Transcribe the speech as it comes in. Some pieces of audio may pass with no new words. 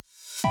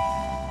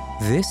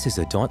This is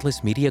a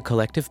Dauntless Media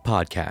Collective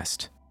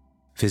podcast.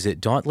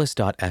 Visit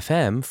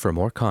dauntless.fm for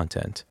more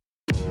content.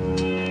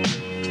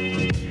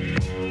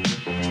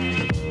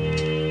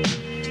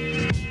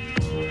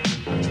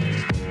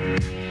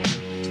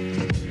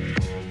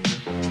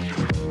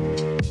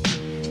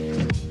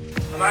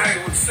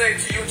 I would say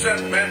to you,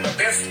 gentlemen, the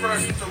best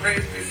person to rape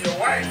is your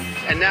wife.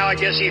 And now I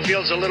guess he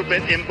feels a little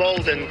bit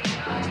emboldened.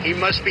 He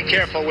must be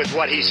careful with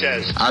what he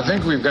says. I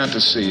think we've got to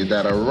see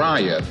that a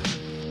riot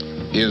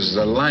is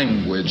the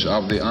language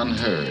of the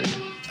unheard.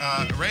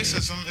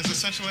 Racism is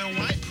essentially a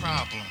white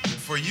problem.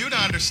 For you to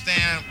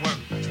understand what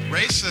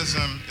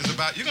racism is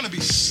about, you're going to be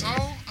so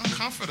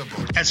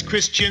uncomfortable. As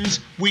Christians,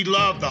 we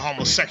love the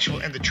homosexual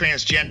and the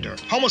transgender.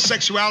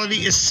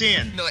 Homosexuality is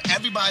sin. You know,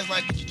 everybody's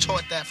like, you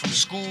taught that from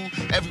school,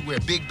 everywhere.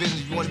 Big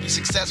business, you want to be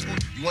successful,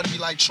 you want to be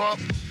like Trump.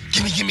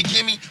 Gimme, gimme,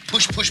 gimme,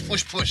 push, push,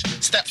 push, push.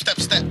 Step, step,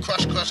 step,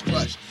 crush, crush,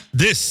 crush.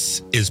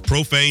 This is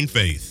Profane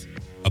Faith,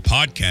 a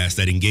podcast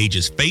that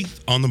engages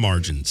faith on the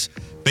margins.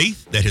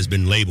 Faith that has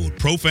been labeled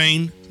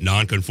profane,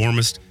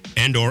 nonconformist,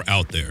 and or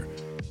out there.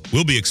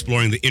 We'll be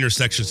exploring the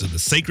intersections of the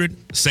sacred,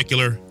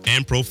 secular,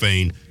 and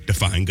profane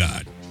define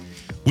God.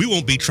 We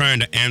won't be trying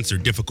to answer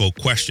difficult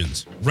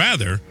questions.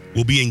 Rather,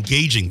 we'll be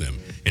engaging them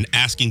and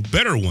asking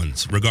better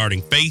ones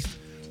regarding faith,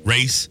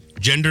 race,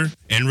 gender,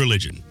 and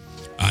religion.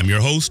 I'm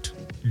your host,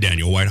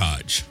 Daniel White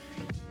Hodge.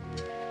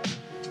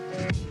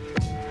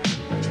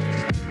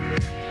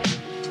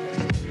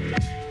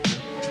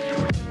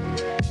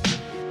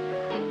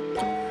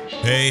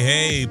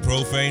 Hey,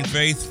 Profane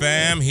Faith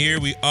fam, here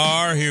we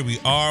are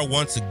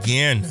once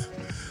again.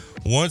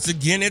 Once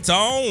again, it's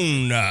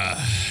on.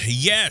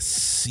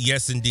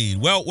 Yes,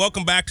 indeed. Well,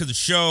 welcome back to the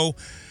show.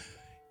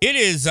 It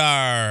is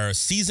our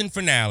season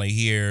finale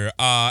here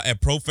at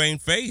Profane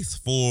Faith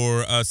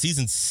for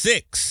season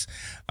 6.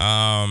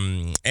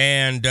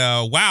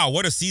 Wow,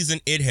 what a season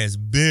it has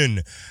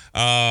been.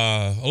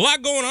 A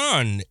lot going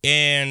on.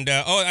 And,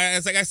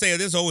 as like I say,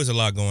 there's always a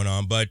lot going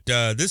on. But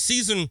this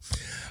season,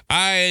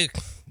 there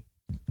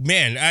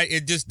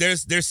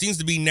seems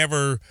to be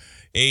never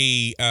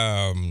a,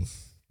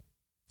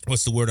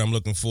 what's the word I'm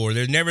looking for?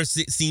 There never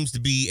seems to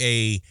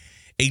be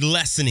a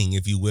lessening,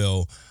 if you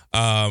will,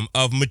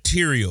 of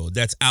material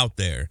that's out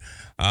there.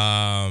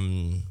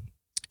 I'm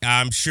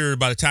sure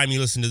by the time you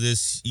listen to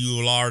this, you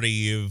will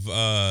already have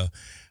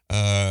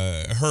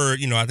heard,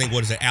 I think,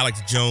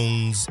 Alex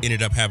Jones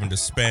ended up having to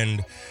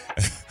spend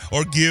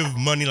or give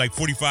money like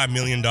 $45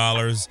 million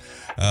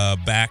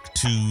back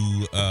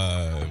to,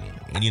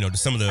 to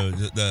some of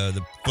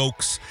the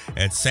folks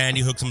at Sandy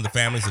Hook, some of the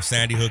families of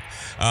Sandy Hook.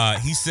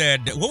 He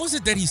said, what was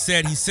it that he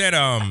said? He said,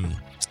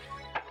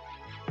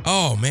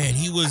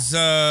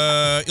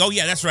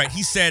 that's right.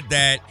 He said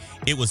that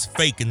it was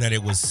fake and that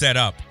it was set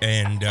up.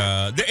 And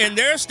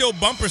there are still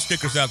bumper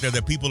stickers out there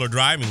that people are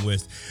driving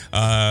with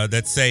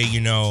that say,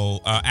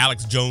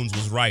 Alex Jones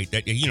was right.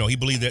 That, he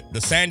believed that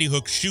the Sandy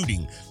Hook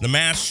shooting, the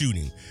mass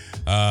shooting,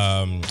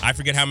 I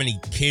forget how many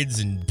kids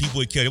and people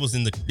it killed. It was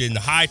in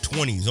the high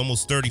 20s,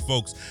 almost 30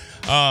 folks,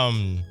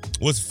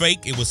 was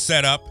fake. It was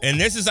set up. And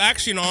this is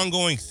actually an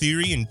ongoing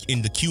theory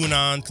in the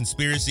QAnon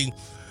conspiracy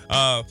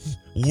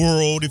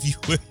world, if you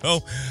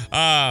will,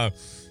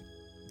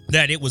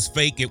 that it was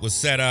fake, it was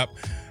set up,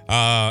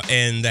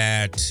 and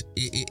that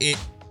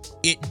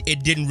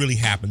it didn't really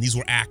happen. These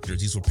were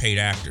actors, these were paid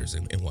actors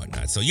and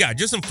whatnot. So yeah,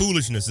 just some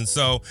foolishness. And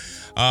so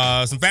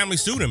some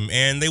families sued him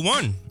and they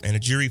won, and a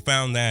jury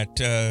found that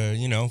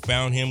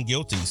found him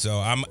guilty. So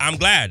I'm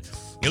glad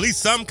at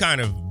least some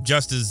kind of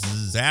justice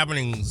is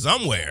happening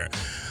somewhere.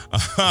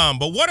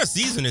 But what a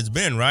season it's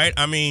been, right?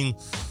 I mean,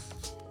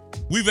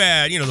 we've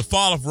had, the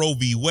fall of Roe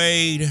v.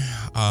 Wade.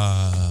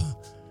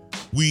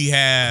 We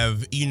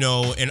have,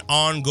 an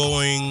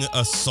ongoing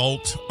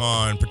assault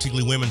on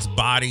particularly women's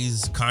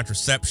bodies,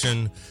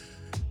 contraception,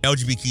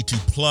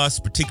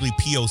 LGBTQ+, particularly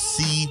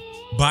POC,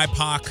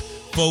 BIPOC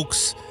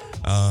folks.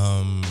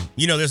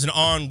 There's an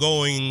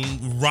ongoing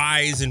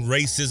rise in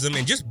racism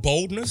and just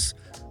boldness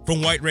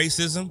from white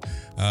racism.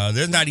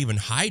 They're not even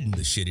hiding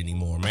the shit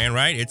anymore, man,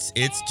 right? It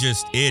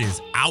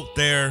is out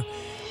there.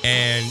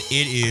 And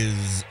it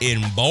is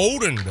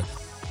emboldened.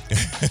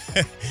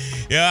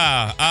 There's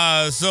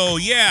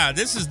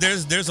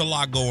a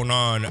lot going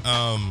on.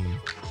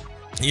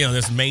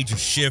 There's a major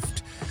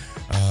shift,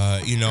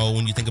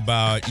 when you think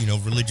about,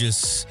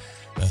 religious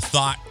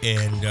thought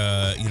and,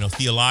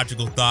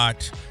 theological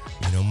thought.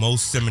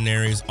 Most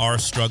seminaries are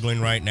struggling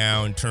right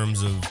now in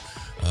terms of,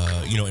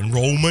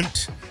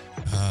 enrollment.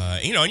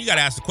 And you got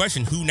to ask the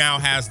question, who now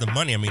has the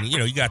money? I mean,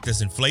 you got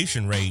this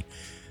inflation rate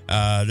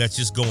that's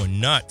just going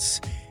nuts.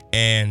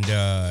 And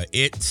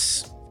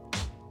it's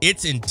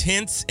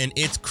intense and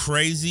it's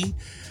crazy.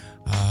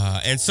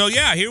 And so,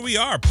 here we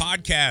are,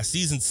 podcast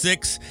season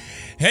 6,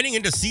 heading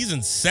into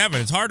season 7.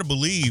 It's hard to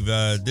believe.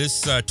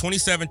 This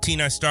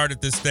 2017, I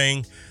started this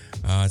thing.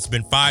 It's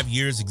been 5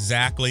 years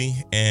exactly.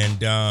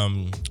 And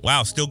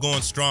wow, still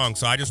going strong.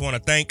 So I just want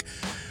to thank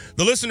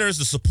the listeners,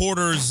 the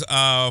supporters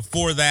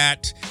for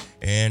that.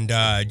 And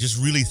just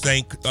really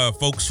thank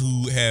folks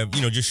who have,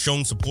 just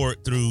shown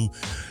support through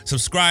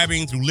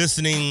subscribing, through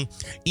listening,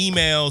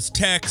 emails,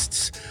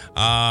 texts,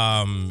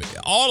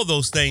 all of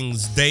those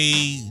things.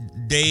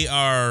 They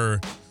are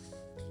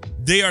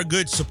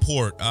good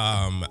support.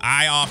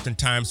 I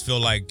oftentimes feel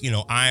like,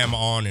 I am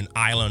on an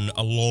island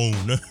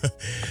alone.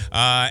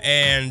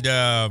 And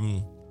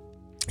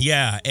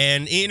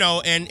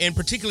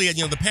particularly,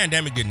 the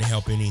pandemic didn't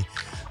help any.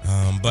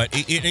 But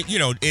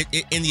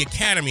in the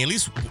academy, at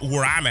least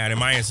where I'm at in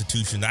my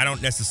institution, I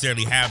don't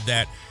necessarily have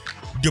that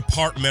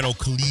departmental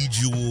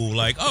collegial,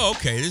 like, oh,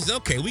 okay, this is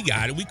okay, we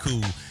got it, we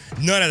cool.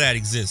 None of that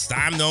exists.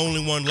 I'm the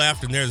only one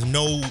left, and there's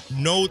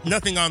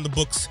nothing on the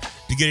books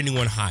to get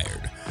anyone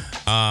hired.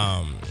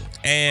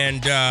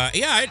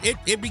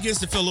 It begins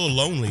to feel a little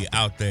lonely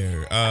out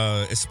there,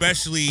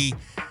 especially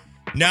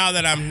now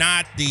that I'm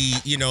not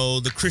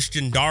the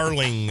Christian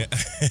darling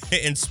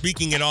and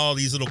speaking at all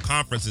these little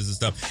conferences and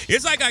stuff.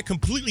 It's like I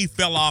completely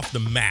fell off the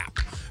map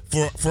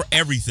for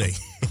everything.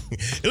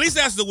 At least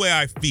that's the way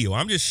I feel.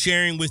 I'm just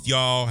sharing with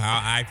y'all how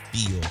I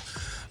feel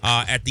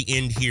at the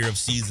end here of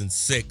season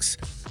 6.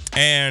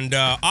 And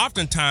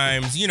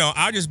oftentimes,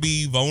 I'll just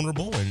be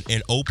vulnerable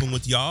and open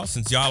with y'all,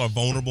 since y'all are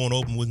vulnerable and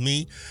open with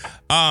me.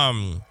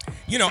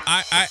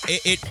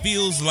 It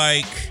feels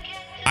like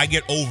I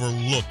get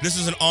overlooked. This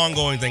is an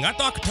ongoing thing. I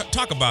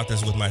talk about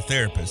this with my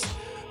therapist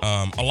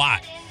a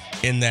lot,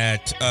 in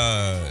that,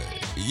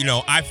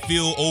 I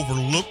feel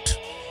overlooked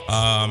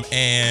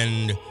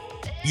and,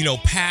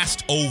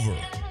 passed over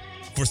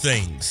for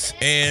things.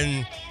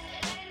 And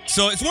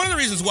so it's one of the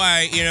reasons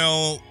why,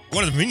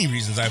 one of the many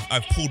reasons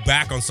I've pulled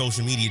back on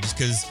social media, just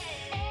because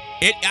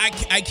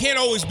I can't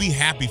always be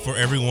happy for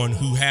everyone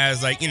who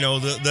has, like,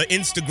 the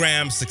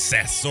Instagram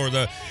success or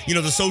the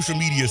social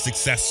media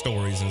success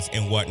stories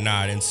and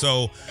whatnot. And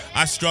so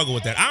I struggle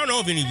with that. I don't know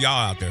if any of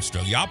y'all out there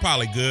struggle. Y'all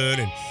probably good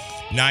and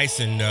nice,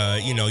 and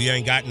you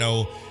ain't got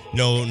no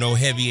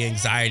heavy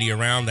anxiety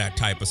around that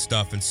type of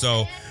stuff. And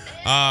so,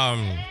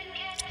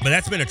 but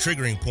that's been a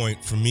triggering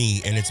point for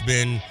me, and it's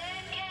been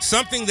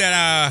something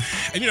that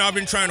I've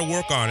been trying to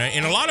work on,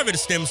 and a lot of it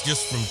stems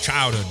just from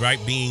childhood, right?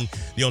 Being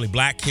the only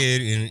black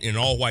kid in an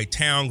all-white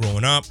town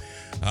growing up.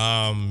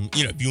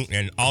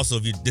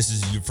 If this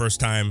is your first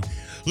time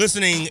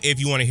listening, if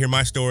you want to hear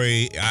my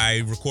story, I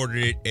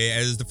recorded it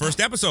as the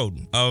first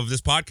episode of this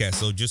podcast.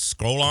 So just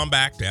scroll on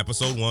back to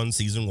episode 1,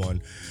 season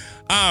 1.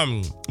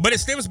 But it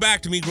stems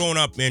back to me growing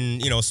up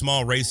in a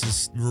small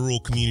racist rural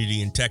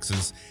community in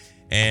Texas.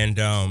 And,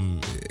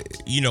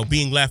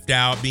 being left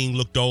out, being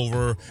looked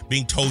over,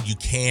 being told you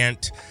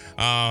can't.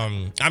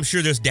 I'm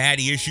sure there's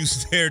daddy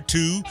issues there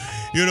too.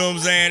 You know what I'm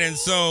saying? And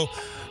so,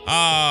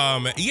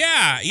 and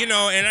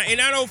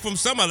I know from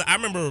I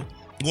remember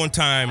one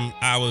time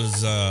I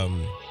was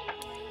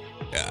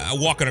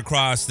walking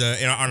across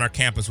on our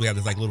campus. We have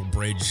this like little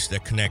bridge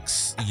that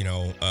connects,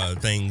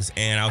 things.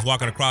 And I was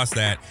walking across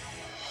that.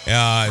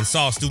 And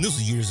saw a student. This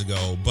was years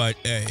ago, but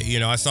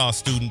I saw a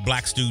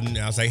black student, and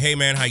I was like, "Hey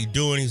man, how you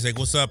doing?" He's like,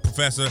 "What's up,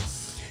 professor?"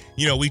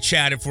 We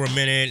chatted for a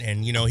minute,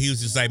 and he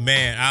was just like,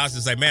 "Man," I'm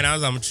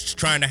just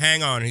trying to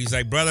hang on. And he's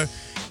like, "Brother,"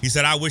 he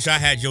said, "I wish I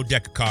had your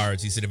deck of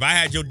cards." He said, "If I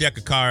had your deck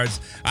of cards,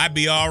 I'd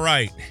be all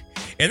right."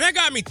 And that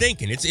got me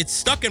thinking. It's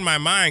stuck in my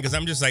mind, because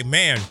I'm just like,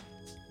 man,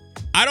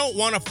 I don't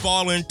want to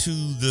fall into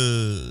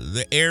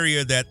the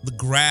area that the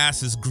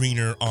grass is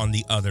greener on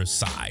the other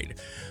side.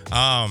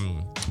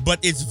 But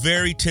it's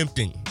very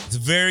tempting. It's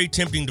very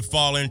tempting to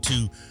fall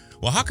into,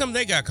 well, how come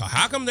they got caught?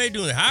 How come they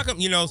doing it? How come,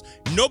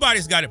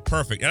 nobody's got it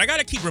perfect. And I got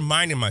to keep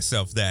reminding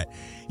myself that,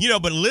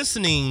 but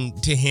listening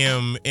to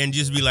him and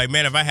just be like,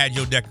 man, if I had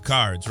your deck of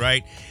cards,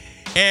 right?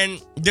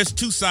 And there's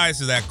two sides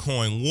to that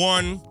coin.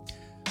 One,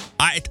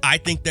 I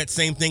think that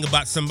same thing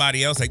about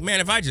somebody else. Like, man,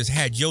 if I just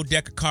had your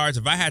deck of cards,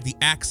 if I had the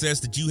access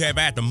that you have,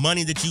 I had the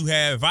money that you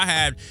have, if I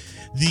had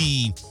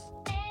the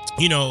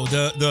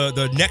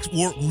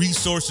network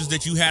resources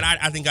that you had,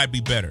 I think I'd be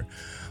better.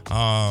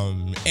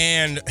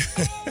 And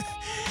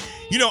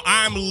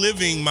I'm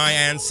living my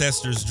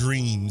ancestors'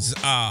 dreams,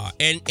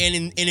 and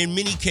in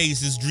many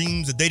cases,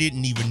 dreams that they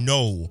didn't even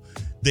know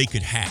they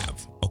could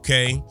have.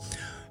 Okay.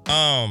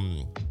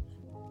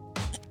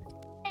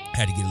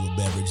 Had to get a little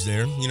beverage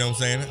there. You know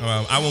what I'm saying?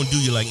 I won't do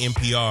you like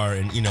NPR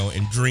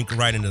and drink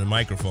right into the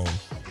microphone.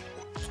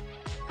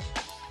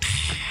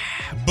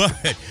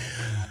 But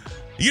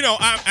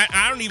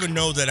I don't even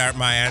know that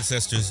my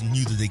ancestors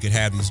knew that they could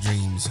have these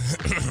dreams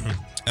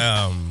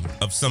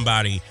of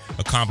somebody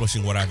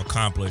accomplishing what I've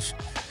accomplished.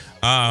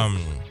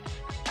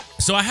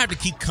 So I have to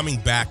keep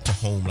coming back to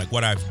home, like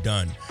what I've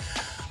done.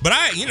 But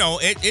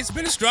it's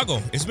been a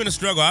struggle. It's been a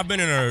struggle. I've been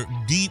in a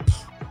deep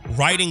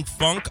writing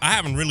funk. I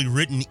haven't really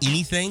written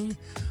anything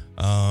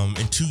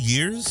in 2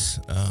 years.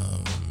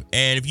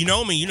 And if you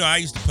know me, I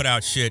used to put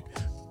out shit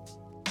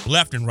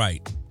left and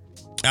right.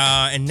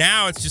 And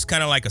now it's just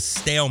kind of like a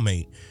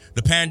stalemate.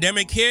 The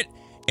pandemic hit,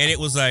 and it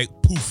was like,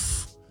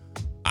 poof,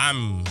 I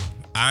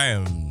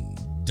am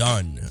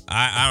done.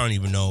 I don't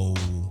even know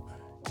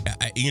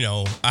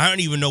I don't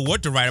even know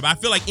what to write about. I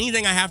feel like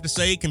anything I have to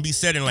say can be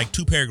said in like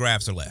 2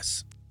 paragraphs or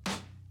less.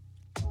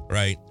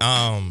 Right.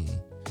 And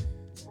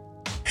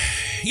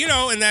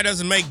that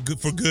doesn't make good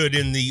for good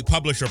in the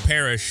publish or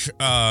perish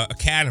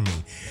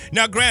academy.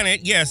 Now,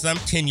 granted, yes, I'm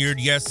tenured.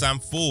 Yes, I'm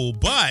full.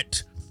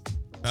 But,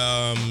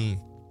 one,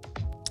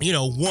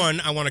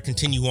 I want to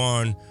continue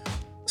on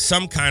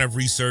some kind of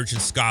research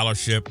and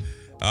scholarship.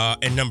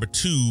 And number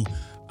 2,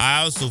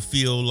 I also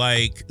feel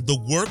like the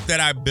work that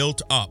I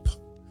built up,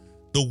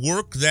 the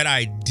work that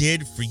I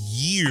did for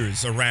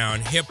years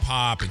around hip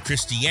hop and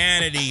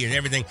Christianity and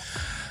everything,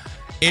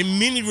 in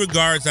many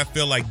regards, I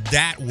feel like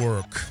that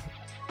work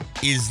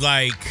is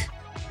like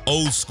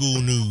old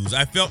school news.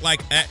 I felt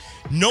like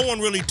no one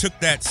really took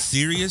that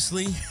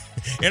seriously.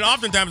 And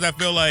oftentimes I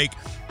feel like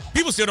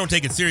people still don't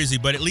take it seriously,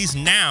 but at least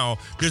now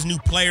there's new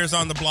players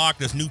on the block,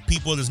 there's new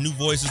people, there's new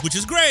voices, which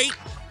is great.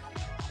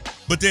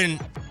 But then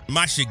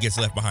my shit gets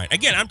left behind.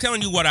 Again, I'm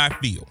telling you what I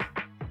feel.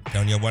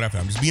 I'm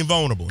just being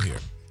vulnerable here.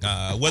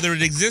 Whether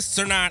it exists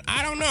or not,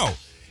 I don't know.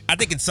 I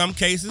think in some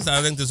cases,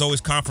 I think there's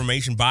always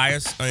confirmation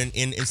bias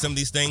in some of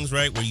these things,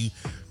 right? Where you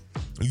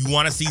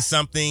want to see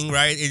something,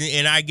 right?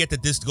 And I get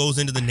that this goes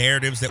into the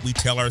narratives that we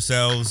tell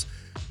ourselves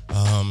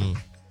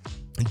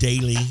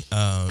daily,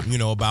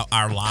 about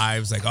our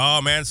lives. Like,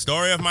 oh man,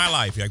 story of my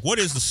life. Like, what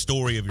is the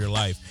story of your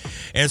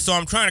life? And so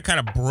I'm trying to kind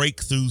of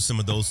break through some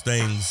of those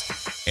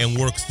things and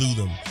work through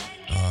them.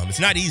 It's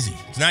not easy.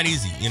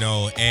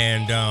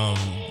 And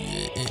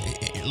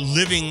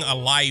living a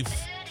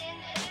life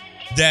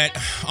that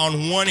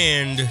on one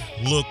end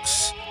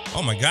looks,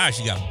 oh my gosh,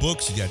 you got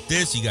books, you got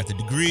this, you got the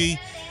degree,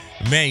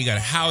 man, you got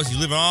a house, you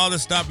live in all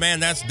this stuff, man,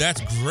 that's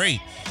great.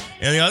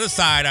 And on the other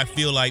side, I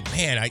feel like,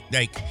 man,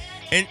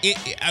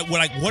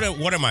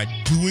 what am I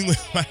doing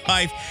with my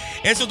life?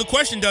 And so the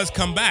question does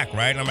come back,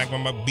 right? I'm like,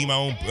 I'm gonna be my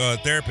own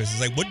therapist.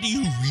 It's like, what do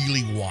you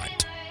really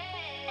want?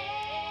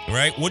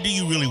 Right? What do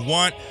you really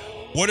want?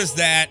 What does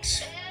that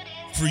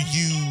for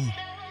you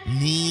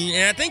mean?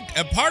 And I think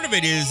a part of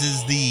it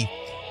is the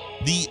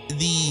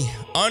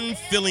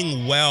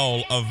unfilling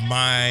well of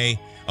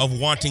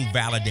wanting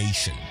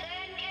validation.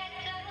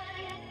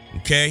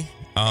 Okay?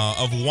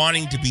 Of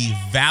wanting to be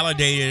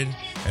validated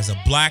as a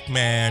black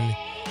man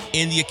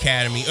in the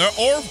academy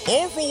or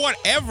for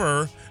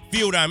whatever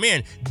field I'm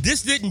in.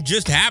 This didn't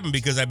just happen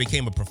because I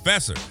became a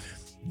professor.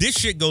 This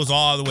shit goes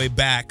all the way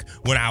back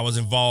when I was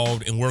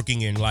involved in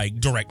working in like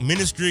direct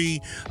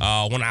ministry,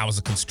 when I was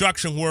a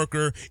construction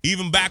worker,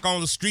 even back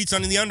on the streets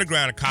under the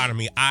underground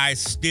economy. I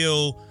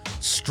still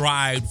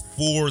strived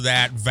for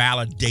that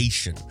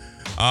validation.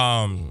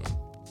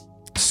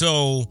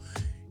 So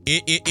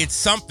it's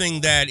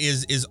something that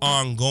is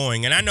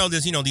ongoing. And I know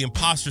this, the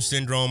imposter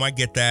syndrome. I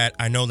get that.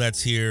 I know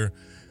that's here.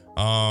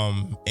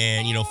 And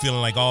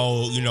feeling like,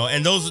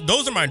 and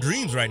those are my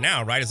dreams right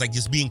now, right? It's like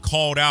just being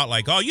called out,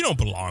 like, oh, you don't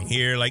belong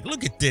here. Like,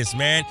 look at this,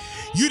 man.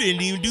 You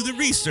didn't even do the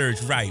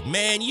research right,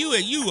 man. You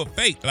a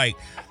fake. Like,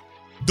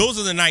 those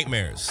are the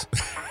nightmares.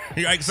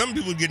 Like, some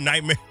people get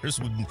nightmares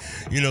with,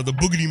 the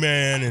boogity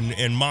man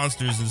and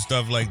monsters and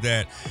stuff like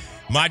that.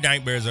 My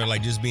nightmares are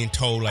like just being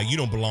told, like, you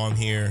don't belong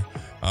here.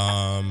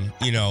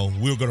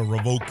 We're gonna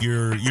revoke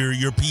your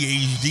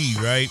PhD,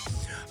 right?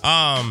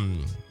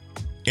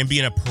 And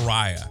being a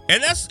pariah.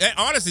 And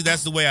honestly,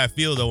 that's the way I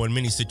feel, though, in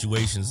many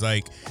situations.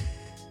 Like,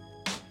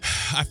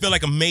 I feel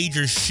like a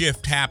major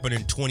shift happened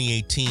in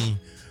 2018,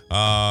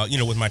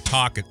 with my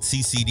talk at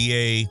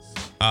CCDA.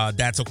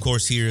 That's, of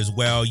course, here as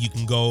well. You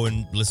can go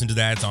and listen to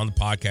that. It's on the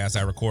podcast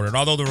I recorded.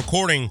 Although the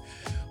recording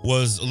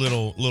was a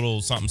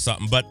little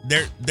something. But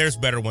there's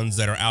better ones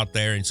that are out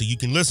there. And so you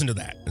can listen to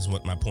that, is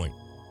what my point.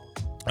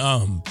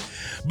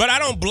 But I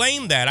don't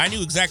blame that. I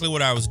knew exactly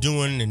what I was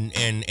doing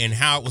and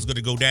how it was going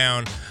to go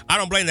down. I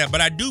don't blame that,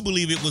 but I do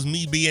believe it was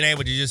me being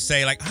able to just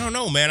say, like, I don't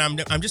know, man.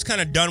 I'm just kind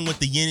of done with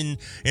the yin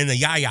and the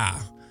ya.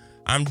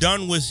 I'm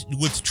done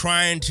with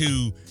trying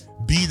to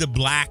be the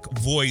black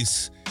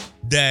voice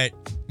that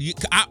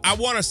I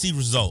want to see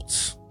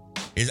results.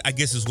 I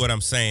guess is what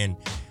I'm saying.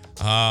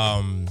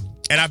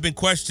 And I've been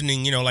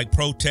questioning, like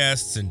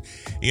protests and,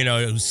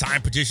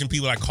 sign petition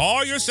people, like,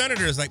 call your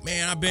senators. Like,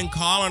 man, I've been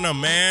calling them,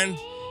 man.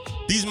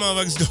 These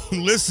motherfuckers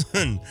don't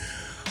listen.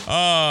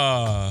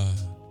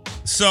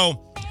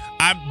 So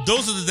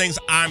those are the things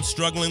I'm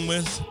struggling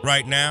with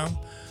right now.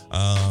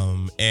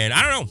 And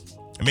I don't know.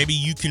 Maybe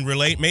you can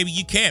relate. Maybe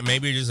you can't.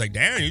 Maybe you're just like,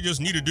 damn, you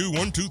just need to do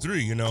 1, 2,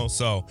 3,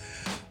 So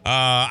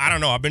I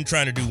don't know. I've been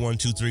trying to do 1,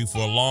 2, 3 for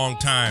a long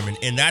time.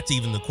 And that's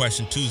even the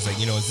question, too. Is like,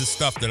 is this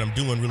stuff that I'm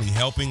doing really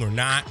helping or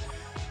not?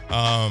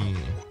 I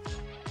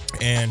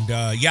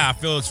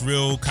feel it's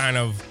real kind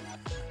of,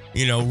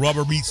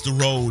 rubber meets the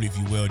road, if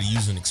you will, to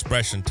use an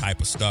expression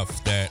type of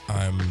stuff that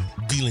I'm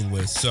dealing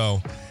with.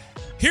 So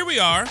here we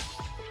are,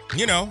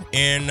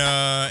 and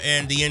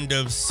the end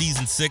of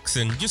season 6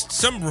 and just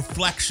some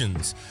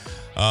reflections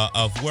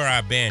of where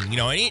I've been, and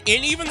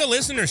even the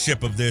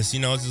listenership of this,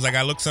 it's just like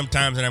I look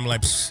sometimes and I'm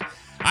like,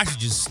 I should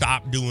just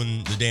stop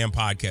doing the damn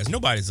podcast.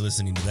 Nobody's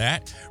listening to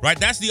that, right?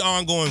 That's the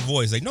ongoing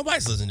voice. Like,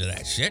 nobody's listening to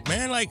that shit,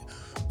 man. Like,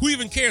 who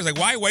even cares? Like,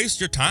 why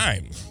waste your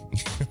time?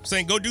 I'm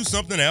saying go do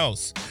something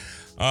else.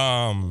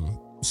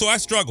 So I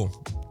struggle,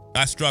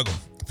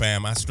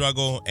 fam. I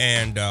struggle,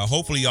 and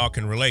hopefully y'all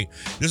can relate.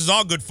 This is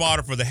all good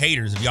fodder for the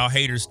haters. If y'all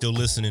haters still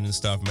listening and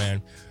stuff,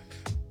 man.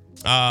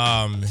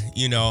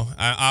 You know,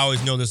 I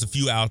always know there's a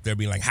few out there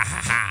being like, ha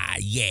ha ha,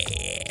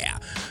 yeah.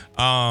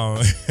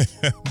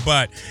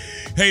 But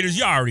haters,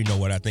 y'all already know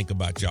what I think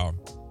about y'all.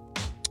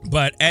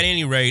 But at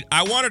any rate,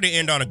 I wanted to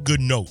end on a good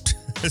note.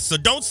 So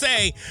don't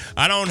say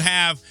I don't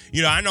have,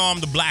 you know, I know I'm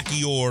the Black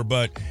Eeyore,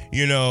 but,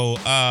 you know,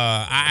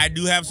 I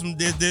do have some,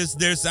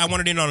 I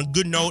wanted to end on a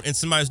good note, and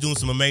somebody's doing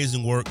some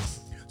amazing work.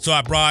 So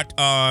I brought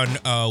on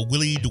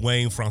Willie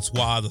Dwayne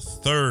Francois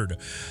III.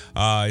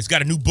 He's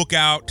got a new book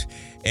out,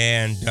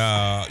 and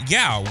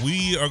yeah,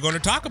 we are going to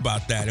talk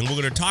about that, and we're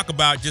going to talk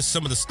about just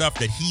some of the stuff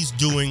that he's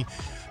doing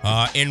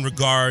in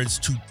regards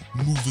to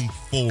moving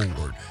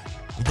forward.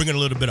 We're bringing a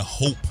little bit of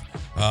hope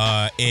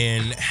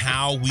in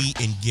how we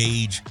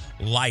engage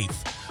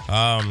life.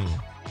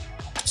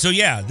 So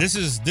yeah, this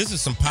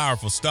is some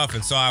powerful stuff,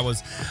 and so I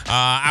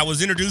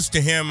was introduced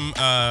to him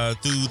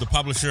through the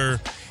publisher,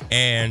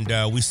 and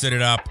we set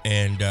it up,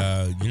 and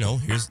you know,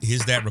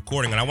 here's that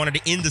recording. And I wanted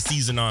to end the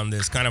season on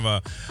this kind of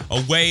a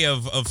way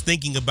of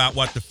thinking about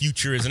what the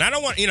future is. And I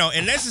don't want, you know,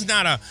 and this is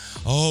not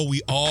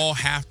we all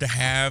have to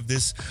have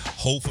this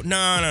hope.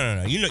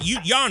 No. You know,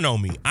 y'all know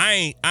me.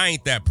 I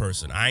ain't that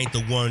person. I ain't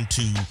the one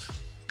to,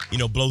 you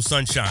know, blow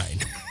sunshine.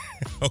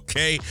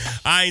 Okay,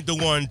 I ain't the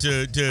one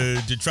to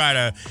try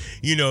to,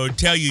 you know,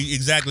 tell you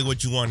exactly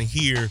what you want to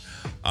hear.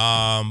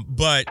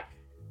 But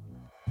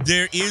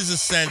there is a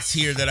sense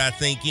here that I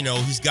think, you know,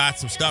 he's got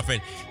some stuff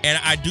in, and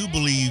I do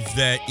believe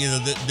that, you know,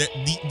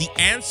 the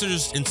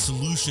answers and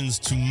solutions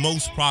to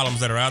most problems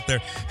that are out there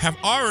have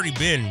already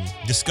been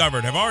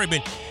discovered, have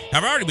already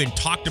been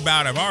talked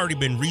about, have already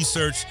been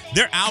researched.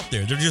 They're out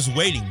there. They're just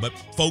waiting, but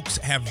folks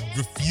have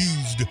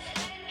refused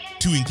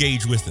to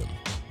engage with them.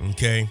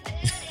 Okay.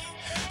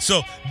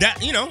 So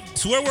that, you know,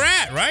 it's where we're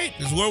at, right?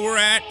 It's where we're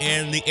at,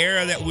 and the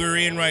era that we're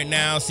in right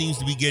now seems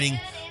to be getting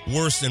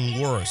worse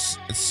and worse.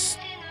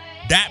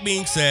 That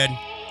being said,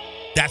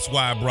 that's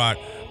why I brought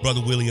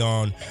Brother Willie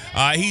on.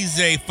 He's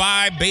a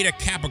Phi Beta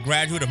Kappa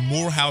graduate of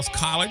Morehouse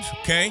College,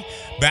 okay?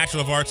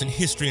 Bachelor of Arts in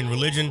History and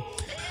Religion.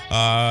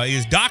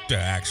 He's doctor,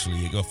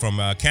 actually, from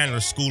Candler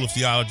School of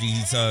Theology.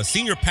 He's a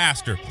senior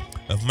pastor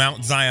of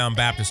Mount Zion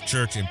Baptist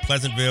Church in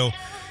Pleasantville,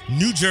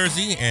 New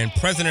Jersey, and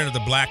president of the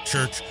Black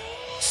Church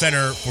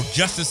Center for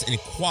Justice and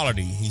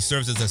Equality. He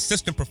serves as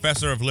assistant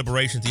professor of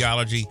liberation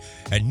theology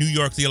at New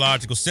York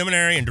Theological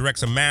Seminary and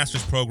directs a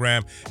master's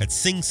program at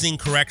Sing Sing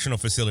Correctional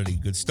Facility.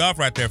 Good stuff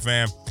right there,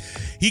 fam.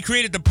 He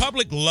created the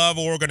Public Love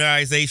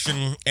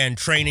Organization and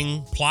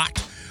Training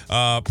Plot.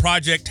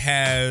 Project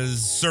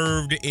has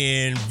served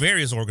in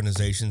various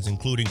organizations,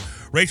 including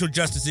racial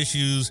justice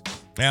issues,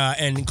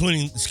 and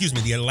including,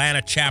 the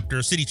Atlanta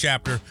chapter, city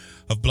chapter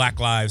of Black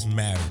Lives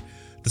Matter,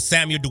 the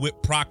Samuel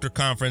DeWitt Proctor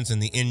Conference, and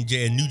the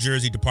New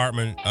Jersey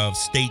Department of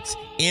State's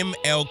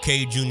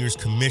MLK Juniors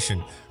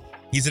Commission.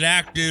 He's an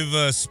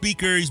active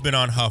speaker. He's been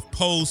on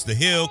HuffPost, The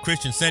Hill,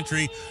 Christian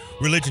Century,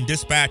 Religion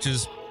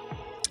Dispatches.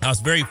 I was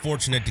very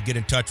fortunate to get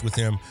in touch with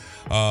him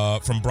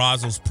from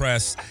Brazos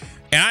Press.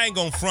 And I ain't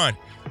gonna front,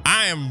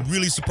 I am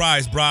really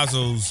surprised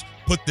Brazos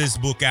put this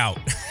book out.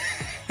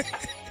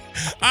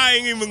 I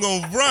ain't even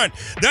gonna front.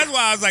 That's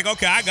why I was like,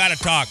 okay, I gotta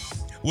talk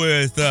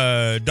with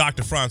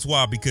Dr.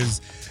 Francois, because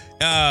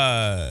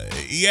I'm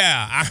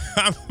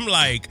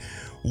like,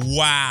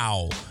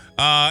 wow.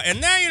 And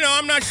now, you know,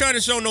 I'm not trying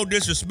to show no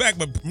disrespect,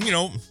 but, you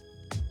know,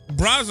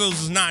 Brazos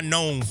is not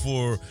known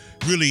for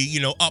really,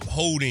 you know,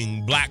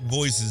 upholding black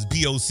voices,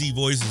 POC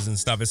voices and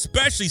stuff,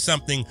 especially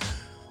something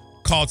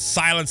called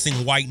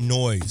silencing white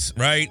noise,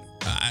 right?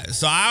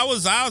 So I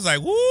was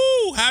like,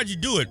 woo, how'd you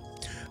do it?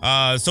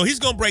 So he's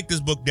going to break this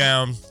book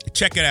down.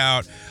 Check it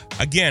out.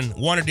 Again,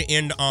 wanted to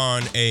end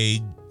on a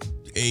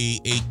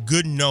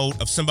good note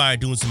of somebody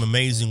doing some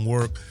amazing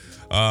work.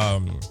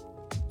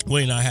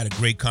 Willie and I had a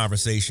great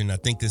conversation. I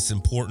think this is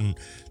important.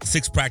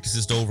 6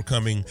 practices to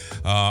overcoming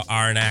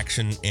our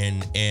inaction,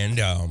 and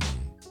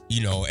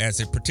you know,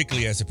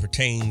 particularly as it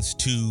pertains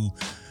to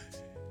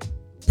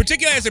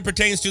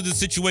the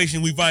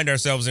situation we find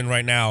ourselves in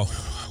right now,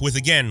 with,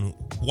 again,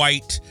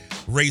 white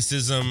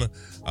racism,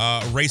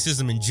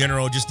 racism in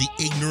general, just the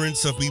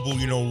ignorance of people,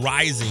 you know,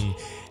 rising,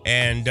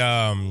 and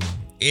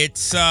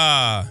it's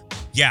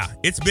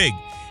big.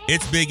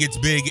 It's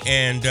big,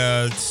 and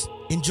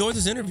enjoy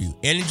this interview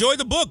and enjoy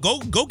the book.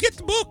 Go get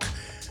the book.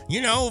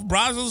 You know,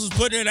 Brazos is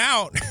putting it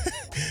out.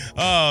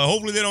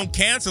 Hopefully they don't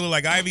cancel it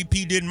like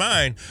IVP did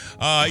mine.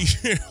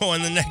 You know,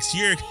 in the next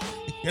year.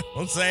 You know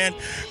what I'm saying?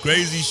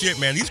 Crazy shit,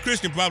 man. These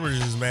Christian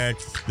publishers, man,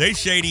 they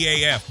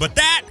shady AF. But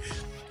that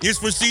is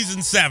for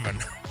season 7.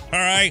 All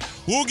right,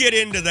 we'll get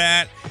into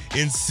that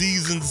in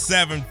season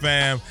 7,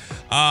 fam.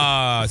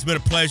 It's been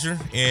a pleasure,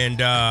 and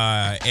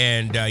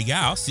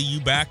yeah, I'll see you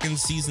back in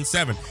season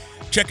 7.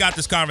 Check out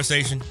this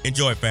conversation.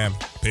 Enjoy it, fam.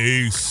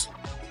 Peace.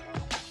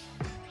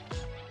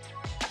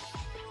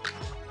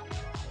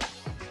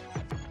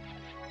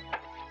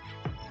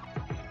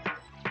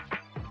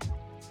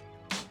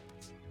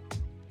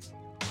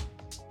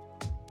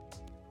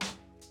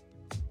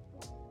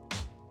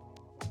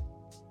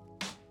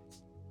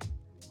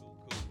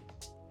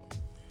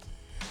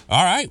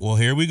 All right, well,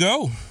 here we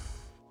go.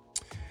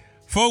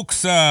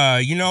 Folks,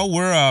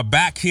 we're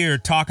back here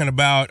talking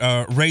about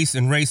race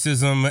and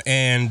racism,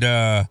 and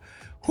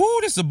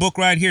this is a book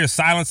right here,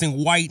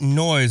 Silencing White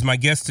Noise. My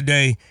guest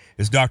today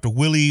is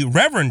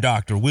Reverend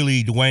Dr.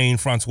 Willie Dwayne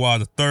Francois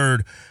III.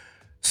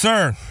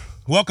 Sir,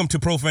 welcome to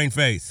Profane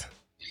Faith.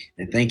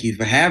 And thank you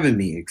for having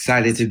me.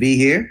 Excited to be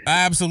here.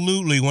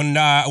 Absolutely. When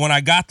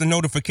I got the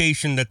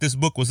notification that this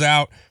book was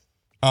out,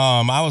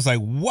 I was like,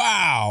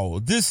 wow,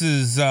 this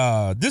is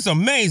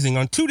amazing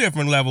on two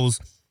different levels.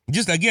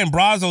 Just again,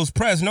 Brazos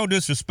Press, no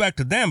disrespect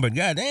to them, but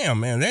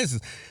goddamn, man, there's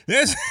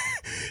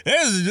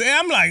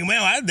I'm like,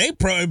 man, they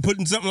probably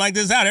putting something like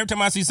this out. Every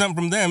time I see something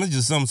from them, it's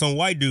just some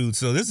white dude.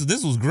 So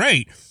this was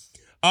great.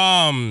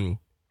 But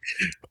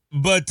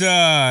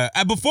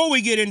before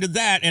we get into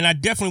that, and I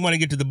definitely want to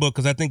get to the book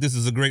because I think this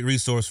is a great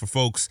resource for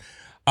folks.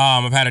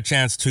 I've had a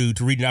chance to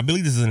read it. I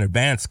believe this is an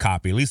advanced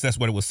copy. At least that's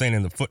what it was saying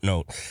in the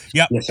footnote.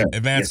 Yep, yes,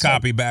 advanced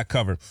copy, back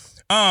cover.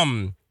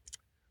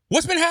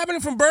 What's been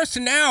happening from birth to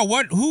now?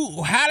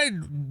 How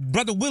did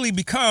Brother Willie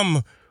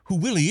become who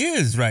Willie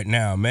is right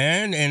now,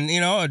 man? And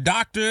a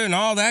doctor and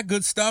all that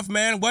good stuff,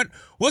 man.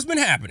 What's been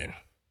happening?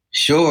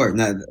 Sure.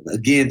 Now,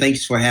 again,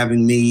 thanks for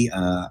having me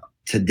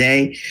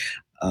today.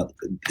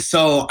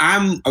 So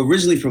I'm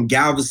originally from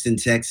Galveston,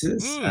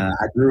 Texas. I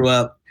grew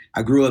up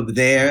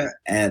there,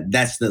 and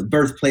that's the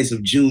birthplace of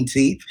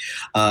Juneteenth.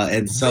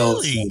 And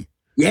so,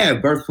 really?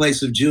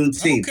 Birthplace of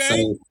Juneteenth. Okay.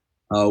 So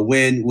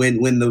when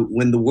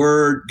the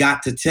word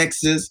got to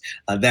Texas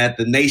that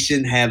the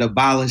nation had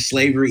abolished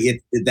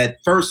slavery, that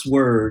first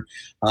word,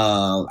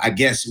 I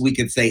guess we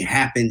could say,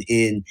 happened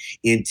in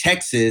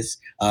Texas.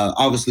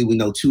 Obviously, we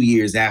know 2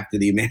 years after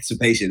the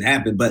emancipation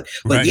happened, but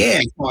right.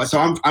 Yeah.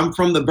 So I'm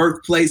from the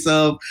birthplace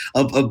of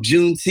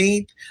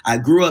Juneteenth. I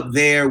grew up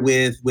there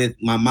with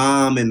my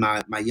mom and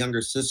my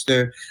younger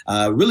sister.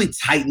 Really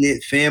tight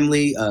knit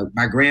family.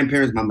 My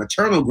grandparents, my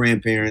maternal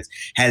grandparents,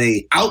 had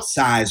a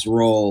outsized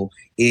role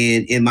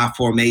in my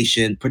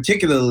formation,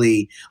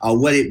 particularly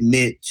what it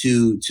meant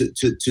to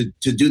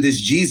do this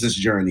Jesus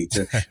journey,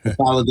 to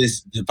follow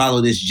this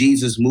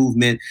Jesus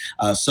movement.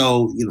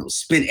 So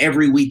spent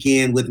every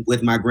weekend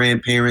with my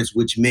grandparents,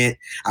 which meant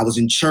I was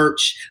in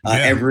church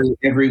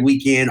every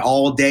weekend,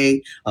 all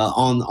day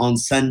on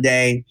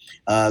Sunday.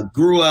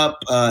 Grew up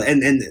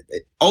and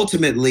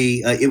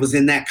ultimately, it was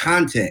in that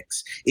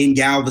context in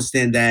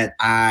Galveston that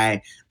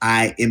I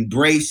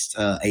embraced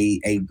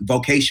a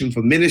vocation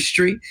for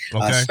ministry.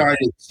 Okay.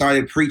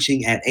 Started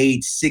preaching at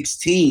age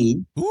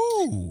 16.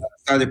 Ooh.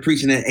 Started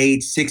preaching at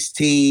age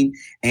 16,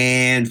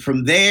 and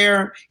from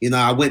there,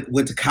 I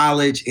went to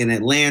college in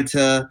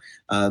Atlanta.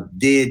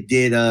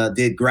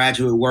 Did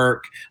graduate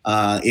work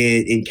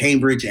in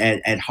Cambridge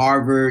at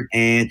Harvard,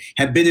 and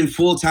have been in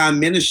full-time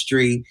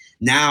ministry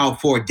now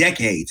for a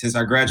decade. Since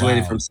I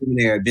graduated from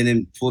seminary, I've been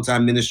in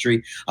full-time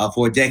ministry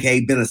for a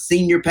decade. Been a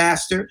senior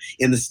pastor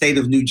in the state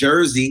of New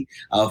Jersey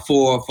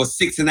for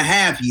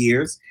 6.5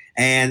 years.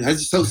 And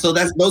so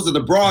those are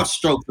the broad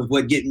strokes of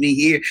what get me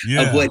here.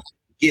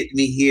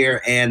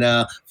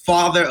 And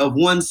father of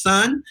one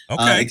son.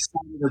 Okay.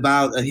 Excited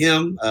about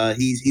him.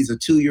 He's a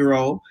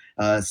 2-year-old.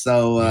 Yes.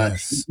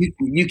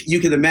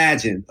 You can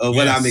imagine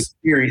what I'm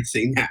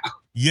experiencing now.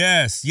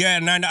 Yes, yeah,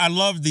 and I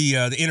love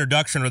the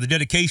introduction or the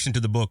dedication to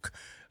the book.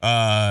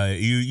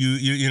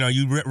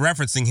 You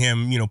referencing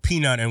him,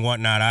 Peanut and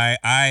whatnot. I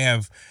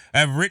have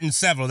written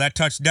several that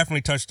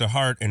definitely touched the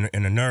heart and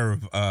a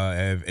nerve.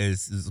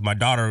 As my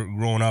daughter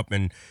growing up,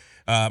 and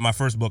my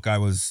first book, I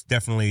was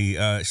definitely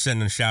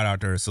sending a shout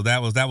out to her. So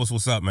that was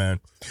what's up,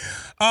 man.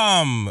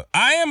 I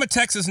am a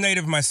Texas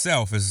native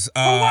myself.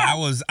 I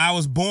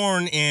was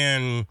born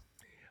in.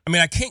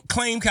 I can't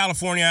claim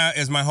California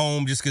as my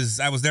home just because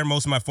I was there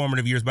most of my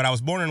formative years, but I was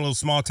born in a little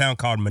small town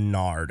called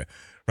Menard,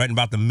 right in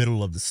about the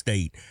middle of the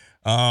state,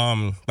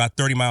 about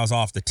 30 miles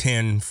off the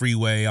 10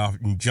 freeway off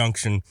in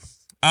Junction.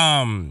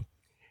 And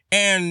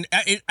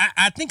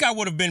I think I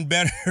would have been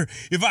better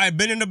if I had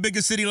been in a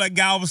bigger city like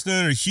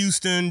Galveston or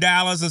Houston,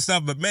 Dallas and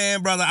stuff. But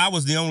man, brother, I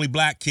was the only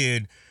black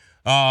kid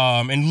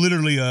in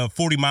literally a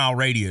 40-mile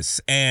radius.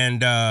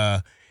 And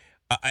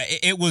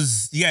it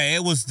was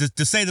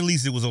to say the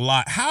least, it was a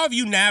lot. How have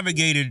you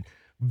navigated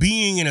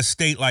being in a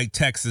state like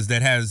Texas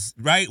that has,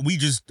 right? We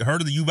just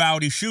heard of the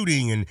Uvalde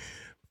shooting, and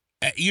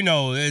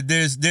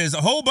there's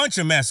a whole bunch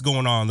of mess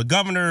going on. The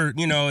governor,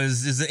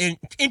 is an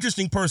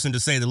interesting person to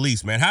say the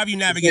least, man. How have you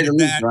navigated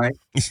that? Right.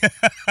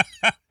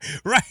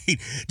 Right.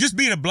 Just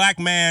being a black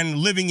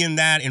man living in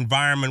that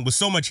environment with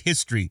so much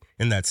history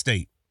in that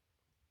state.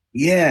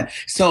 Yeah.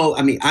 So,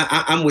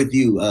 I'm with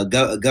you.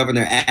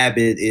 Governor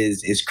Abbott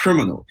is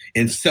criminal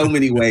in so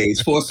many ways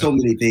for so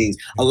many things.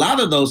 A lot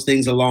of those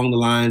things along the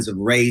lines of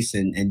race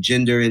and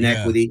gender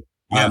inequity.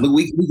 Yeah.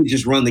 We could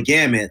just run the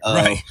gamut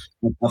of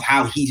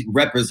how he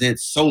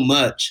represents so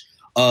much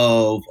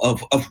of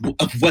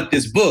what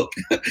this book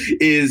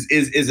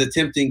is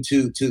attempting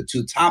to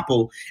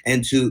topple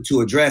and to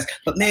address.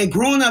 But man,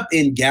 growing up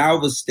in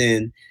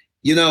Galveston,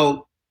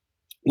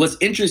 what's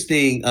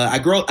interesting, I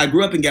grew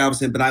up in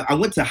Galveston, but I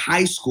went to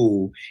high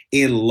school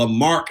in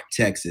Lamarck,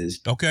 Texas.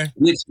 Okay.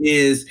 Which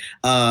is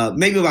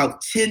maybe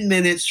about 10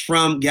 minutes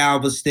from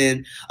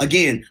Galveston.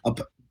 Again,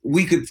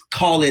 we could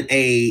call it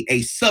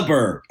a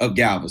suburb of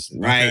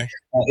Galveston, right? Okay.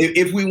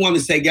 If we want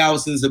to say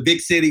Galveston is a big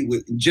city,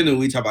 generally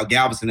we talk about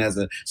Galveston as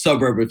a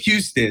suburb of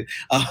Houston.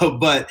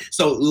 But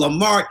so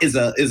Lamarck is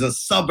a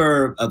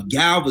suburb of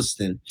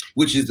Galveston,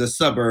 which is a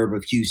suburb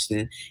of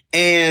Houston.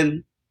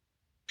 And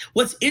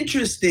what's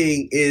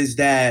interesting is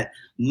that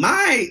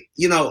I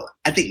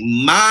think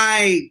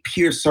my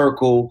peer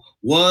circle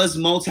was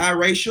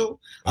multiracial,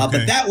 but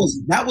that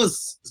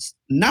was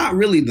not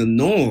really the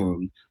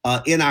norm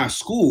in our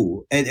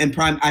school.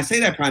 I say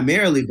that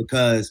primarily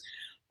because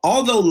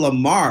although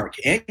Lamarck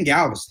and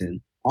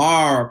Galveston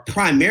are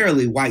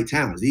primarily white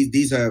towns,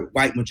 these are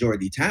white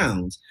majority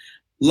towns,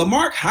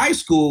 Lamarck High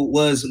School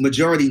was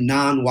majority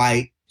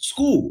non-white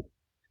school.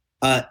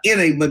 In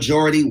a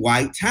majority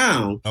white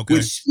town,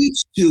 which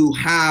speaks to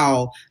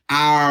how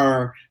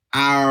our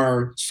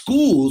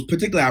schools,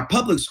 particularly our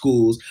public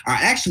schools, are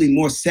actually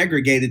more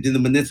segregated than the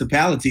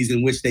municipalities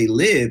in which they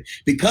live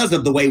because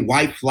of the way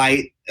white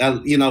flight,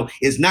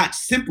 is not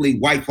simply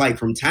white flight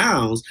from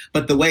towns,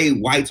 but the way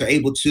whites are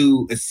able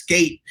to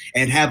escape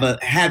and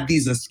have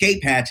these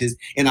escape hatches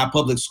in our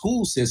public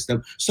school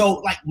system. So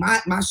like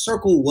my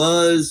circle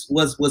was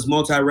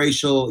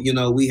multiracial.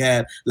 We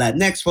had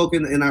Latinx folk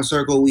in our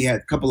circle. We had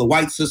a couple of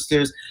white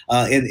sisters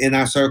in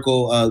our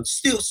circle,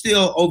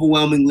 still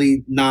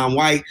overwhelmingly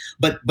non-white,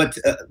 but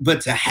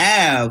to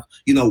have,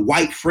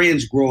 white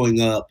friends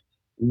growing up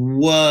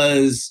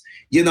was,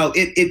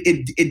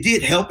 it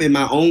did help in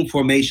my own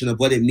formation of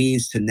what it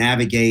means to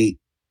navigate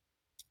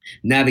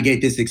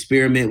this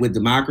experiment with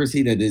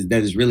democracy that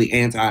is really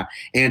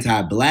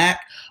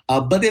anti-Black.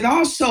 But it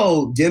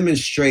also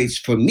demonstrates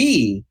for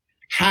me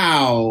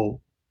how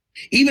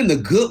even the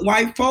good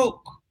white folk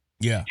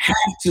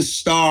have to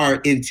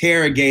start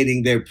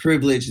interrogating their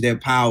privilege, their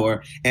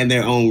power, and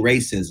their own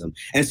racism.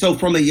 And so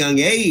from a young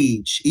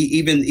age,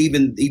 even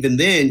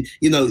then,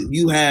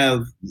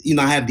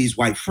 I have these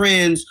white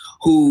friends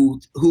who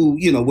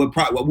we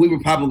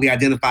would probably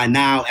identify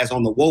now as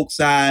on the woke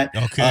side,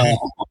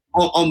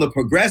 on the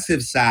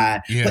progressive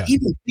side. But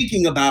even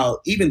thinking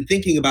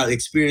about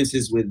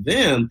experiences with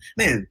them,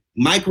 man,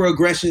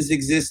 microaggressions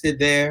existed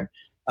there.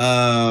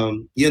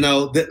 Some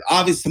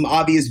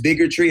obvious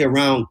bigotry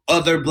around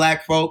other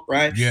Black folk,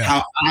 right? Yeah.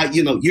 How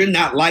you're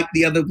not like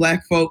the other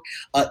Black folk.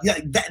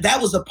 That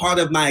was a part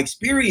of my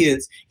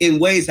experience in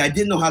ways I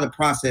didn't know how to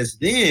process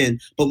then.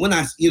 But when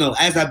as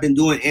I've been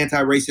doing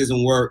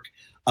anti-racism work,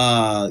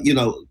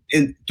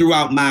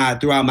 throughout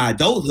my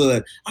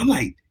adulthood, I'm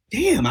like,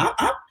 damn,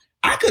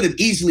 I could have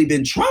easily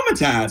been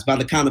traumatized by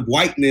the kind of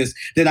whiteness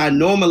that I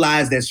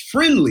normalized as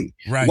friendly,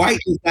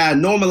 whiteness that I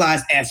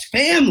normalized as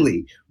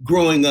family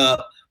growing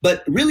up,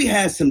 but really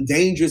has some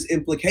dangerous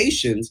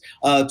implications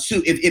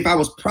to if I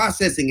was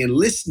processing and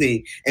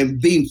listening and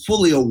being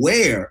fully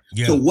aware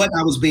to what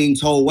I was being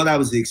told, what I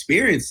was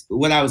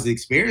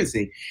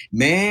experiencing.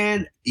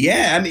 Man,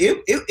 yeah, I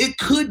mean, it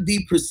could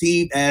be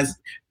perceived as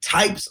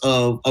types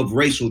of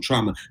racial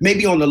trauma,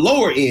 maybe on the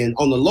lower end,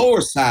 on the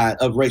lower side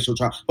of racial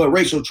trauma, but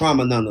racial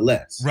trauma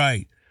nonetheless.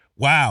 Right.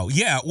 Wow.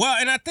 Yeah. Well,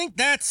 and I think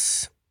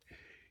that's,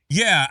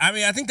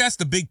 I think that's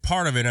the big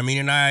part of it. I mean,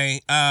 and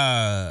I,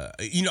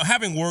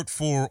 having worked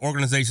for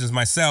organizations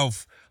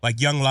myself,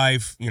 like Young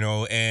Life,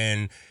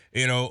 and,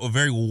 a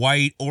very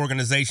white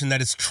organization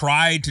that has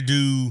tried to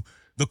do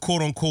the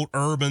quote unquote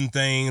urban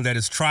thing, that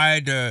has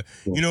tried to,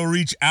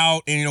 reach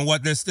out, and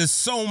there's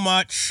so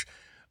much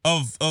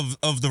of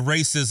the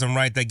racism,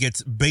 right, that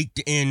gets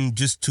baked in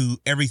just to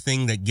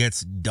everything that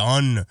gets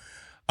done.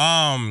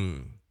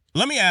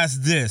 Let me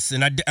ask this,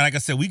 and like I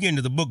said, we get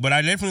into the book, but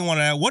I definitely want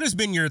to ask, what has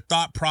been your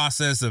thought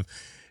process of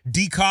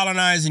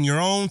decolonizing your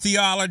own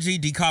theology,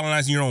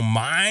 decolonizing your own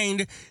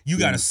mind? You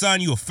got a son,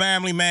 you a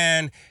family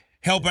man,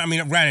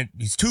 granted,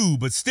 he's 2,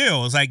 but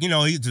still, it's like,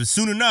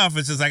 soon enough,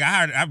 it's just like,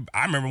 I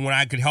remember when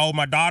I could hold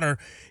my daughter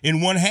in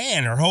one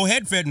hand, her whole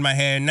head fit in my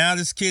hand. Now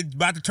this kid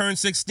about to turn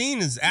 16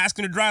 is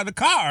asking to drive the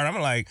car. And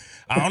I'm like,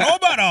 I don't know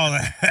about all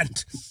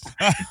that.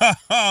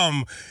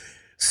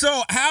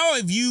 So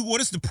what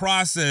is the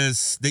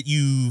process that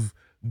you've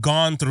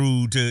gone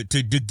through to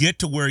get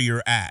to where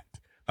you're at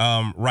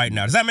right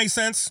now? Does that make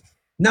sense?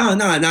 No,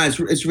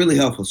 it's really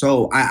helpful.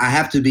 So I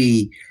have to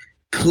be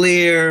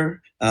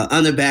clear,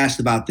 unabashed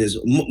about this.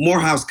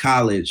 Morehouse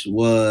College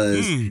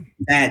was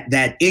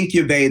that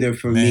incubator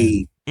for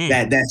me,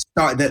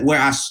 that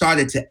where I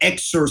started to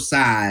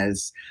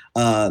exercise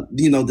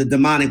the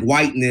demonic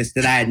whiteness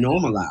that I had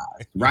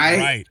normalized,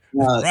 right?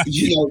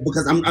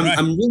 Because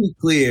I'm really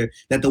clear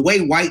that the way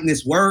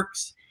whiteness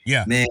works,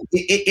 man,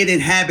 it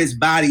inhabits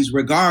bodies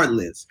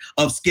regardless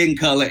of skin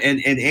color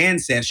and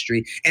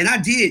ancestry. And I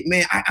did,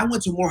 man, I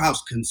went to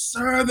Morehouse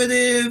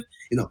conservative,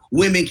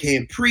 women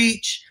can't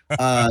preach,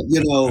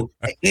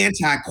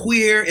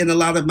 anti-queer in a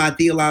lot of my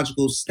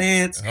theological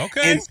stance.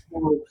 Okay. And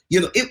so,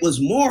 it was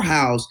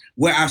Morehouse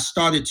where I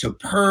started to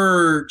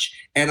purge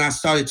and I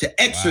started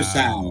to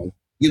exercise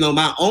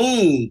my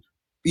own,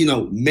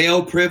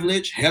 male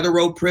privilege,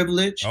 hetero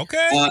privilege.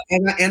 Okay.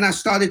 And I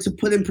started to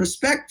put in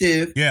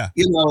perspective, yeah,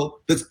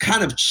 the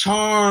kind of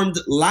charmed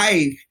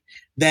life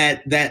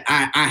that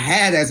I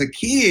had as a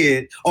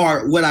kid,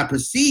 or what I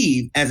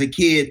perceived as a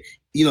kid,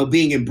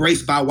 being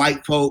embraced by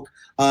white folk,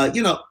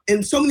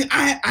 and so many,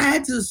 I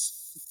had to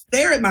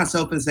stare at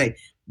myself and say,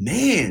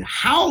 man,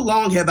 how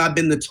long have I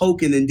been the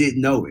token and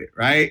didn't know it,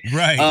 right?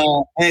 Right.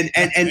 And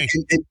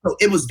so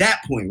it was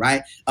that point,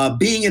 right?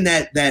 Being in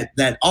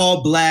that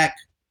all black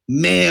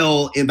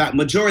male,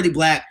 majority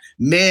black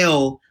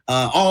male,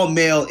 all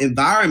male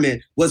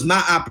environment was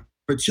my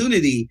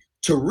opportunity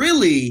to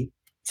really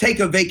take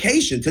a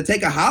vacation, to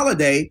take a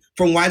holiday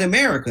from white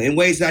America in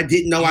ways that I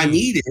didn't know I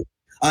needed.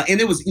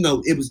 And it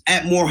was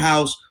at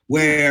Morehouse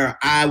where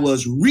I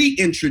was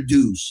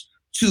reintroduced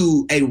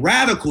to a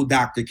radical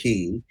Dr.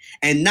 King,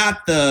 and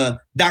not the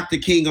Dr.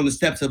 King on the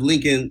steps of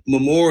Lincoln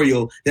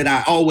Memorial that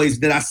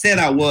I said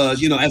I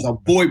was, as a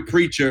boy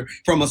preacher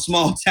from a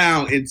small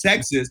town in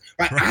Texas.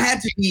 Right? I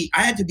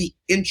had to be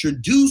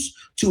introduced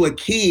to a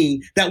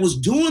king that was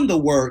doing the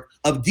work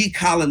of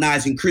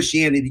decolonizing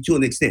Christianity to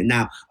an extent.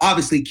 Now,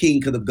 obviously,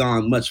 King could have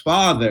gone much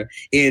farther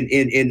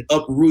in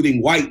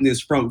uprooting whiteness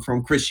from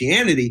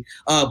Christianity,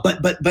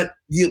 but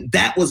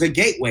that was a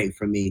gateway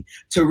for me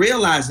to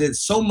realize that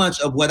so much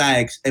of what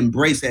I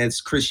embrace as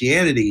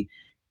Christianity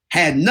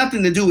had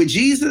nothing to do with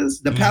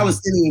Jesus, the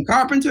Palestinian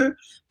carpenter,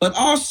 but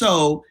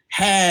also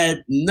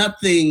had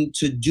nothing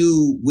to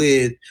do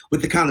with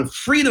the kind of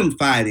freedom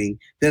fighting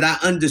that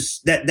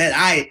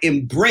I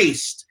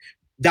embraced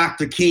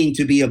Dr. King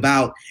to be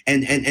about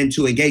and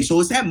to engage.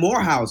 So it's at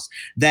Morehouse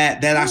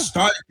that I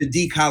started to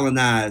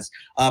decolonize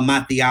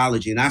my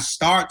theology, and I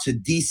start to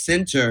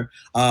decenter,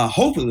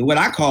 hopefully what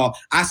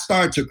I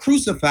started to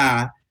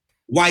crucify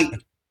white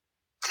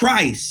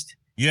Christ.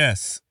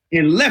 Yes.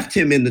 And left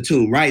him in the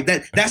tomb, right?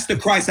 That's the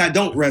Christ I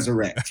don't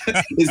resurrect.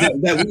 Is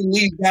that we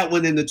leave that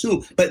one in the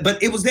tomb.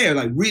 But it was there,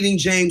 like reading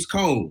James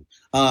Cone,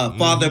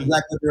 father of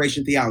Black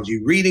Liberation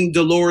Theology, reading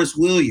Dolores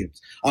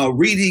Williams,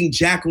 reading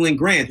Jacqueline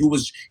Grant, who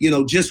was,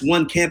 just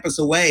one campus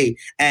away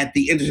at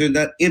the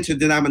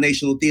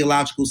Interdenominational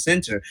Theological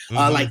Center.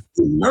 Like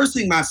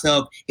immersing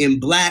myself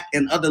in Black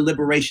and other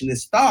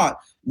liberationist thought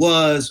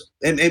was,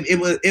 and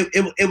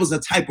it was a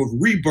type of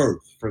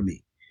rebirth for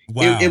me.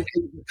 Wow. It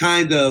was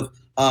kind of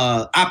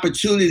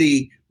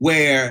opportunity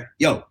where,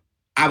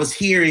 I was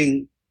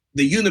hearing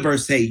the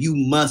universe say, you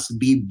must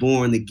be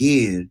born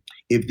again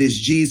if this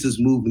Jesus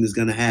movement is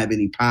going to have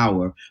any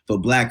power for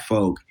Black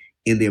folk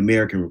in the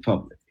American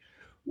Republic.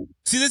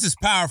 See, this is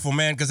powerful,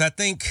 man, because I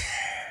think,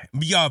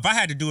 if I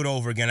had to do it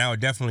over again, I would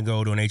definitely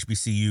go to an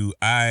HBCU.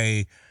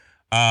 I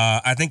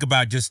think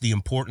about just the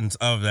importance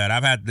of that.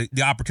 I've had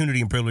the opportunity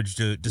and privilege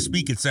to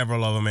speak at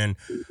several of them,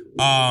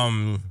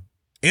 and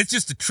it's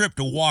just a trip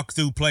to walk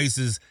through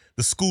places,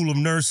 the School of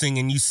Nursing,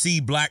 and you see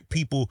Black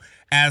people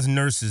as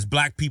nurses,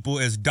 Black people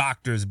as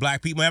doctors,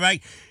 Black people.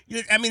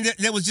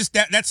 There was just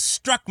that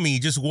struck me,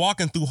 just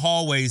walking through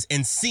hallways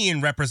and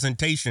seeing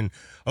representation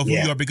of who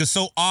you are, because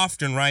so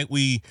often, right,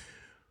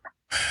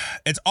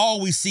 it's all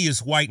we see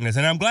is whiteness.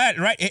 And I'm glad,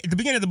 right, at the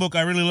beginning of the book,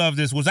 I really love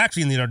this, was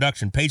actually in the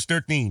introduction, page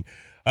 13.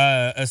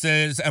 It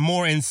says, a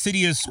more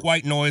insidious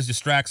white noise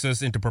distracts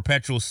us into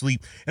perpetual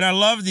sleep. And I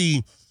love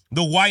the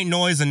white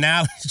noise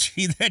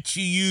analogy that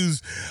you use,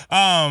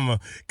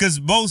 because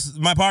both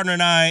my partner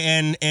and I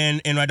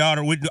and my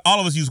daughter,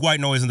 all of us use white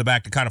noise in the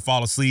back to kind of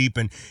fall asleep,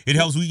 and it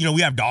helps.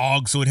 We have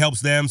dogs, so it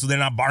helps them, so they're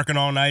not barking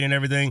all night and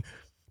everything.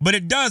 But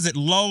it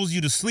lulls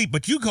you to sleep.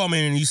 But you come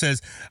in and you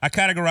says, I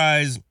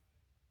categorize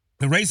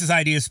the racist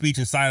idea, speech,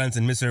 and silence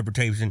and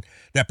misinterpretation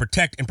that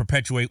protect and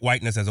perpetuate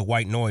whiteness as a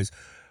white noise.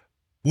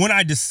 When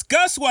I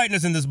discuss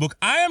whiteness in this book,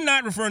 I am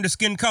not referring to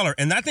skin color.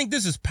 And I think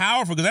this is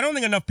powerful because I don't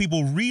think enough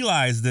people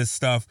realize this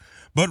stuff,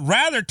 but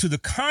rather to the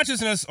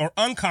consciousness or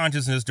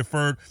unconsciousness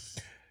deferred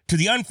to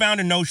the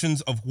unfounded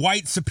notions of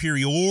white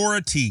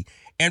superiority.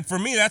 And for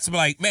me, that's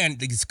like, man,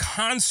 these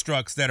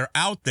constructs that are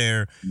out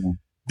there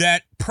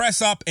that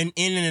press up and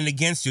in and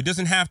against you. It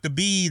doesn't have to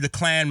be the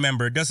Klan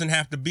member. It doesn't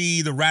have to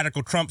be the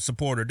radical Trump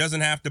supporter. It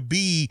doesn't have to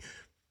be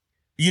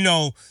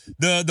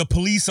the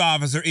police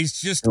officer.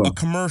 Is just a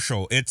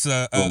commercial. It's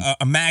a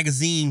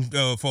magazine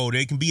photo.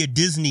 It can be a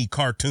Disney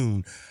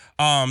cartoon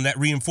that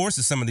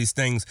reinforces some of these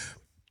things.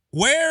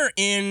 Where,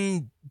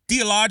 in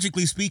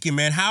theologically speaking,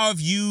 man, how have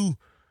you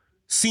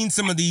seen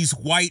some of this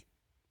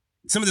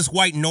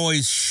white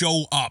noise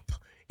show up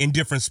in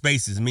different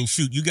spaces? I mean,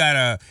 shoot, you got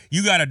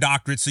a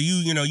doctorate, so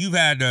you've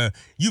had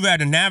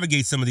to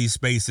navigate some of these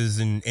spaces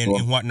and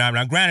whatnot.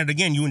 Now, granted,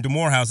 again, you went to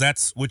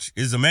Morehouse, which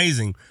is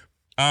amazing.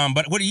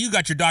 But what do you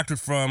got your doctorate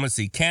from? Let's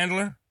see,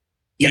 Candler?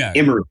 Yeah.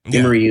 Emory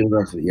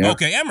University. Yeah.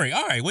 Okay, Emory.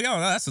 All right. Well,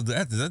 that's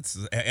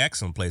an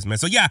excellent place, man.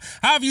 So yeah,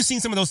 how have you seen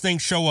some of those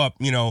things show up,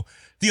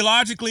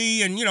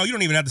 theologically, and you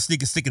don't even have to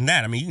stick in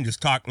that. I mean, you can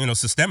just talk,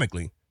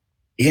 systemically.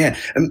 Yeah.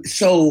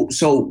 So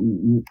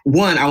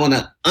one, I want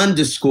to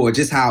underscore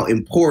just how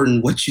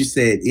important what you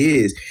said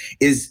is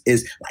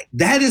like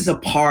that is a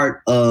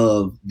part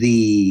of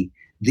the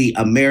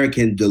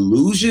American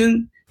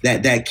delusion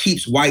that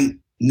keeps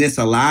whiteness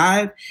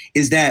alive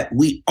is that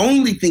we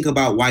only think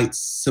about white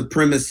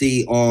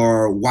supremacy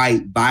or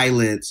white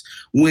violence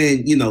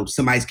when,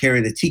 somebody's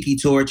carrying a tiki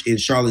torch in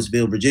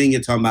Charlottesville, Virginia,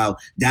 talking about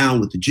down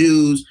with the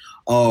Jews,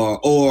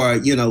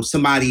 or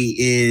somebody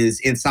is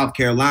in South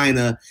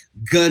Carolina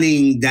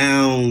gunning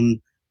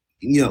down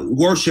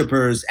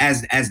worshipers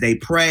as they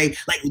pray,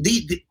 like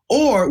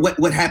or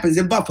what happens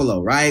in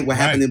Buffalo, right? What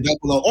happened in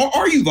Buffalo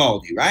or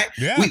Uvalde, right?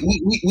 Yeah.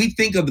 We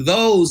think of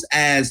those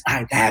as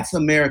that's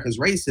America's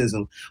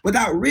racism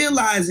without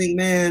realizing,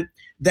 man,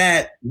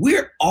 that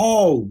we're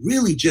all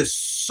really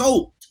just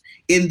soaked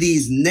in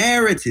these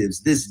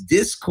narratives, this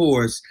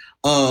discourse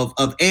of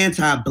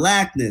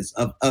anti-blackness,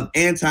 of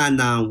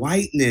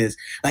anti-non-whiteness.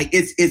 Like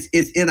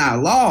it's in our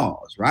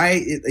laws,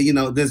 right?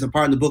 There's a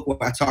part in the book where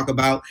I talk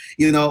about,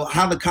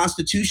 how the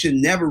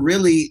Constitution never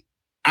really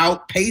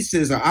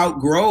outpaces or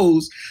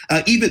outgrows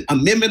even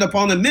amendment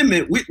upon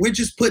amendment. We're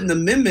just putting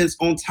amendments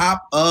on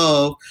top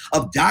of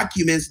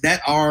documents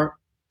that are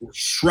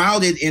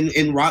shrouded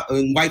in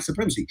white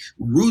supremacy,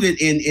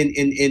 rooted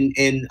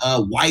in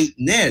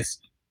whiteness.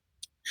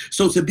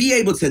 So to be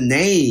able to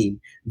name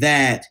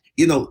that,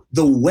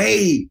 the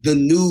way the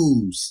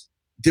news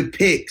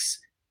depicts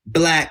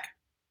Black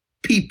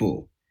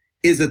people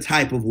is a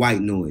type of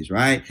white noise,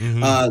 right?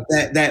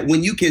 Mm-hmm. That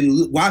when you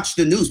can watch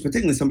the news,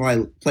 particularly some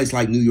place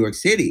like New York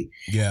City,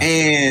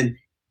 and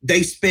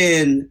they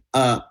spend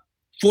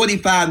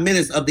 45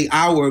 minutes of the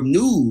hour of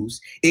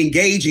news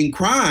engaging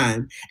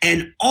crime,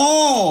 and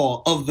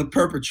all of the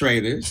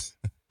perpetrators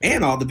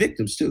and all the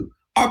victims too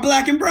are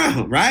Black and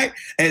brown, right?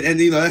 And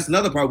that's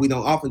another part we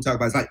don't often talk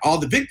about. It's like all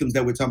the victims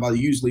that we're talking about are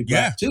usually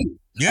Black too.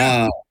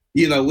 Yeah.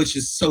 Which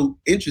is so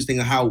interesting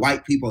how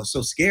white people are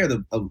so scared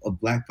of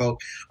Black folk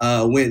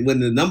when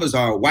the numbers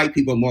are white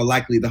people are more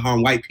likely to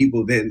harm white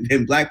people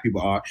than Black people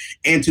are.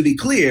 And to be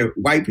clear,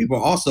 white people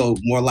are also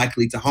more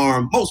likely to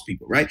harm most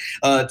people, right?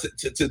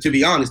 To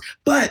be honest.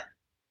 But,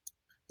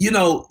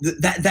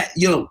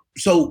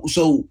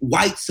 so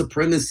white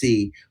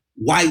supremacy,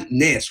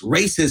 whiteness,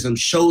 racism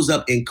shows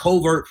up in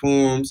covert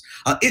forms.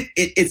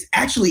 It's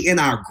actually in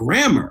our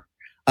grammar.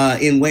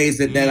 In ways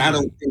that I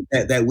don't think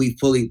that we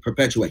fully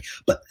perpetuate.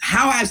 But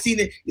how I've seen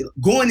it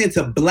going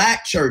into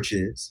Black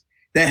churches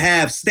that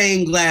have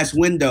stained glass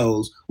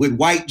windows with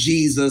white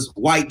Jesus,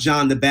 white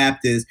John the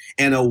Baptist,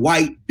 and a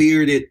white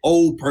bearded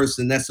old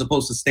person that's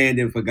supposed to stand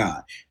in for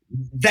God.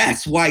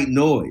 That's white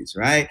noise,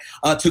 right?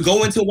 To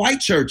go into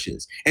white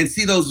churches and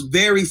see those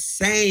very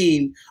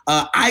same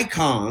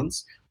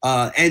icons.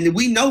 And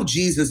we know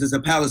Jesus is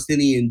a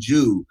Palestinian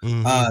Jew,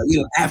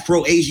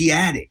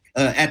 Afro-Asiatic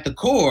at the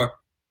core.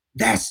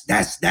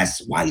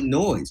 That's white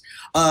noise.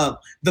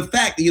 The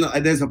fact,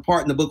 there's a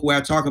part in the book where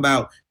I talk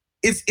about,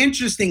 it's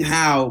interesting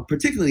how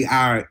particularly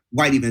our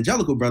white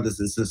evangelical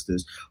brothers and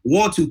sisters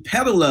want to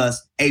peddle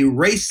us a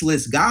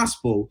raceless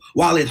gospel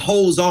while it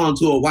holds on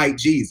to a white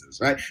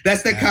Jesus, right?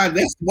 That's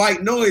that's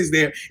white noise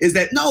there, is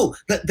that no,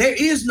 there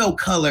is no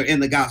color in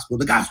the gospel.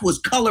 The gospel is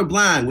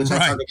colorblind, which I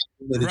talk about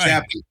in the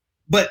chapter.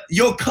 But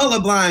your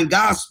colorblind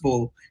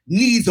gospel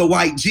needs a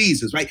white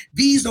Jesus, right?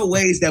 These are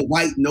ways that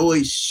white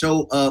noise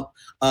show up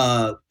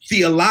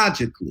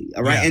theologically,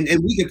 all right? Yeah.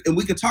 And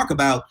we could talk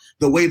about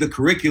the way the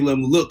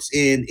curriculum looks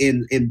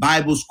in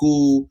Bible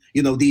school,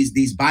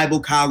 these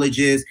Bible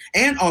colleges,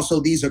 and also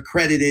these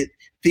accredited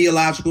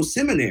theological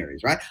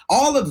seminaries, right?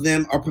 All of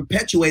them are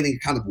perpetuating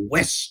kind of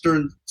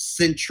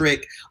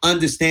Western-centric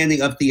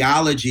understanding of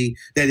theology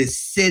that is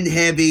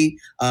sin-heavy,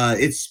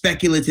 it's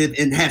speculative,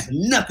 and has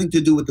nothing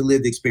to do with the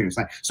lived experience.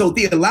 Right? So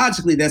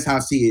theologically, that's how I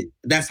see it.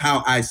 That's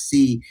how I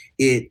see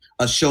it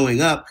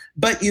showing up.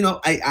 But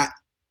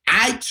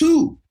I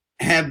too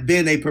have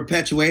been a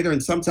perpetuator,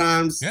 and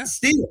sometimes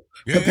still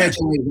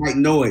perpetuate white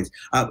noise.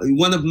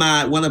 One of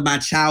my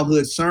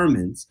childhood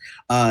sermons,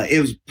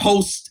 it was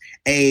post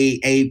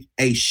a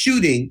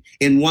shooting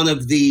in one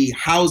of the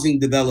housing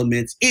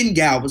developments in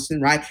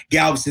Galveston, right?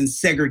 Galveston,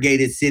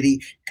 segregated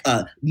city.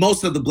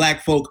 Most of the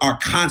Black folk are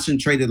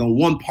concentrated on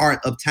one part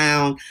of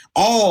town.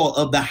 All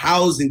of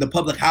the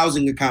public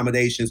housing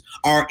accommodations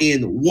are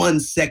in one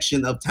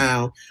section of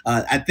town.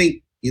 I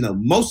think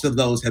most of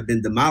those have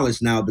been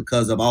demolished now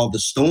because of all the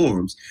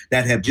storms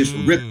that have just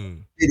ripped the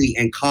city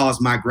and caused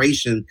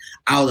migration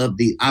out of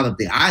the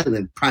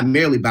island,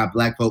 primarily by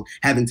Black folk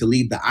having to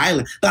leave the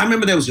island. But I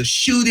remember there was a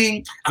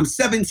shooting. I'm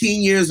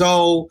 17 years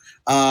old,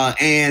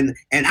 and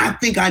I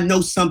think I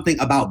know something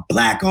about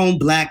Black on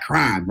Black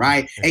crime,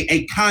 right?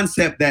 A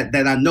concept that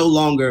I no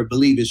longer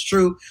believe is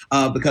true,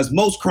 because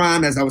most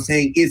crime, as I was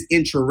saying, is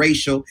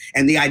intraracial,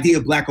 and the idea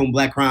of Black on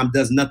Black crime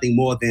does nothing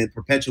more than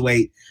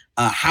perpetuate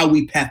how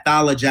we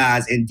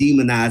pathologize and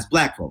demonize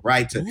Black folk,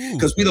 right?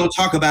 Because we don't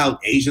talk about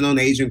Asian on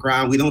Asian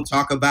crime. We don't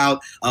talk about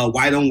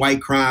white on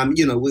white crime.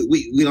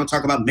 We don't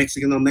talk about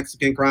Mexican on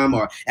Mexican crime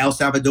or El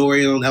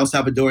Salvadorian on El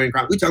Salvadorian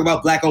crime. We talk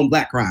about Black on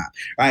Black crime,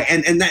 right?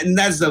 And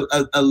that's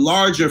a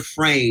larger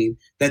frame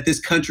that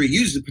this country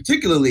uses,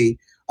 particularly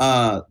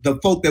the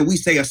folk that we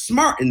say are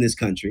smart in this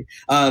country,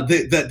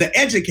 the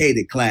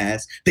educated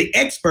class, the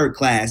expert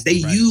class, they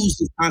use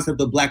this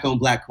concept of black on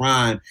black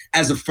crime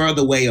as a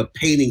further way of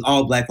painting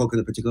all black folk in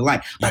a particular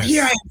light. But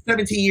here I am,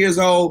 17 years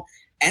old,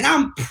 and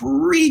I'm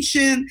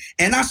preaching,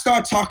 and I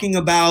start talking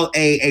about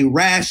a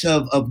rash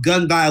of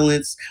gun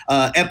violence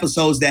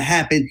episodes that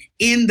happen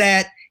in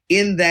that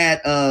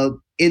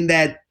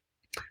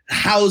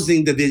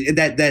housing division,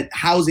 that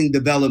housing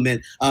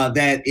development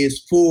that is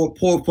for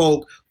poor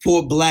folk,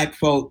 for black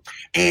folk,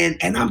 and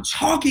I'm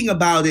talking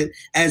about it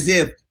as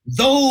if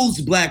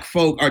those black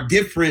folk are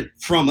different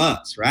from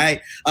us,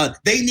 right?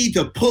 They need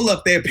to pull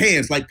up their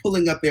pants, like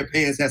pulling up their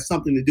pants has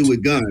something to do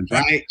with guns,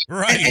 right?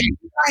 Right. And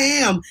here I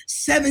am,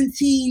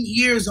 17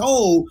 years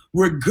old,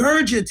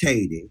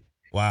 regurgitating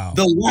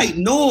the white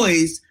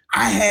noise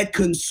I had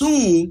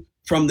consumed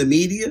from the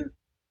media,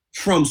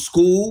 from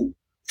school,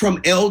 from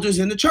elders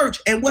in the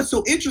church. And what's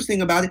so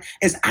interesting about it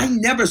is I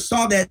never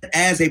saw that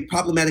as a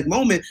problematic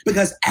moment,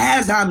 because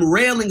as I'm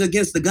railing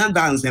against the gun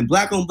violence and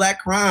black on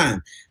black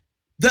crime,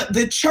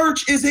 the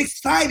church is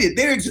excited.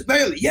 They're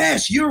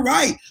yes, you're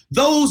right.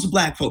 Those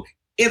black folk.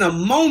 In a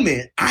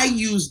moment, I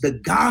use the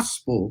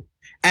gospel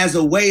as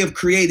a way of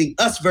creating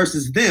us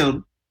versus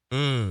them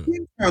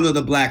in front of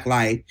the black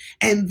light,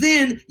 and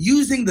then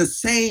using the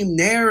same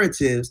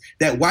narratives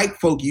that white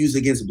folk use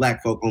against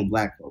black folk on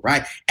black folk,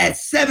 right? At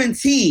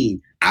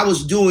 17, I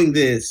was doing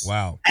this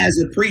as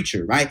a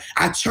preacher, right?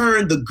 I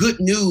turned the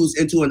good news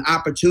into an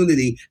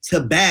opportunity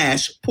to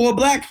bash poor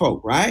black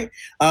folk, right?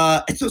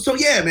 So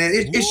yeah, man,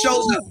 it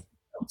shows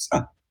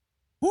up.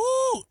 Woo!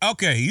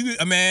 Okay,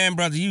 man,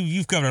 brother,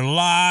 you've covered a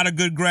lot of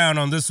good ground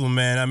on this one,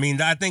 man. I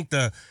mean, I think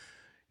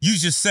you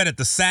just said it,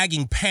 the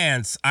sagging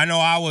pants. I know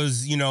I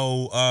was,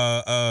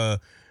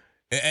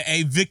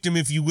 a victim,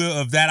 if you will,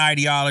 of that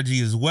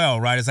ideology as well,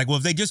 right? It's like, well,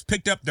 if they just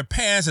picked up their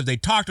pants, if they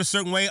talked a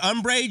certain way,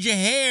 unbraid your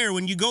hair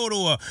when you go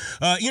to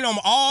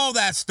all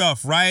that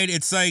stuff, right?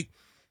 It's like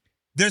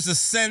there's a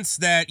sense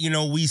that,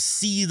 we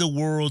see the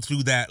world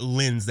through that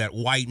lens, that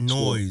white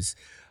noise.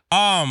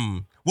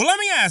 Well, let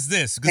me ask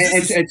this.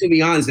 And to be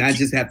honest, I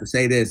just have to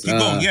say this. Keep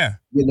going, yeah.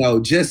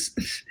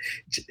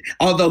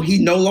 Although he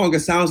no longer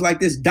sounds like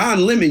this,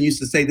 Don Lemon used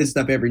to say this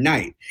stuff every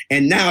night.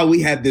 And now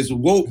we have this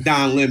woke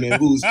Don Lemon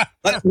who's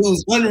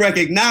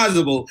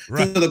unrecognizable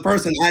to the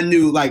person I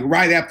knew like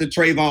right after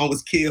Trayvon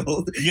was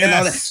killed. Yes.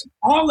 And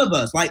all that.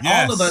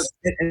 All of us.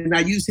 And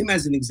I use him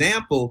as an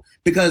example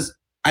because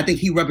I think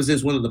he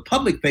represents one of the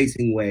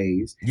public-facing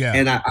ways. Yeah.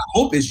 And I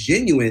hope it's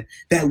genuine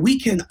that we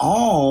can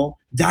all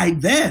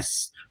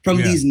divest from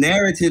these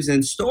narratives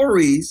and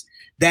stories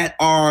that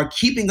are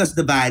keeping us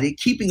divided,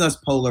 keeping us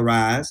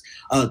polarized,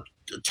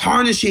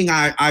 tarnishing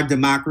our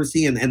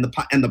democracy and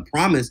the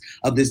promise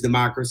of this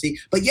democracy.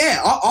 But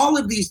yeah, all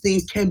of these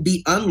things can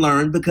be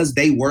unlearned because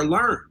they were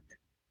learned.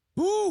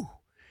 Ooh.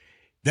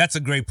 That's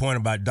a great point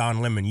about Don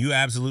Lemon. You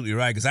absolutely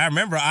right. Because I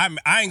remember, I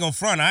ain't gonna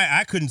front,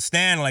 I couldn't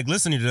stand like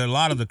listening to a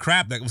lot of the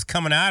crap that was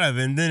coming out of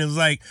it. And then it was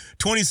like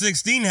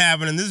 2016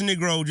 happened, and this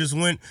Negro just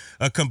went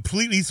a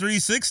completely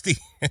 360.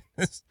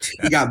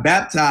 He got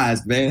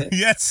baptized, man.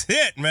 That's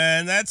it,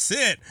 man. That's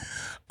it.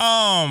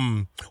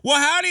 Well,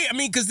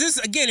 because this,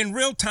 again, in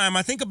real time,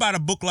 I think about a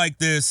book like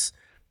this.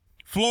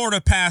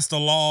 Florida passed a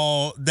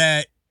law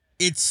that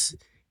it's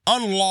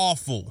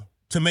unlawful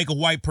to make a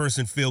white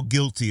person feel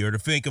guilty or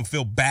to make them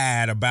feel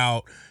bad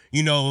about,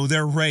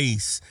 their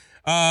race.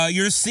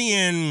 You're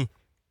seeing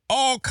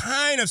all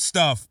kind of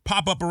stuff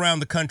pop up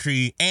around the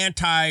country,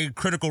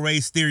 anti-critical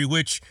race theory,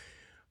 which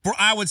for,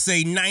 I would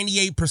say,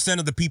 98%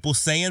 of the people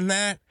saying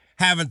that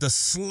haven't the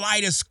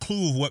slightest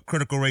clue of what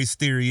critical race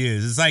theory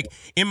is. It's like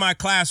in my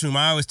classroom,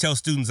 I always tell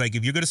students, like,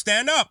 if you're going to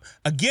stand up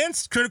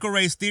against critical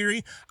race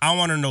theory, I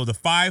want to know the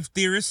 5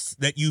 theorists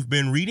that you've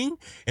been reading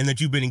and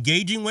that you've been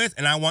engaging with,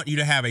 and I want you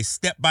to have a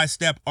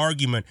step-by-step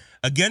argument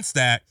against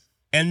that,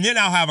 and then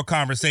I'll have a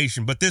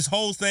conversation. But this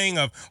whole thing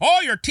of,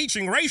 you're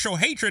teaching racial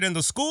hatred in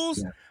the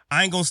schools,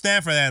 I ain't going to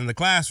stand for that in the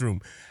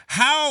classroom.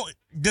 How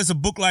does a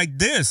book like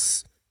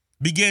this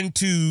begin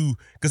to,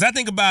 because I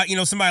think about,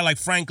 somebody like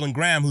Franklin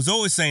Graham, who's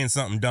always saying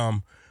something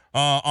dumb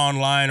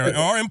online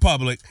or in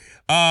public,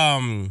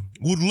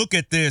 would look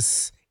at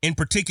this, and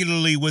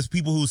particularly with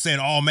people who are saying,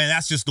 oh man,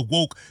 that's just the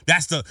woke,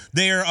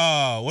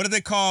 what did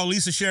they call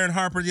Lisa Sharon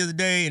Harper the other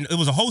day? And it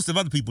was a host of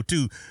other people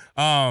too.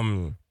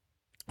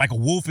 Like a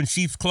wolf in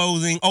sheep's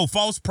clothing.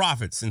 False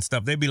prophets and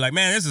stuff. They'd be like,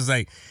 man, this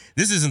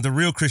isn't the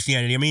real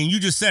Christianity. I mean, you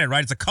just said it,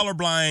 right? It's a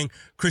colorblind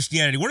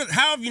Christianity.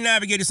 How have you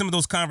navigated some of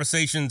those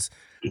conversations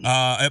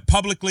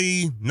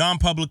publicly,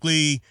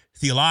 non-publicly,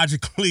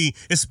 theologically,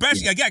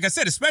 especially, like I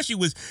said, especially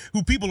with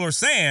who people are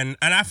saying,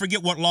 and I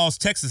forget what laws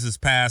Texas has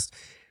passed.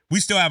 We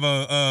still have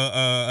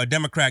a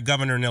Democrat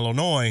governor in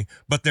Illinois,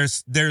 but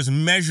there's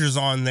measures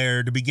on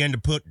there to begin to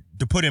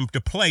put him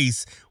to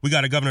place. We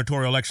got a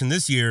gubernatorial election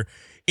this year.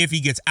 If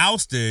he gets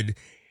ousted,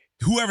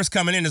 whoever's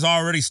coming in is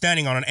already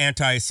standing on an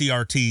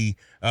anti-CRT,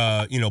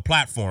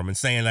 platform and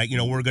saying like,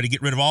 we're going to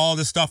get rid of all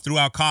this stuff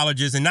throughout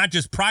colleges and not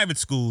just private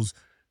schools,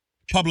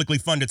 publicly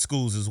funded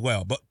schools as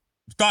well. But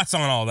thoughts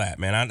on all that,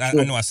 man? I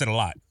know I said a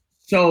lot.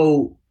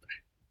 So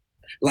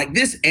like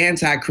this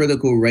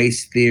anti-critical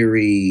race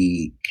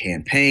theory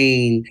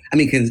campaign, I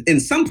mean, in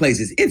some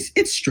places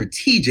it's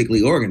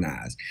strategically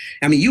organized.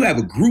 I mean, you have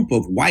a group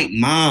of white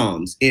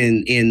moms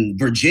in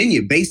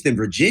Virginia, based in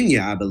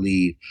Virginia, I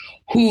believe,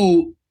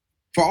 who,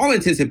 for all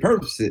intents and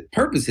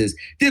purposes,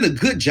 did a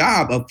good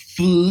job of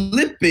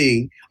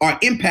flipping or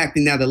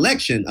impacting that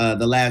election,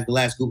 the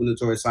last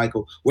gubernatorial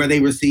cycle, where they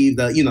received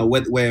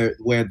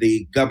where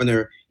the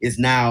governor is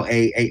now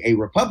a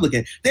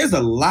Republican. There's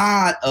a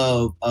lot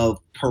of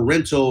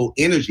parental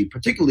energy,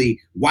 particularly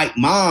white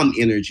mom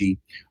energy,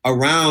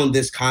 around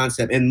this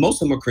concept, and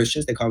most of them are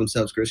Christians. They call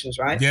themselves Christians,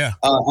 right? Yeah.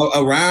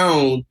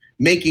 Around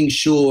making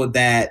sure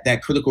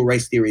that critical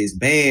race theory is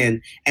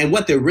banned. And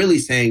what they're really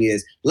saying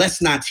is, let's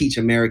not teach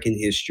American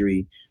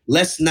history.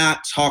 Let's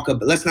not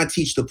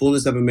teach the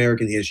fullness of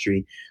American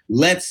history.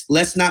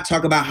 Let's not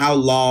talk about how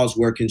laws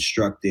were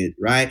constructed,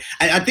 right?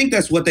 I think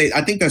that's what they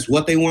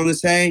want to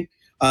say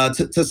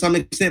to some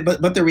extent.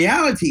 But the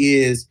reality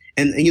is,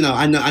 and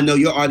I know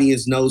your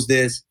audience knows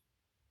this.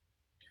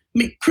 I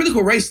mean,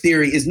 critical race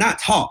theory is not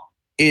taught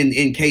in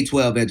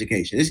K-12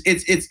 education.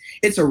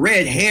 It's a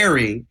red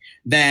herring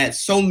that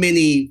so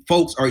many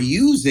folks are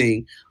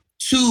using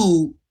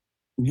to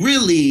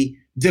really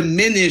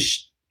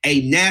diminish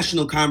a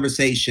national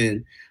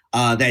conversation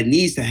that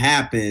needs to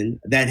happen,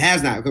 that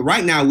has not.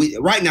 Right now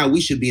we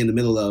should be in the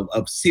middle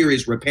of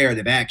serious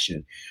reparative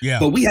action. Yeah.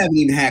 But we haven't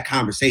even had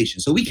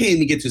conversations. So we can't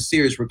even get to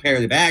serious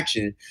reparative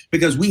action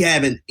because we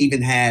haven't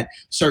even had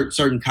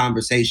certain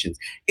conversations.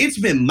 It's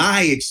been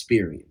my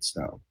experience,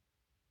 though,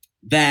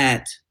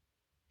 that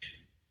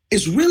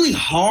it's really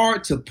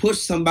hard to push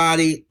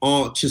somebody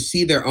on to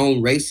see their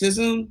own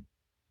racism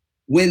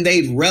when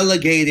they've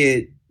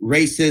relegated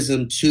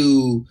racism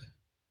to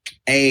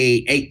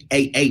a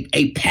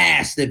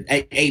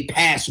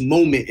past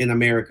moment in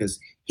America's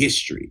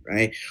history,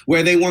 right?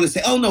 Where they want to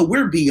say, oh no,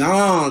 we're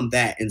beyond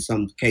that in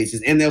some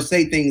cases. And they'll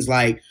say things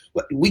like,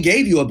 we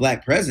gave you a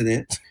black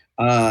president.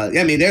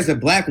 I mean, there's a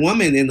black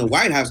woman in the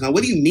White House. Now,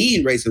 what do you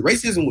mean racism?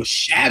 Racism was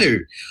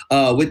shattered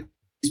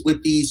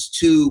with these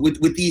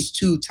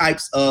two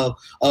types of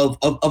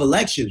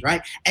elections,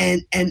 right?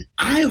 And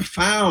I have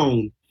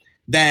found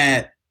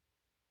that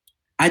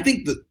I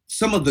think that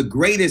some of the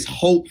greatest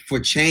hope for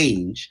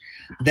change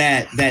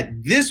that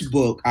this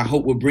book, I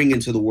hope, will bring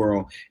into the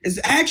world is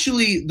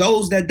actually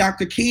those that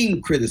Dr.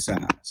 King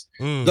criticized.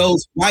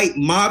 Those white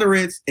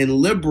moderates and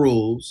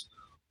liberals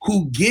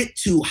who get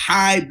to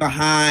hide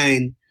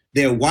behind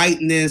their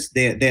whiteness,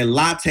 their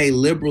latte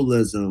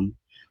liberalism,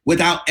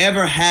 without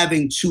ever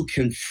having to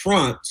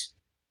confront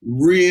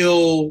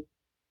real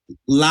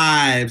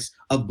lives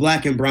of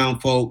Black and brown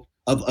folk,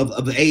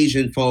 of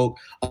Asian folk,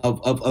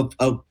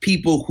 of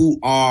people who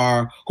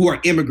are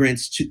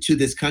immigrants to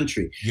this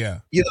country. Yeah.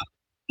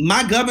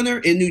 My governor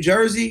in New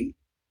Jersey,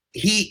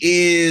 he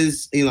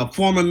is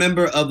former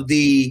member of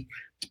the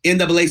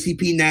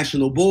NAACP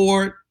National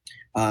Board.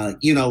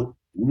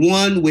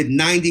 Won with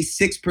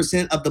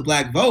 96% of the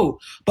Black vote,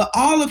 but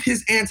all of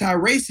his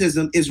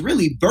anti-racism is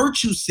really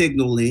virtue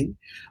signaling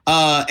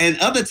and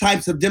other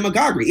types of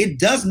demagoguery. It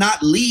does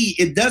not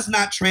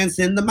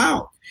transcend the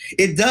mouth.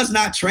 It does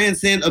not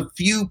transcend a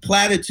few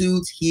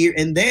platitudes here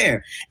and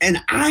there. And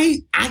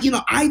I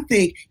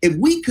think if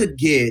we could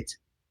get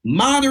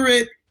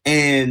moderate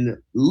and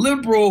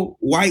liberal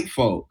white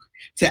folk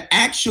to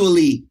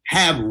actually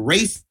have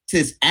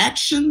racist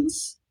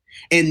actions,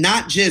 and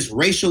not just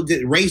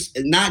anti-racist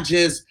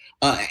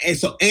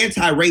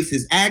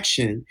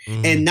action,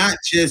 and not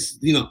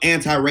just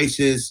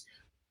anti-racist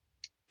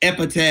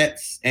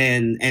epithets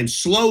and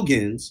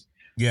slogans.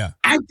 Yeah,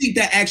 I think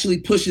that actually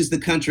pushes the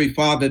country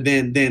farther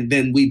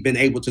than we've been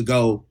able to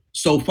go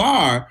so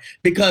far,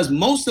 because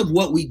most of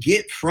what we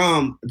get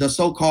from the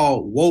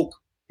so-called woke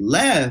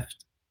left,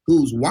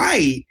 who's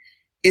white,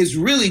 is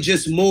really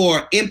just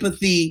more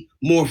empathy,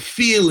 more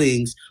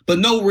feelings, but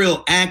no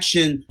real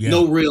action,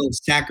 no real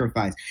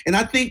sacrifice. And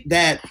I think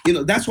that,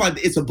 that's why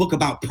it's a book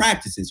about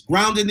practices,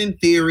 grounded in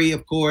theory,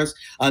 of course.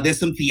 There's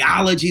some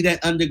theology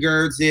that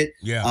undergirds it.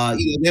 Yeah.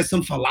 There's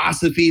some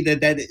philosophy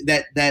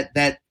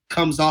that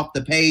comes off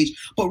the page.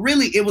 But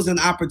really, it was an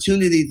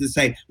opportunity to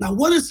say, now,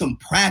 what are some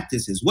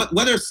practices?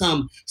 What are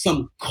some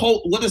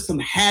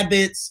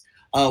habits?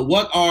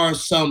 What are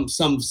some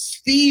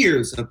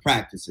spheres of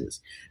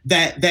practices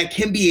that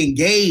can be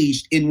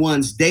engaged in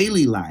one's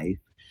daily life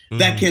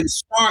that can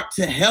start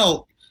to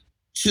help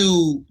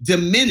to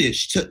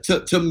diminish,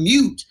 to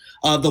mute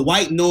the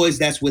white noise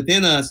that's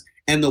within us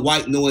and the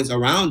white noise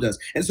around us?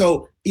 And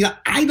so,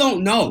 I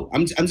don't know.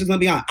 I'm just going to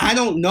be honest. I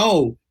don't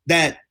know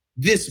that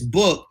this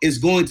book is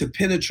going to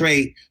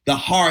penetrate the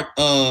heart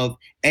of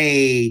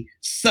a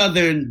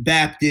Southern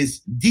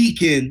Baptist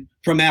deacon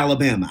from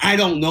Alabama. I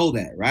don't know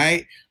that,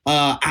 right?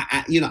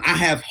 I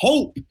have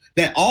hope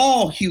that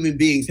all human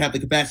beings have the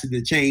capacity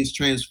to change,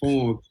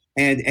 transform,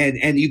 and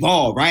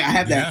evolve, right? I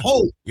have that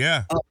hope.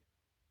 Yeah.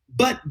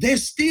 But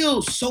there's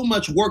still so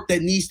much work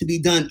that needs to be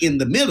done in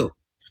the middle.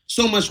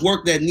 So much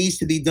work that needs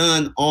to be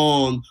done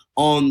on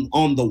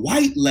the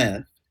white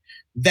left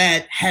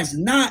that has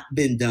not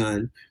been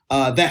done,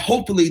 that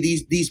hopefully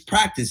these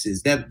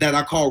practices that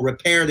I call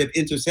reparative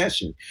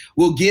intercession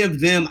will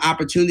give them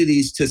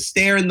opportunities to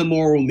stare in the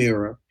moral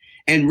mirror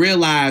and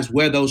realize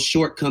where those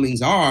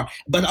shortcomings are,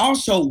 but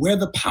also where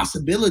the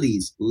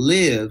possibilities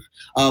live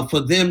for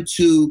them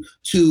to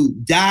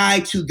die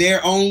to their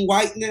own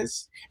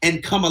whiteness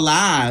and come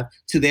alive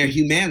to their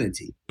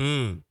humanity.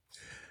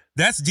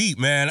 That's deep,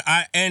 man.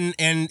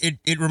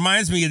 It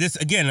reminds me of this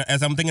again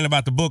as I'm thinking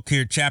about the book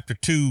here, chapter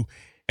 2.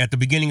 At the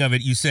beginning of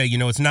it, you say,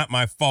 it's not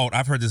my fault.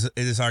 I've heard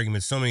this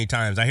argument so many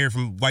times. I hear it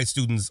from white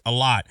students a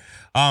lot.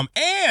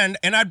 And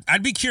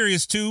I'd be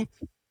curious too.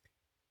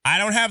 I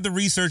don't have the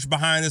research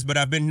behind this, but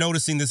I've been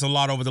noticing this a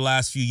lot over the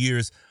last few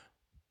years.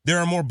 There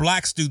are more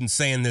black students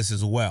saying this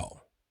as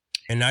well.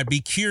 And I'd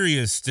be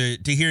curious to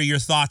hear your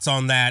thoughts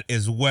on that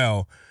as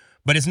well.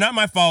 But it's not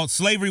my fault.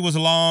 Slavery was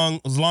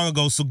long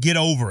ago, so get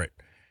over it.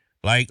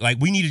 Like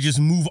we need to just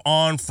move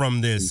on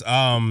from this.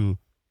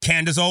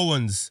 Candace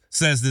Owens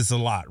says this a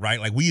lot, right?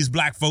 Like we as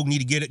black folk need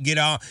to get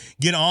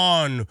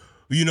on,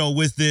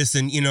 with this,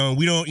 and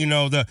we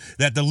don't,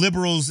 that the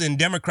liberals and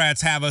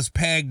Democrats have us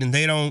pegged, and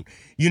they don't,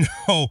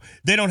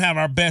 they don't have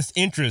our best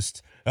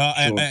interest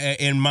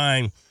in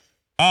mind.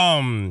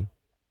 And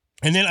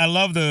then I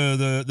love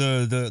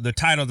the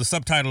title, the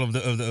subtitle of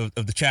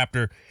the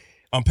chapter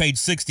on page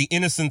 60,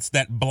 Innocence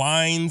That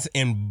Blinds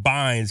and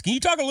Binds. Can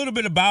you talk a little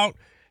bit about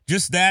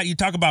just that? You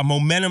talk about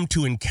momentum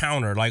to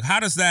encounter. Like,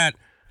 how does that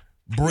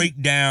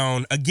break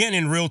down again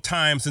in real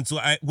time,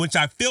 which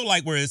I feel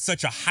like we're at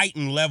such a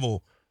heightened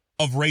level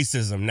of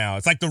racism now?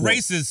 It's like the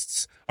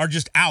racists are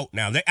just out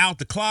now. They're out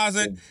the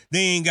closet. They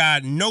ain't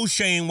got no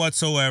shame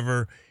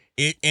whatsoever.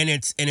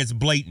 It's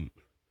blatant.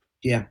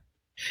 Yeah.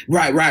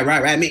 Right.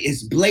 I mean,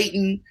 it's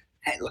blatant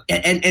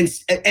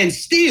and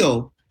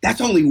still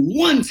that's only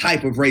one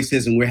type of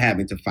racism we're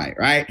having to fight,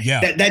 right?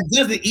 Yeah. That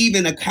doesn't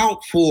even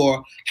account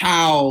for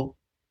how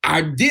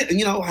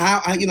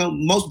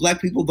most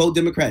black people vote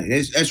Democratic.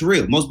 That's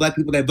real. Most black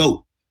people that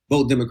vote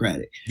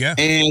Democratic. Yeah.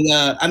 And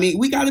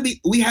we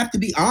have to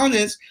be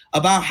honest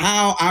about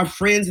how our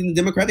friends in the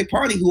Democratic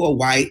Party who are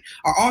white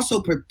are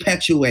also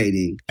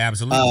perpetuating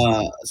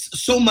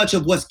so much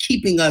of what's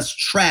keeping us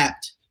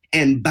trapped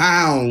and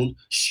bound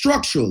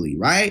structurally,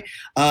 right?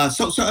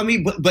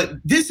 But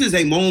this is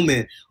a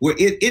moment where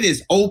it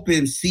is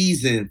open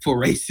season for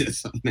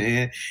racism,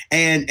 man.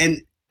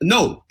 And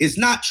no, it's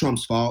not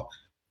Trump's fault.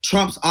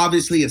 Trump's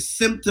obviously a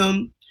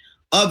symptom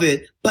of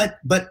it, but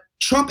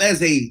Trump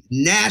as a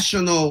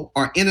national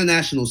or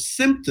international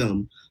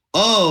symptom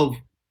of,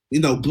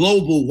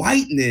 global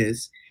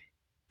whiteness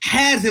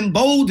has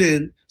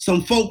emboldened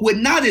some folk with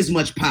not as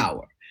much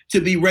power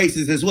to be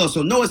racist as well.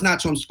 So no, it's not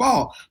Trump's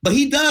fault, but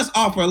he does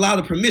offer a lot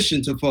of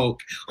permission to folk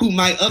who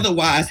might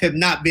otherwise have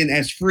not been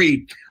as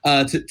free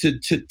to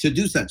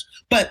do such.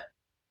 But,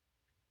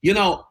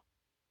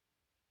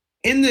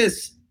 in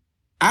this,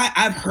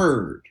 I've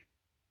heard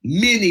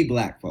many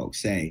black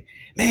folks say,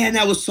 man,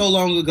 that was so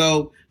long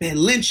ago. Man,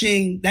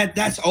 lynching,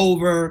 that's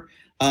over.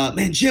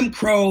 Man, Jim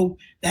Crow,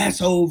 that's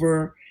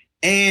over.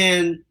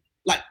 And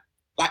like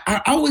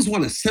I always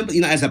want to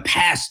simply, as a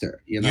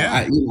pastor,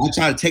 I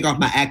try to take off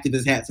my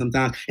activist hat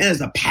sometimes. And as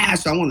a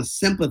pastor, I want to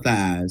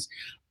sympathize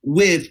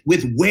with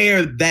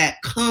where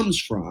that comes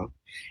from.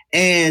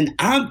 And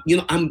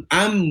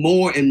I'm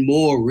more and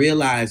more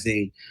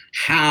realizing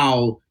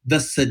how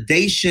the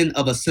sedation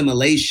of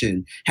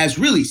assimilation has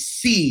really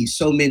seized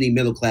so many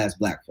middle-class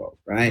black folk,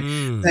 right?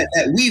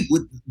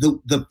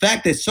 The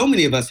fact that so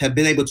many of us have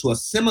been able to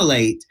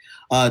assimilate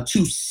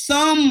to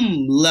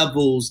some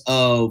levels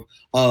of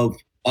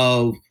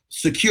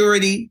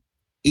security,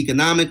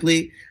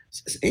 economically,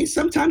 and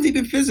sometimes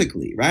even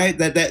physically, right?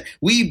 That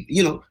we,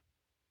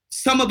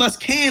 some of us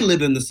can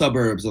live in the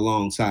suburbs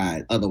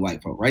alongside other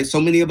white folk, right?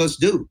 So many of us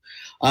do.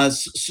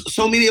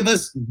 So many of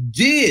us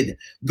did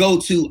go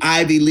to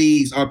Ivy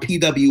Leagues or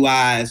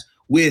PWIs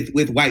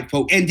with white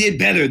folk and did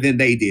better than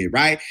they did,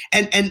 right?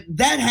 And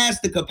that has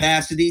the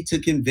capacity to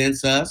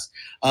convince us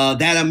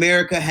that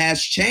America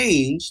has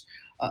changed.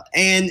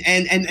 And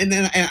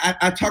then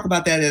I talk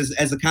about that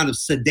as a kind of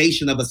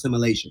sedation of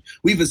assimilation.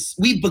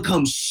 We've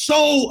become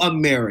so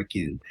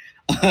American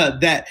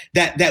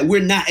that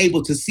we're not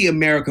able to see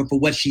America for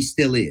what she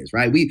still is,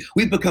 right?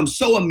 We've become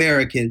so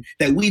American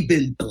that we've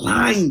been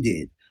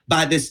blinded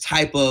by this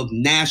type of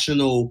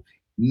national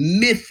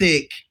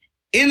mythic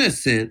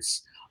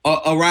innocence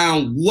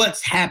around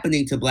what's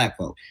happening to black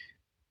folk.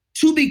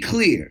 To be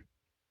clear,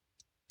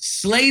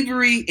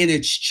 slavery in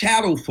its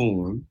chattel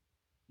form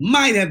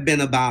might have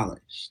been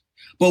abolished.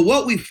 But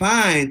what we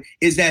find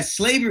is that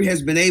slavery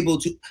has been able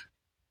to,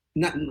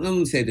 let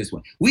me say it this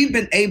way. We've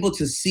been able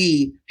to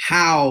see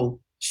how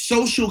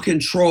social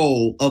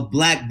control of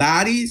black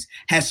bodies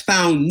has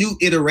found new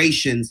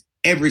iterations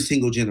every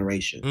single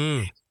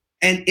generation.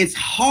 And it's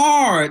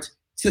hard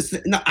to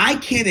say, no, I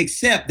can't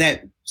accept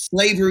that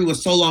slavery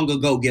was so long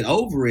ago, get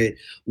over it,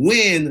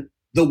 when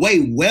the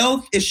way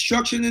wealth is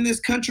structured in this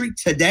country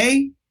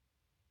today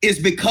is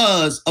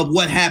because of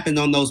what happened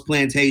on those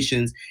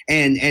plantations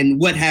and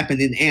what happened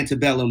in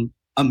antebellum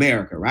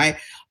America, right?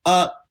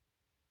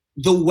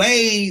 The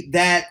way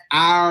that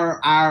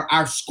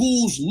our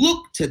schools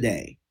look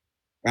today,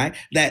 right?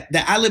 That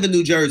I live in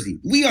New Jersey.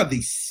 We are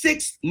the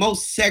 6th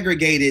most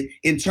segregated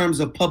in terms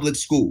of public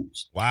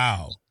schools.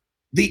 Wow.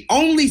 The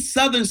only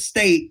southern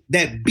state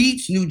that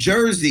beats New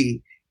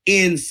Jersey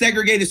in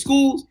segregated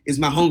schools is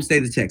my home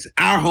state of Texas,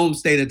 our home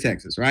state of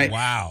Texas, right?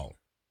 Wow.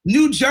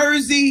 New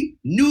Jersey,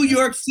 New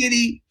York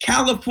City,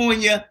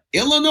 California,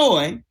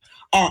 Illinois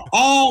are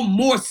all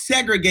more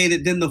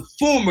segregated than the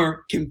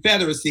former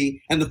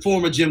Confederacy and the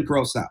former Jim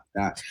Crow South.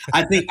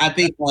 I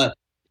think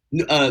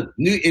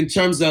in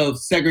terms of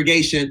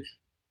segregation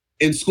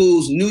in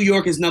schools, New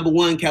York is number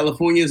 1,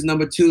 California is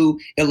number 2,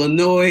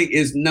 Illinois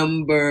is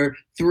number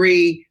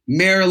 3,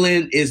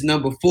 Maryland is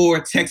number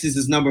 4, Texas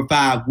is number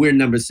 5, we're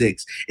number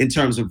 6 in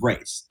terms of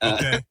race,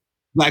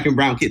 Black and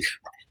brown kids.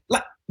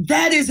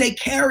 That is a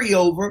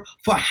carryover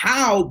for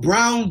how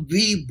Brown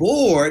v.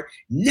 Board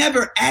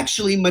never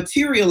actually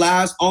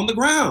materialized on the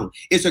ground.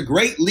 It's a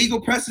great legal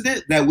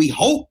precedent that we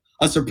hope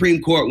a Supreme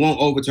Court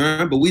won't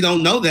overturn, but we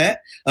don't know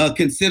that,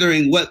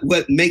 considering what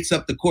makes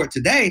up the court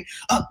today.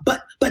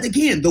 But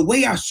again, the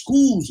way our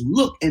schools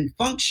look and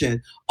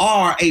function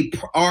are a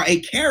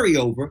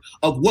carryover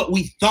of what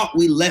we thought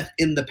we left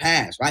in the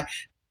past, right?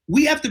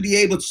 We have to be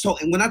able to, so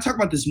when I talk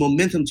about this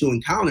momentum to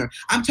encounter,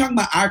 I'm talking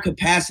about our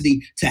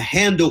capacity to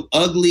handle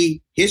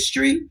ugly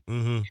history,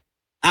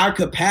 our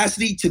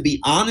capacity to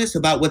be honest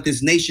about what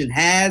this nation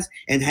has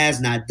and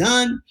has not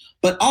done,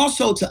 but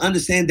also to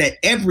understand that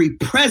every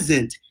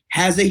present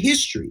has a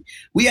history.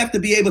 We have to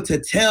be able to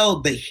tell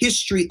the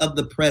history of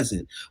the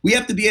present. We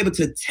have to be able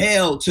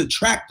to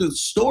track the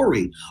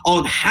story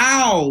on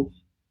how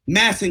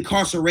mass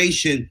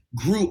incarceration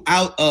grew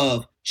out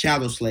of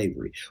chattel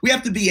slavery. We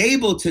have to be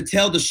able to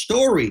tell the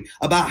story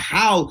about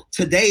how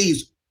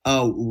today's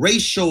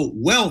racial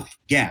wealth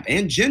gap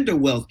and gender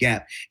wealth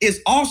gap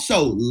is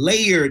also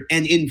layered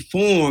and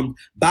informed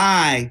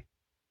by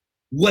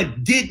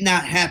what did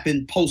not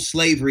happen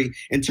post-slavery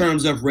in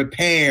terms of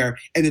repair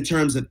and in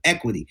terms of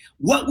equity.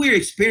 What we're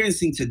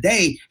experiencing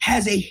today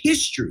has a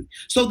history.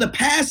 So the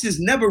past is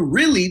never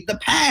really the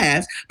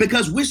past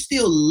because we're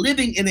still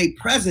living in a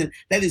present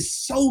that is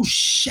so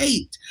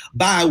shaped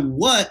by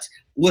what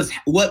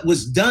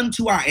was done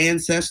to our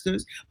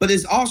ancestors, but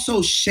is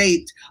also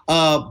shaped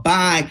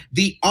by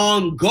the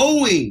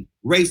ongoing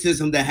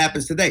racism that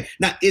happens today.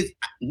 Now,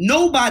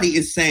 nobody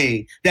is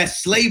saying that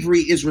slavery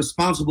is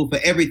responsible for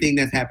everything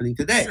that's happening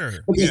today. Sure,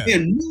 because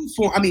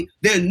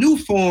there are new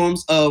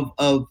forms of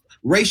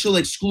racial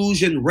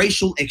exclusion,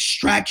 racial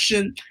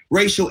extraction,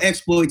 racial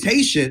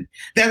exploitation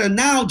that are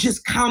now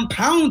just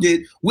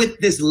compounded with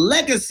this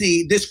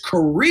legacy, this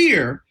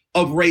career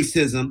of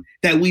racism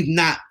that we've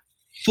not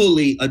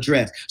fully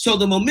addressed. So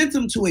the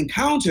momentum to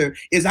encounter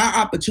is our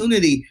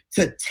opportunity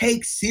to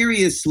take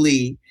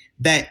seriously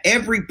that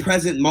every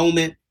present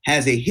moment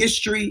has a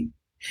history,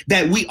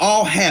 that we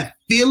all have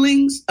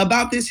feelings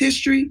about this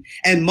history.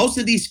 And most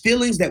of these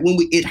feelings that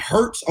it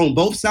hurts on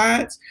both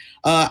sides.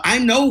 I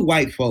know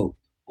white folk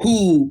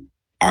who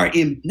are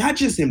not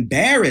just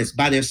embarrassed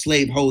by their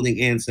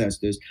slaveholding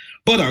ancestors,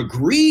 but are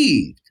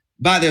grieved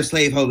by their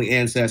slaveholding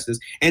ancestors.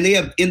 And they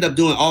end up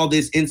doing all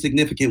this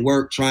insignificant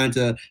work trying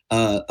to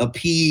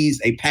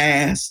appease a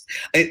past,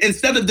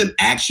 instead of them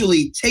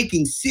actually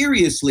taking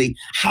seriously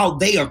how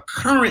they are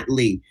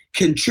currently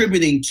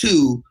contributing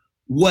to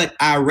what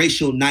our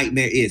racial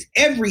nightmare is.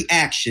 Every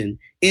action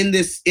in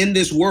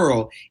this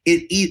world,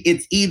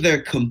 it's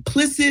either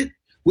complicit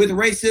with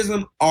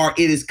racism or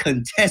it is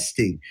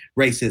contesting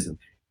racism.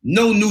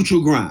 No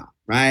neutral ground,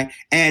 right?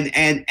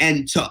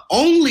 And to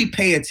only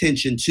pay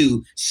attention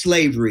to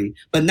slavery,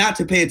 but not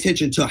to pay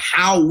attention to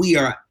how we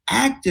are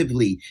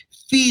actively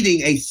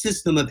feeding a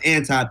system of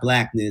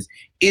anti-Blackness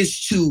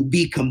is to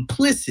be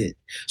complicit.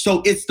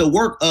 So it's the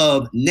work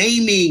of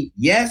naming,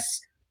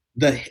 yes,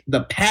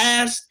 the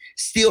past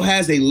still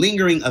has a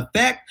lingering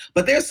effect,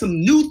 but there's some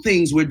new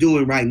things we're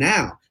doing right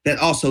now that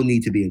also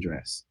need to be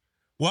addressed.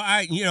 Well,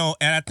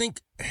 and I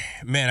think,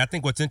 man, I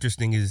think what's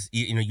interesting is,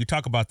 you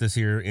talk about this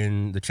here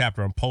in the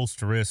chapter on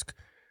post-risk,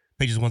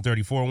 pages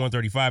 134 and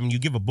 135, and you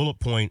give a bullet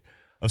point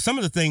of some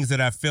of the things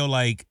that I feel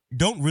like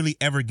don't really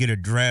ever get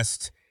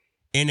addressed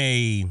in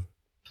a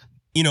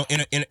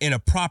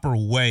proper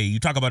way. You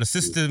talk about a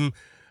system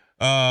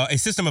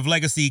of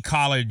legacy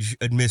college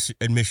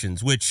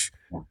admissions, which,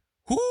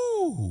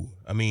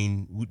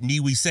 need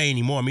we say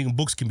anymore? I mean,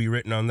 books can be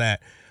written on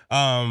that.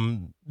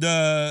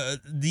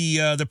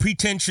 The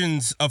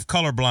pretensions of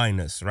color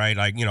blindness, right?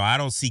 Like, I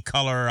don't see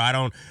color.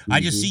 I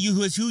just see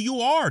you as who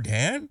you are,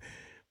 Dan.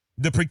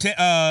 The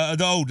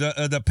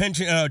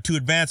pension to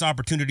advance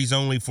opportunities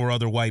only for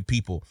other white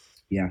people.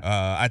 Yeah.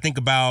 I think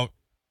about,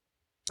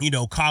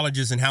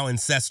 colleges and how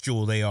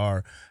incestual they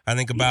are. I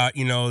think about,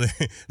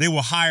 they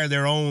will hire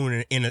their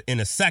own in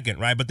a second,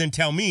 right? But then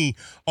tell me,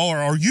 or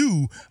are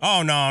you?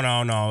 Oh, no.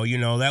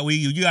 That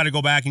you got to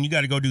go back and you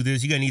got to go do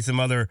this. You got to need some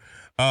other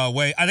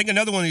way. I think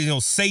another one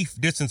is, safe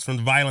distance from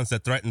the violence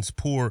that threatens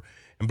poor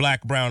and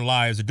Black, brown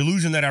lives. A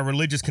delusion that our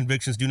religious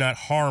convictions do not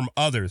harm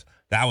others.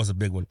 That was a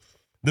big one.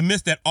 the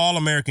myth that all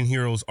American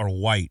heroes are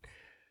white.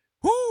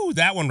 Whoo,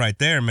 that one right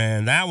there,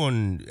 man. That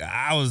one,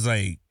 I was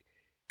like,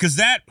 because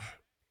that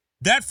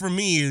for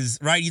me is,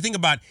 right, you think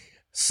about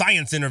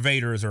science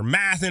innovators or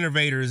math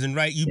innovators, and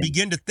right, you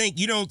begin to think,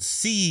 you don't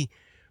see,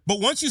 but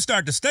once you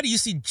start to study, you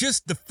see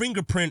just the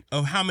fingerprint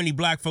of how many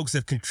black folks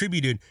have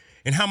contributed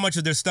and how much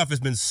of their stuff has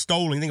been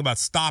stolen. You think about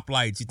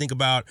stoplights, you think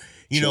about,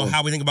 you know,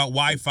 how we think about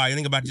Wi-Fi, you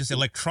think about just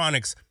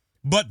electronics,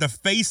 but the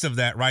face of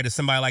that, right, is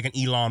somebody like an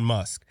Elon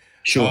Musk.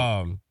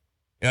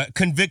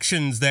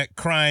 Convictions that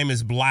crime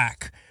is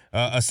black,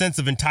 a sense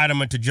of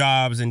entitlement to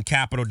jobs and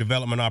capital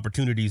development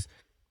opportunities.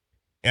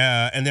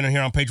 And then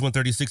here on page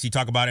 136, you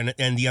talk about it,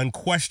 and the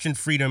unquestioned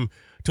freedom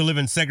to live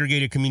in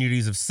segregated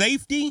communities of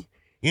safety,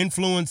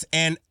 influence,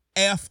 and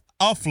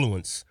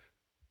affluence.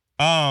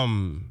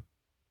 Man,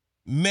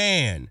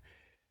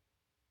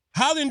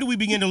 how then do we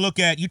begin to look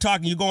at, you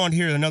go on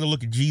here, another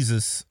look at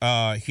Jesus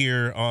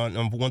here on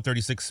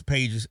 136,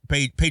 page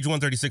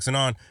 136 and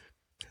on.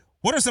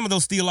 What are some of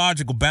those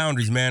theological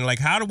boundaries, man? Like,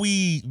 how do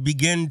we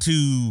begin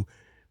to,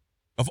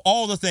 of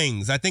all the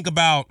things, I think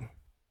about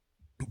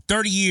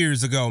 30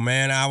 years ago,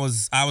 man, I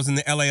was in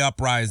the LA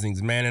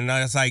uprisings, man, and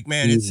I was like,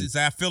 man, it's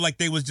I feel like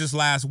they was just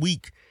last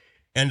week.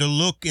 And to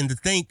look and to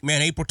think,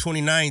 man, April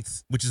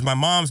 29th, which is my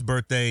mom's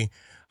birthday,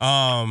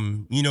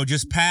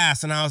 just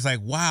passed, and I was like,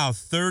 wow,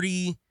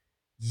 30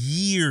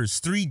 years,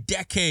 3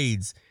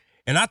 decades.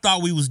 And I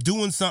thought we was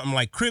doing something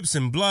like Crips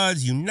and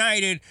Bloods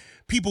United.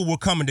 People were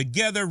coming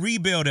together,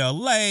 rebuild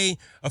LA,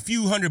 a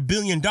few $100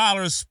 billion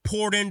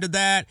poured into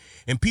that.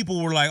 And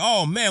people were like,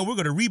 oh man, we're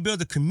going to rebuild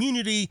the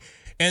community.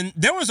 And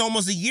there was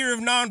almost a year of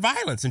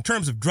nonviolence in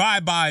terms of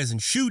drive-bys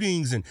and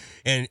shootings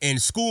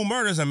and school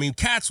murders. I mean,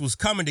 cats was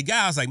coming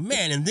together. I was like,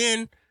 man, and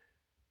then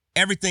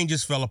everything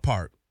just fell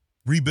apart.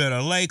 Rebuild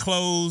LA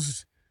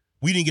closed.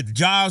 We didn't get the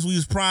jobs we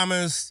was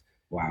promised.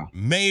 Wow.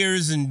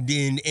 Mayors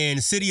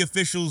and city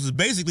officials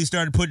basically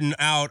started putting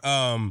out,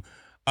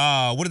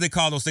 what do they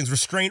call those things?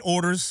 Restraint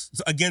orders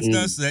against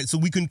us so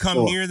we couldn't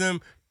come near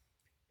them.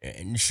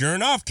 And sure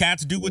enough,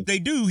 cats do what they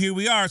do. Here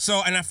we are.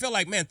 So, and I feel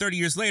like, man, 30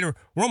 years later,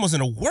 we're almost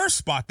in a worse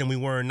spot than we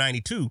were in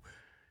 92.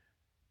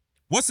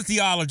 What's the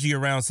theology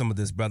around some of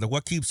this, brother?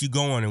 What keeps you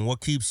going and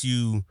what keeps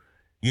you,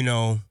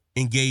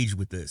 engaged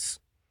with this?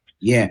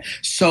 Yeah.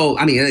 So,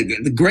 I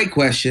mean, the great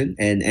question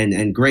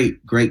and great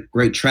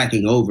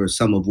tracking over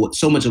so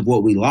much of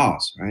what we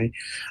lost, right?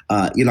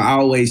 I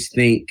always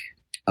think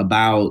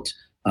about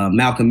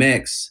Malcolm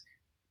X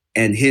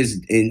and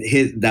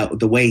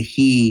the way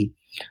he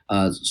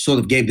sort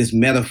of gave this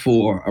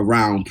metaphor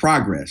around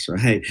progress,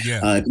 right?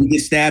 Yeah. If you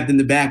get stabbed in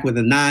the back with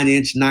a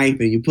 9-inch knife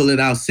and you pull it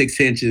out 6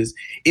 inches,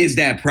 is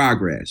that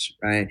progress,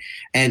 right?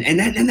 And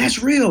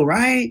that's real,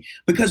 right?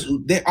 Because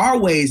there are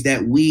ways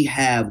that we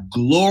have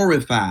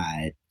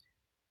glorified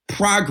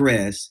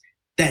progress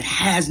that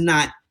has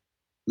not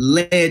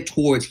led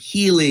towards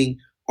healing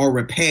or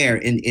repair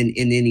in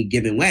any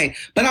given way.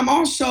 But I'm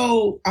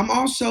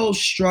also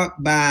struck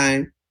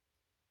by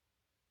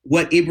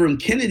what Ibram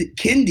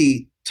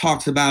Kendi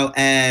talks about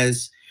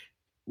as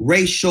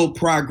racial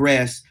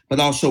progress, but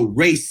also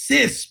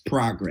racist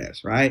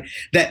progress, right?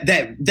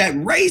 That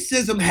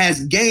racism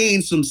has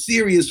gained some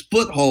serious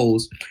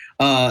footholds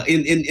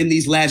in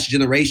these last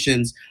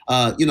generations.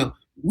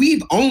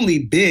 We've only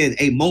been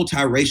a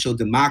multiracial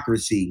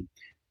democracy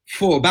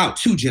for about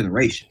 2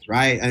 generations,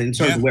 right? And in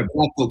terms of where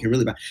black folk can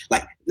really,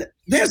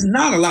 there's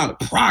not a lot of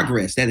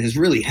progress that has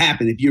really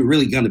happened if you're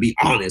really going to be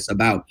honest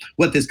about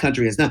what this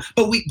country has done.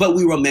 But we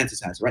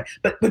romanticize it, right?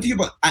 But to your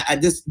point,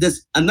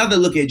 this another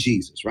look at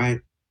Jesus, right?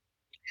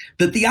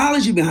 The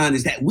theology behind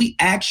is that we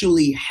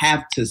actually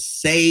have to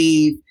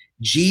save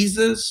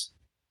Jesus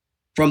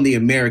from the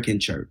American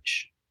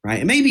church, right?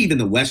 And maybe even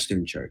the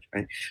Western church,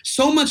 right?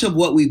 So much of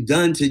what we've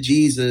done to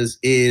Jesus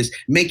is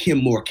make him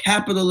more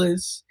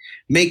capitalist,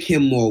 make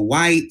him more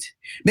white,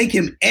 make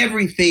him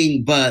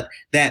everything but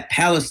that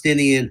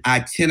Palestinian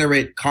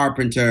itinerant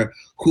carpenter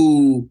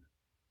who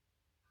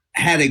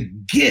had a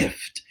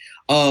gift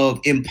of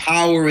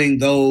empowering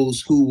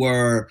those who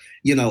were,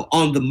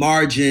 on the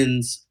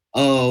margins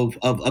of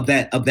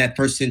that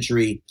first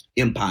century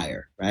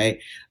empire, right?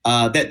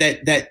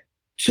 That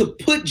to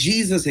put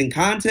Jesus in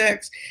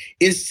context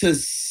is to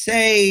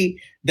say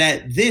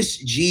that this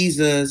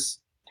Jesus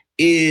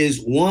is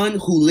one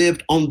who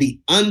lived on the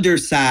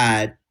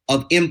underside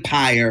of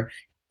empire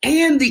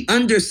and the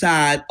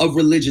underside of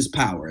religious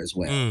power as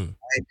well.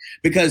 Right?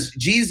 Because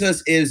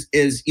Jesus is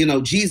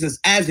Jesus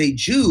as a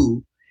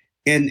Jew,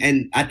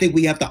 and I think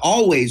we have to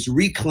always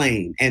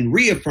reclaim and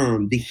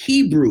reaffirm the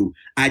Hebrew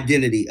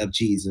identity of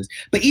Jesus.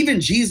 But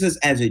even Jesus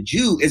as a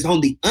Jew is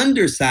on the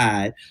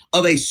underside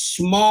of a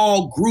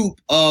small group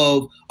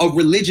of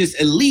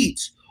religious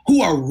elites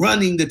who are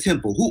running the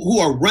temple, who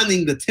are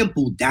running the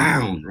temple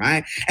down,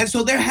 right? And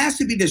so there has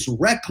to be this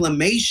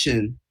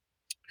reclamation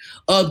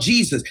of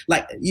Jesus.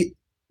 Like,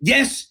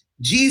 yes,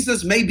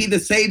 Jesus may be the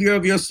savior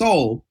of your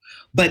soul,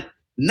 but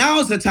Now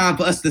is the time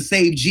for us to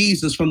save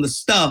Jesus from the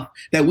stuff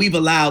that we've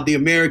allowed the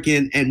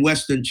American and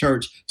Western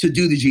church to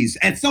do to Jesus.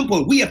 At some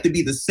point, we have to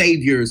be the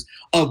saviors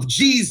of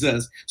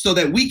Jesus so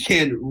that we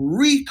can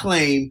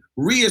reclaim,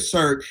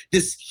 reassert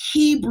this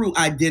Hebrew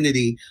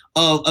identity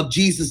of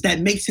Jesus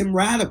that makes him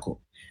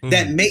radical,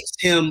 that makes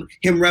him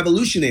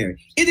revolutionary.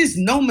 It is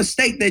no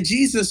mistake that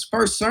Jesus'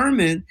 first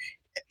sermon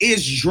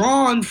is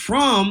drawn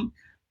from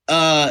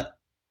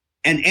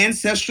an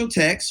ancestral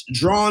text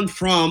drawn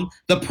from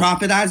the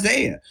prophet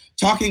Isaiah,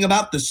 talking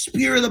about the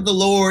Spirit of the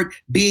Lord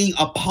being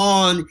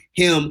upon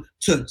him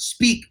to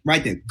speak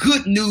right there.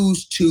 Good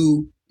news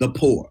to the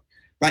poor,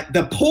 right?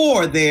 The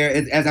poor there,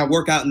 as I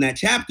work out in that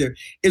chapter,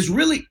 is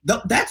really,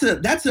 that's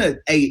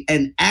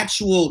an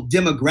actual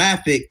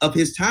demographic of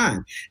his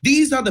time.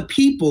 These are the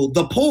people,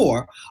 the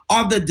poor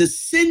are the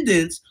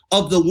descendants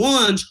of the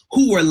ones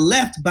who were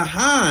left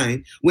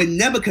behind when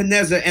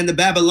Nebuchadnezzar and the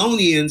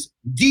Babylonians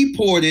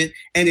deported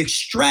and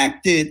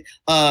extracted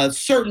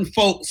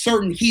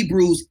certain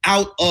Hebrews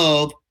out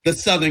of the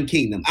southern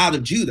kingdom, out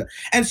of Judah.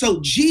 And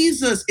so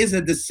Jesus is a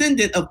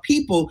descendant of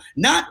people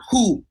not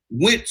who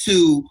went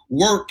to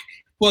work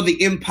for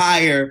the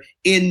empire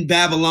in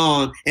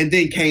Babylon and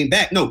then came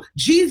back. No,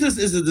 Jesus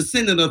is a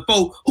descendant of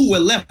folk who were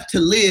left to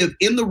live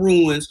in the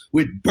ruins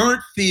with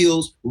burnt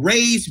fields,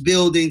 raised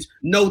buildings,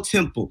 no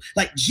temple.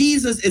 Like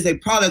Jesus is a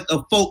product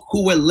of folk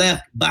who were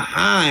left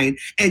behind,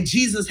 and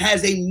Jesus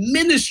has a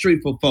ministry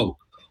for folk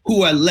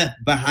who are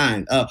left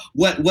behind.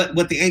 What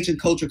the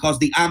ancient culture calls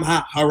the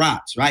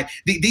Amha-Harats, right?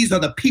 These are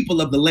the people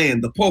of the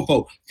land, the poor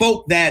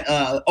folk that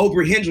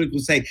Oprah Hendricks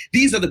would say,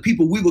 these are the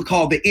people we would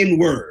call the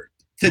N-word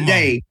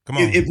today. Come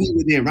on. If we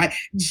were there, right?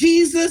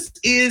 Jesus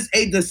is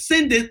a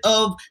descendant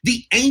of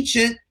the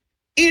ancient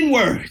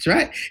N-words,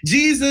 right?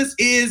 Jesus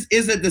is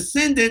a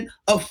descendant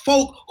of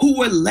folk who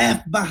were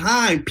left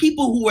behind,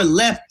 people who were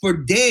left for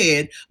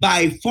dead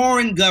by a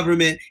foreign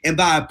government and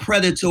by a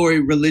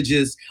predatory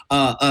religious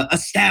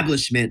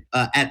establishment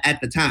at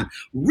the time.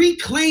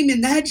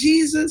 Reclaiming that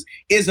Jesus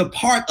is a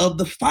part of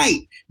the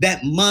fight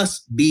that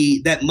must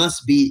be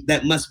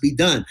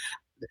done.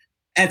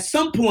 At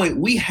some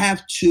point, we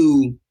have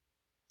to,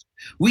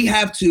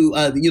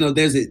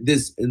 there's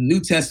this New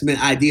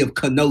Testament idea of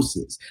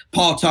kenosis.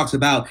 Paul talks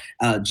about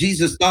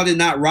Jesus thought it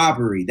not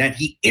robbery, that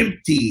he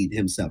emptied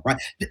himself, right?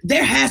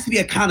 There has to be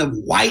a kind of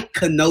white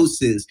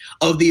kenosis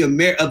of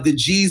the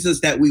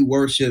Jesus that we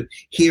worship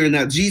here and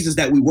now, Jesus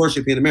that we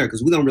worship in America,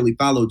 because we don't really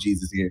follow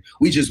Jesus here.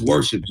 We just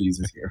worship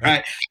Jesus here,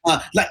 right?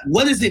 Like,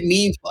 what does it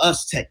mean for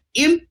us to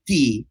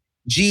empty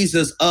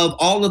Jesus of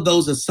all of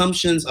those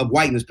assumptions of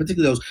whiteness,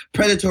 particularly those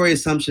predatory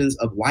assumptions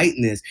of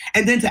whiteness,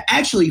 and then to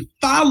actually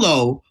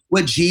follow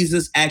what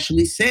Jesus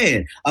actually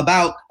said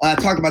about,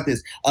 talk about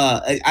this,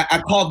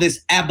 I call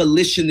this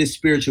abolitionist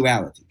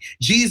spirituality.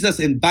 Jesus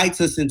invites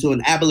us into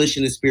an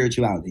abolitionist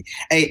spirituality,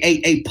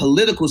 a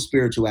political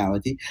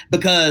spirituality,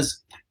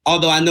 because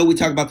although I know we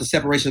talk about the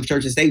separation of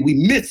church and state, we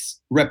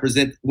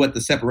misrepresent what the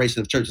separation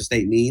of church and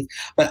state means.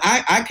 But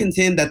I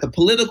contend that the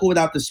political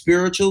without the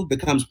spiritual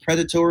becomes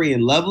predatory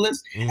and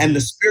loveless, and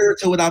the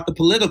spiritual without the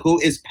political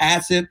is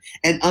passive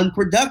and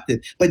unproductive.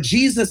 But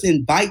Jesus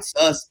invites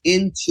us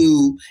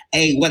into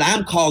what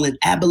I'm calling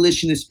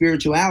abolitionist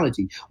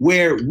spirituality,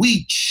 where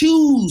we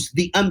choose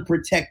the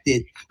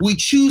unprotected. We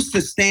choose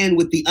to stand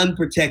with the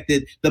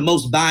unprotected, the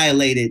most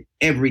violated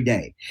every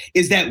day.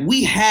 Is that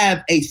we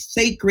have a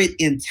sacred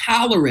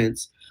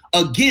intolerance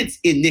against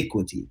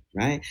iniquity,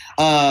 right?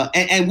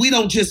 And we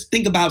don't just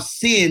think about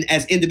sin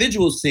as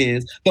individual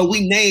sins, but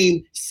we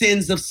name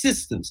sins of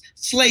systems.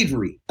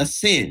 Slavery, a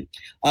sin.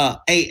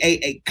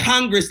 A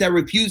Congress that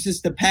refuses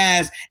to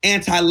pass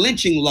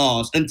anti-lynching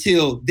laws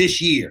until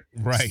this year.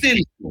 Right.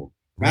 Sinful,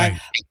 right?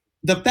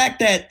 The fact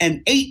that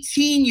an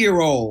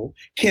 18-year-old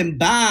can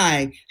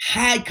buy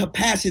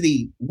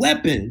high-capacity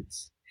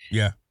weapons,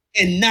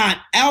 and not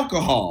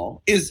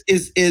alcohol is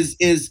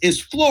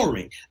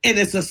flooring, and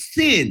it's a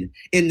sin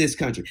in this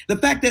country. The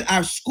fact that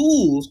our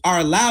schools are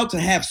allowed to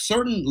have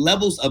certain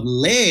levels of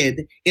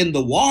lead in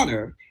the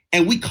water,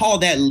 and we call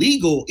that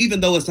legal,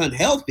 even though it's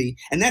unhealthy,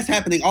 and that's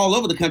happening all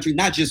over the country,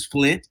 not just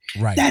Flint.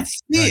 Right.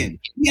 That's sin. Right.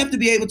 We have to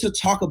be able to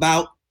talk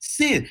about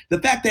sin. The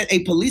fact that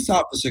a police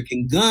officer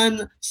can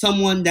gun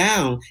someone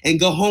down and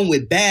go home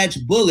with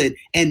badge bullet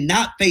and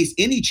not face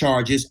any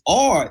charges,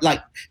 or like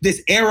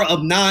this era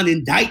of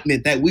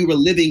non-indictment that we were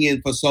living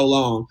in for so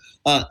long,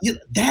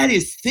 that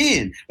is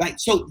sin. Right?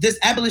 So this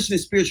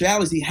abolitionist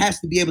spirituality has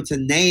to be able to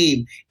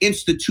name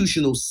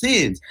institutional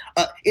sins.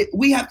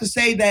 We have to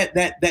say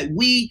that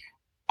we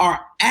are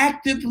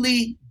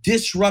actively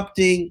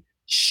disrupting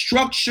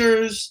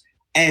structures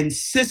and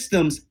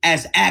systems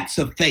as acts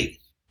of faith.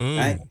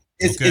 Right?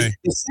 It's the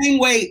same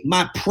way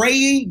my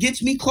praying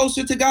gets me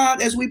closer to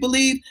God, as we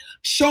believe.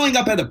 Showing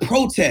up at a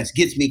protest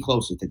gets me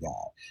closer to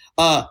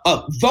God.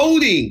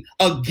 Voting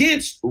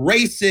against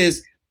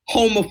racist,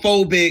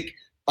 homophobic,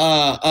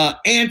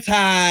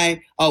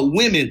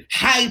 anti-women,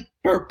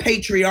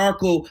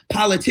 patriarchal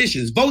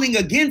politicians. Voting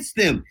against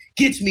them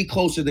gets me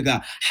closer to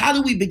God. How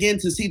do we begin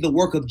to see the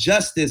work of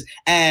justice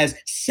as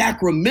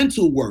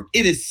sacramental work?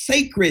 It is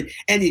sacred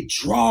and it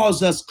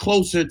draws us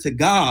closer to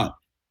God.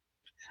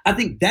 I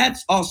think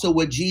that's also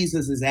what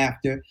Jesus is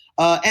after.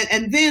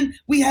 And then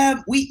we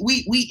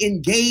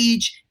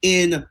engage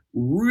in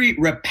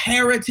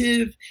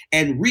reparative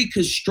and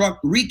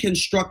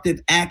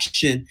reconstructive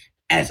action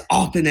as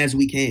often as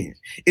we can.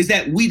 Is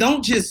that we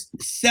don't just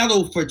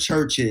settle for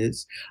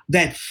churches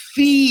that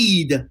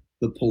feed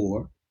the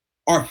poor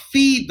or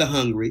feed the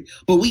hungry,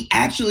 but we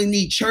actually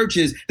need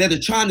churches that are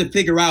trying to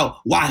figure out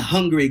why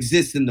hunger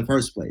exists in the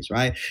first place,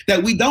 right?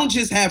 That we don't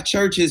just have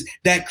churches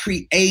that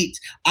create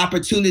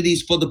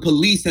opportunities for the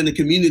police and the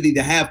community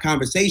to have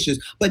conversations,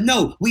 but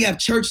no, we have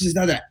churches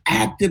that are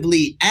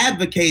actively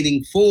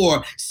advocating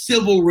for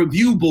civil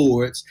review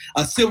boards,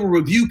 civil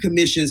review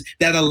commissions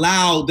that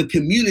allow the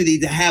community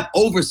to have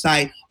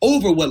oversight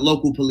over what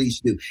local police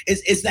do.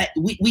 It's that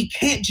we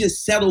can't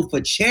just settle for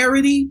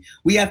charity.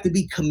 We have to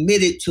be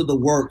committed to the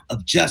work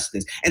of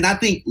justice. And I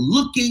think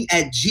looking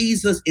at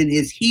Jesus in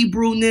his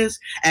Hebrewness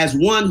as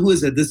one who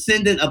is a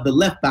descendant of the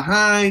left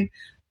behind,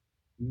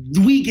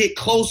 we get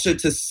closer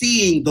to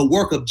seeing the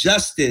work of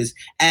justice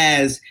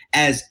as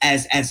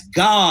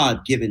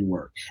God-given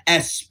work,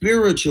 as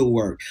spiritual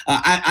work.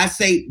 I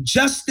say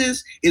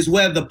justice is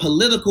where the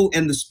political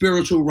and the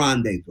spiritual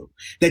rendezvous.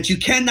 That you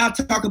cannot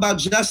talk about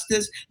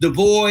justice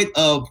devoid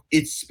of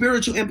its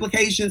spiritual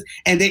implications,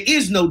 and there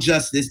is no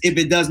justice if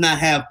it does not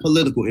have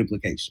political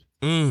implications.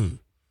 Ooh.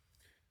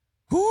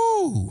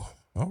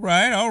 All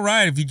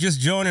right. If you're just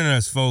joining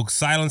us, folks,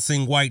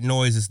 Silencing White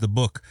Noise is the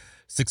book.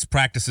 6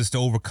 Practices to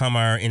Overcome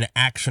Our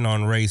Inaction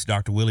on Race,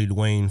 Dr. Willie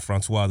Dwayne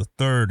Francois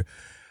III.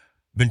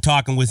 Been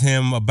talking with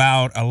him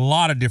about a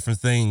lot of different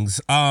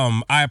things.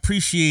 I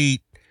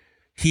appreciate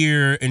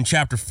here in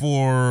chapter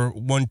 4,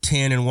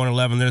 110 and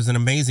 111, there's an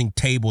amazing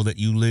table that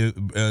you live,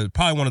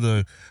 probably one of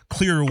the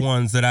clearer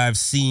ones that I've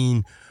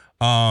seen,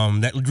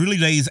 that really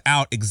lays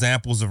out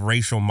examples of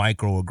racial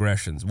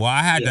microaggressions. Well,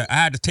 I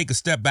had to take a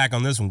step back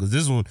on this one, because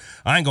this one,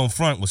 I ain't gonna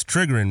front, was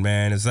triggering,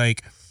 man. It's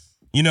like,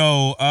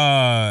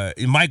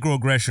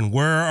 microaggression,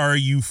 where are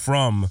you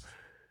from?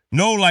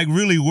 No, like,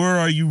 really, where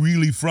are you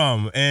really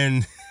from?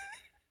 And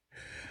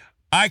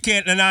I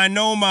can't, and I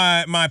know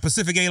my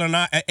Pacific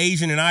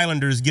Asian and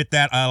Islanders get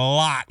that a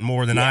lot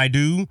more than I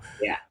do.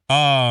 Yeah.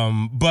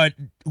 But,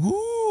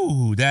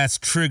 ooh, that's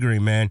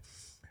triggering, man.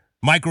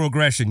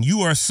 Microaggression,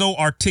 you are so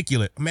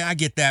articulate. Man, I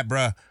get that,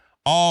 bruh,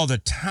 all the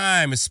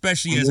time,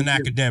 especially as an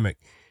academic.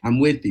 I'm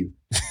with you.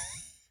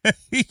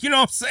 You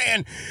know what I'm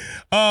saying?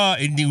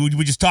 And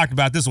we just talked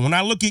about this one. When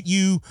I look at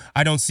you,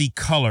 I don't see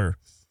color.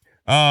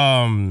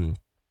 Again,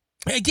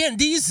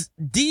 these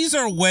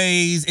are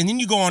ways, and then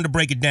you go on to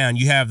break it down.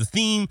 You have the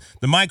theme,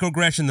 the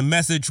microaggression, the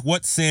message,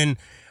 what's sin,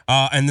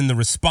 and then the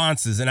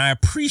responses. And I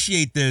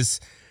appreciate this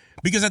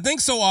because I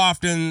think so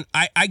often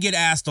I get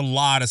asked a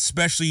lot,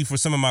 especially for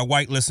some of my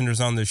white listeners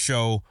on this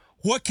show,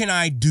 what can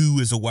I do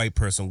as a white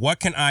person? What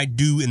can I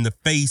do in the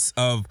face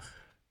of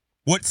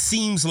what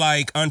seems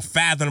like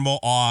unfathomable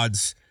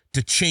odds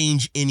to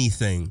change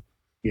anything?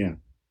 Yeah.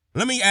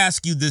 Let me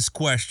ask you this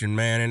question,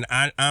 man,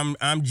 and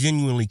I'm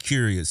genuinely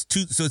curious.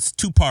 So it's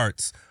 2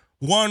 parts.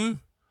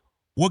 One,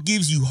 what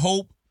gives you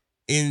hope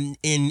in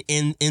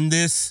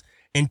this?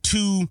 And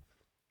 2,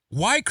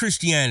 why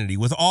Christianity?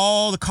 With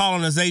all the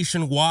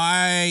colonization,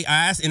 why?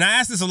 I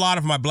ask this a lot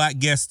of my black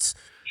guests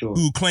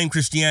who claim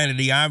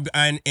Christianity.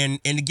 And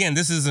again,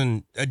 this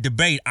isn't a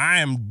debate. I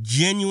am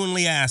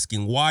genuinely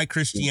asking why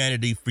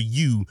Christianity for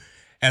you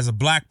as a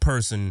black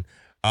person.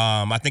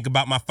 I think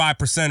about my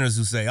 5%ers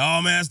who say,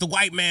 oh man, it's the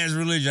white man's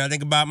religion. I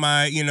think about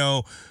my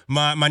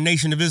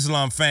Nation of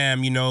Islam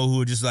fam,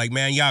 who are just like,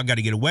 man, y'all got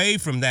to get away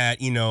from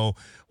that,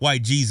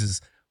 white Jesus.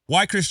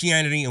 Why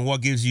Christianity, and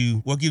what gives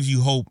you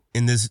hope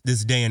in this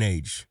day and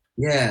age?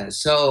 Yeah.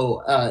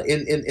 So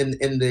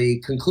in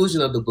the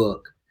conclusion of the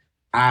book,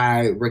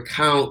 I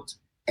recount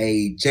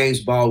a James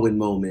Baldwin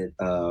moment,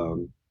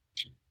 and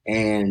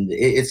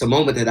it's a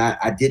moment that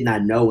I did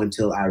not know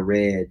until I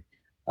read,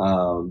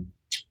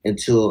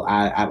 until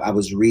I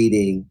was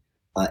reading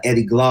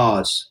Eddie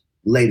Glaude's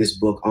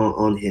latest book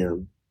on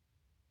him,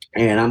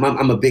 and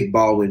I'm a big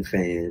Baldwin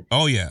fan.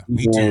 Oh yeah,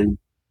 me too. And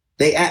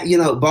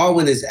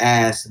Baldwin is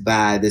asked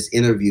by this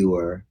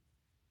interviewer,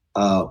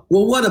 well,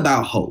 what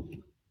about hope?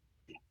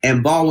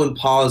 And Baldwin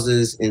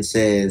pauses and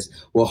says,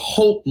 well,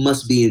 hope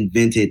must be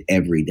invented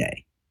every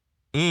day.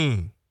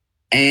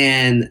 And,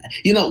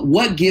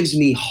 what gives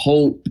me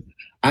hope?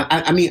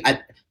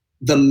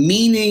 The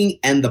meaning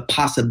and the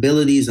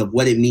possibilities of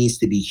what it means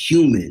to be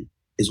human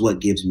is what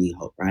gives me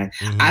hope, right?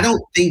 Mm-hmm. I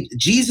don't think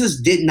Jesus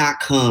did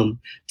not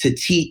come to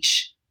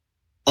teach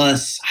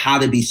us how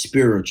to be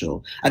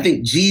spiritual. I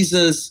think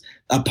Jesus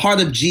a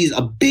part of Jesus,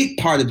 a big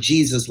part of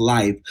Jesus'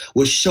 life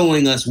was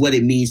showing us what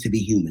it means to be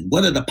human.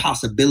 What are the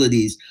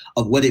possibilities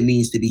of what it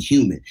means to be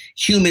human?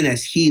 Human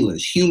as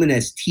healers, human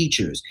as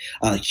teachers,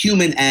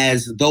 human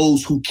as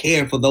those who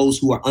care for those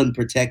who are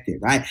unprotected,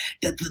 right?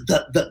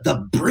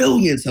 The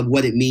brilliance of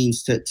what it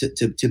means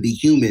to be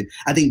human.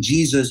 I think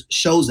Jesus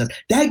shows us.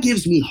 That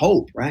gives me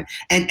hope, right?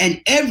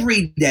 And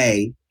every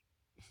day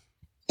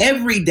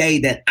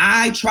that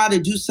I try to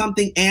do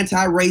something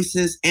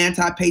anti-racist,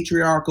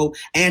 anti-patriarchal,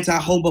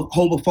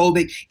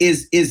 anti-homophobic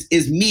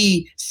is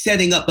me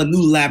setting up a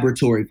new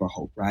laboratory for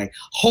hope, right?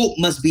 Hope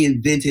must be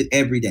invented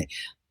every day.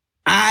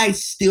 I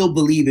still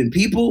believe in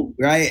people,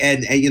 right?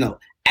 And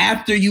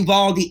after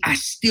Uvalde, I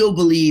still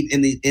believe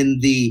in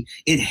the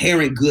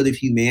inherent good of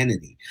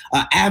humanity.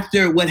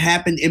 After what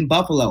happened in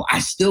Buffalo, I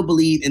still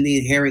believe in the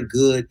inherent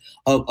good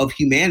of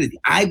humanity.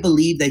 I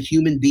believe that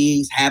human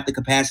beings have the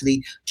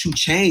capacity to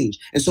change.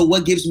 And so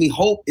what gives me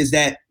hope is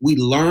that we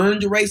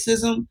learned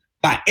racism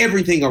by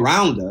everything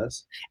around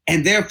us.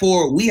 And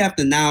therefore, we have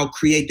to now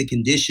create the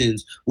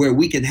conditions where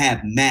we can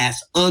have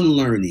mass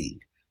unlearning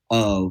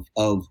of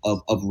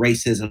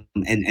racism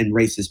and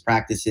racist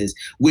practices,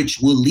 which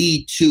will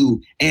lead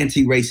to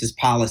anti-racist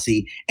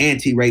policy,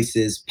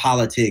 anti-racist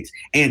politics,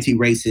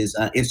 anti-racist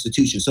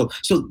institutions. So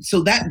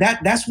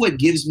that's what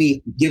gives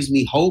me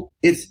hope.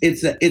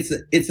 It's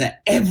a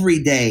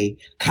everyday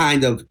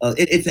kind of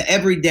it's an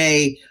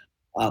everyday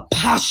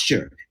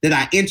posture that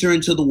I enter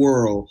into the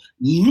world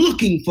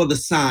looking for the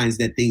signs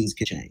that things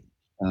can change.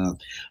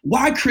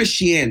 Why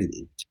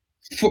Christianity?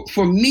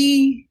 For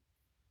me,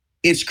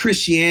 it's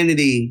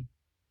Christianity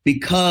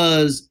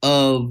because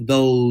of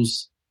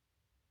those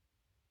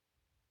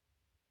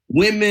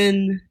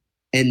women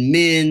and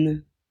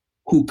men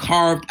who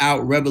carved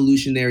out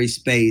revolutionary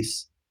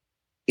space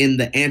in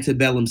the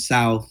antebellum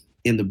South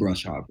in the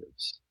brush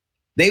harbors.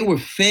 They were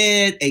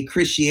fed a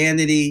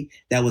Christianity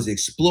that was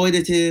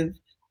exploitative,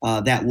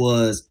 that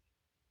was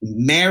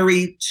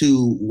married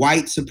to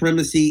white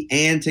supremacy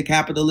and to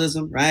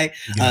capitalism, right?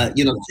 Yeah.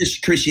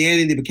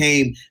 Christianity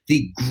became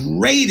the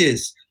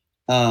greatest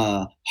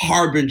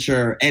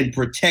harbinger and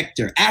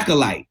protector,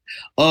 acolyte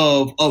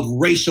of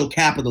racial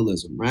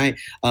capitalism, right?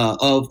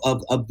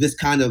 Of this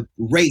kind of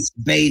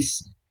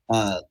race-based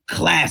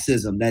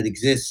classism that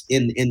exists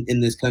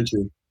in this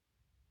country.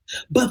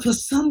 But for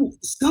some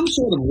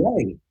sort of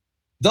way,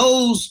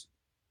 those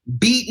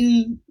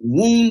beaten,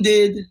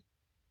 wounded,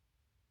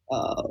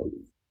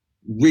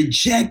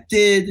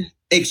 rejected,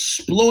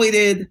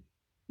 exploited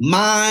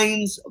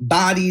minds,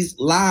 bodies,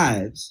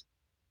 lives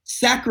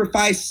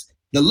sacrificed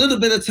the little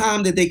bit of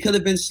time that they could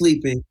have been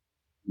sleeping,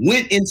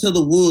 went into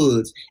the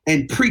woods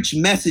and preached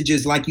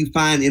messages like you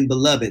find in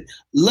Beloved.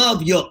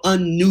 Love your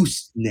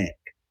unnoosed neck.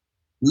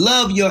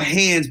 Love your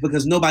hands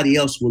because nobody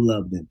else will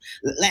love them.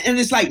 And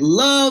it's like,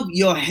 love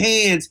your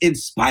hands in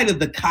spite of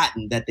the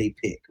cotton that they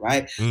pick,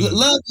 right?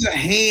 Love your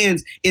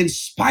hands in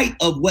spite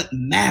of what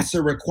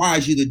massa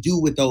requires you to do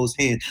with those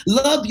hands.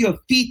 Love your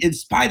feet in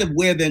spite of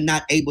where they're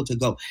not able to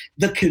go.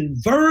 The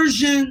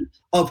conversion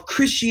of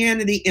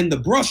Christianity in the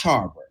brush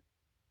harbor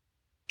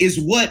is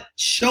what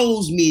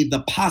shows me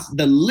the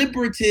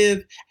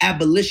liberative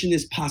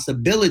abolitionist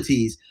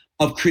possibilities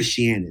of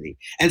Christianity.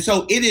 And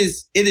so it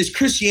is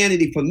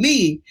Christianity for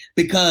me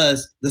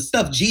because the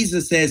stuff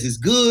Jesus says is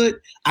good.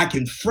 I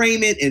can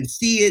frame it and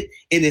see it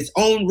in its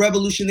own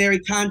revolutionary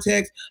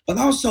context, but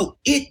also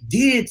it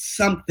did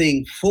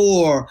something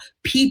for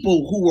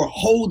people who were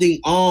holding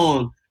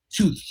on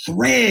to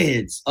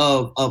threads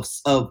of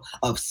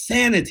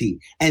sanity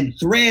and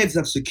threads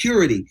of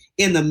security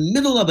in the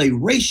middle of a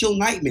racial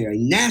nightmare, a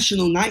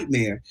national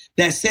nightmare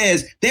that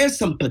says there's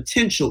some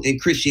potential in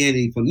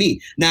Christianity for me.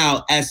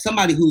 Now, as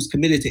somebody who's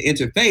committed to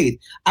interfaith,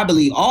 I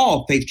believe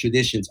all faith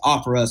traditions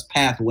offer us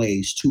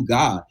pathways to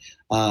God.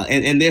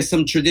 And there's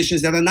some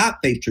traditions that are not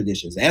faith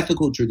traditions,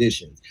 ethical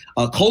traditions,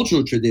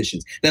 cultural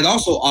traditions that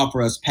also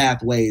offer us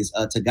pathways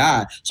to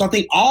God. So I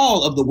think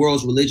all of the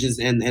world's religions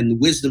and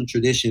wisdom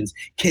traditions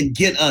can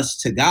get us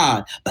to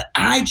God. But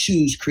I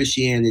choose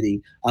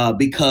Christianity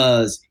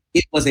because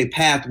it was a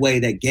pathway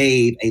that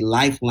gave a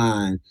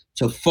lifeline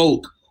to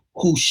folk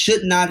who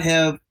should not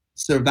have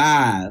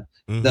survived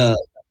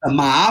the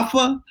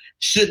Ma'afa,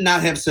 should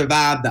not have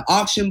survived the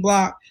auction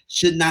block,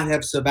 should not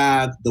have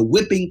survived the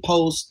whipping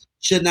post,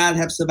 should not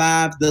have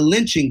survived the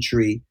lynching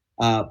tree,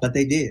 but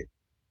they did.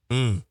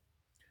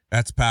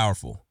 That's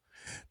powerful.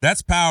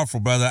 That's powerful,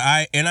 brother.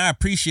 I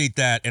appreciate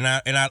that, and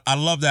I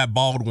love that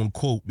Baldwin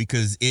quote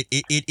because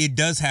it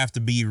does have to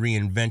be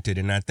reinvented,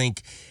 and I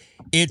think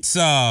it's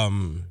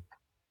one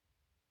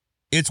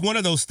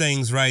of those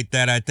things, right?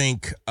 That I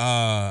think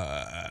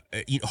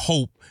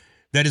hope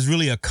that is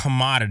really a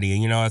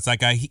commodity. It's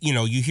like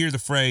you hear the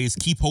phrase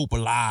 "keep hope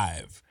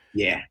alive."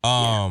 Yeah.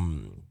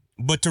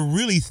 But to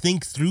really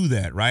think through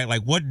that, right?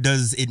 Like, what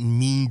does it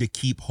mean to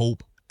keep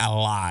hope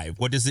alive?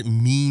 What does it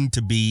mean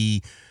to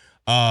be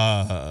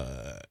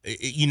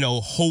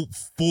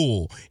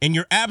hopeful. And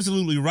you're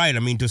absolutely right. I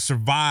mean, to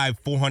survive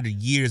 400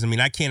 years, I mean,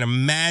 I can't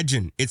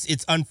imagine.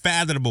 It's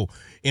unfathomable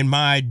in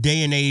my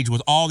day and age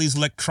with all these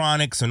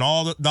electronics and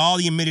all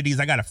the amenities.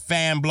 I got a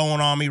fan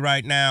blowing on me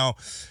right now,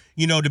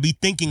 to be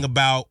thinking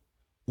about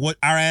what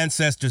our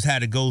ancestors had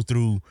to go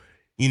through,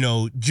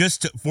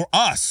 just for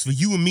us, for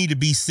you and me to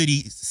be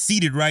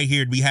seated right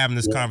here, to be having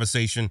this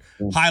conversation,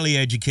 highly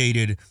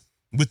educated,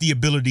 with the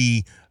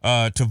ability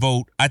to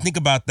vote. I think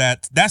about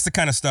that. That's the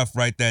kind of stuff,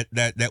 right,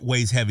 that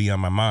weighs heavy on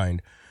my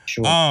mind.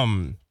 Sure.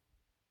 I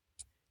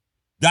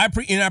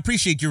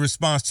appreciate your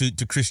response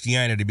to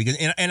Christianity, because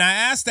and I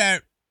ask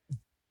that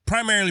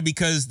primarily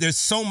because there's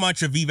so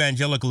much of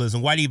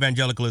evangelicalism, white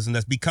evangelicalism,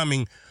 that's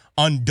becoming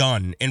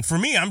undone. And for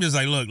me, I'm just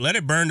like, look, let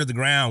it burn to the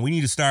ground. We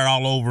need to start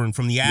all over, and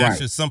from the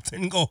ashes,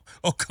 something will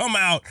come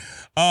out.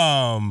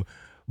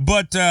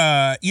 But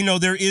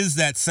there is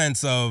that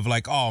sense of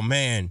like, oh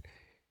man,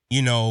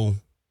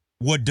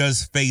 what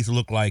does faith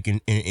look like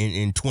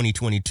in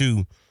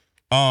 2022?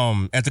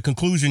 At the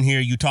conclusion here,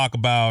 you talk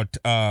about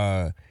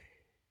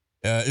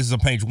this is on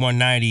page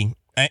 190.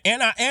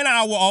 And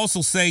I will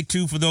also say,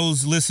 too, for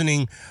those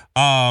listening,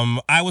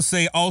 I would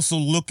say also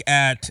look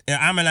at,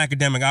 I'm an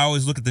academic, I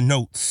always look at the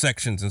notes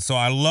sections. And so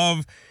I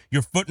love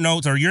your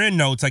footnotes, or your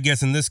endnotes, I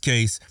guess, in this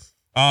case,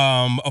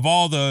 of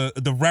all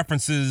the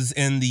references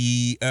and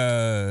the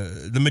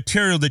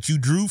material that you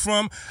drew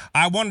from.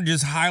 I want to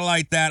just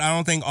highlight that. I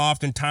don't think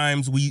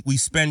oftentimes we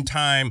spend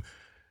time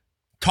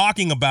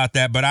talking about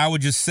that, but I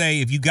would just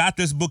say, if you got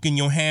this book in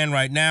your hand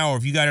right now, or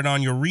if you got it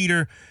on your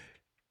reader,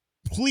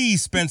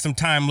 please spend some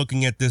time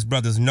looking at this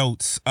brother's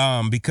notes,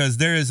 because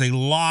there is a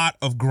lot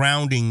of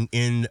grounding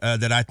in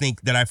that I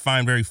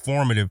find very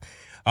formative,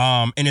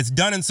 and it's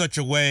done in such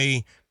a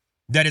way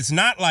that it's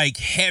not like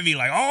heavy,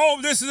 like, oh,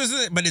 this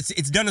is, but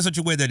it's done in such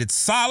a way that it's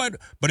solid,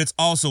 but it's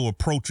also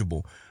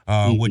approachable,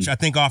 which I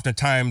think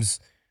oftentimes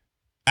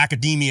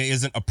academia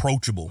isn't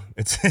approachable.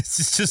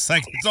 It's just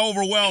like, it's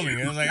overwhelming.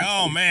 It's like,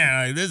 oh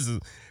man, like, this is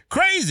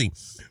crazy.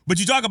 But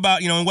you talk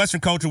about, in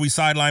Western culture, we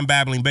sideline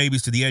babbling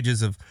babies to the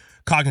edges of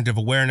cognitive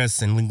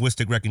awareness and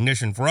linguistic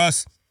recognition. For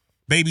us,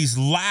 babies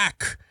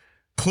lack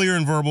clear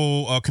and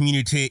verbal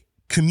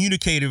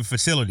communicative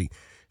facility.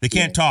 They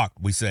can't talk,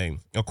 we say.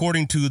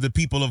 According to the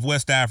people of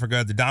West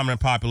Africa, the dominant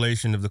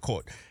population of the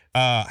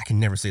I can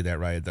never say that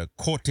right, the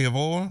Côte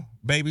d'Ivoire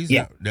babies?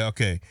 Yeah.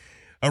 Okay.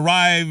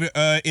 Arrive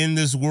in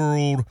this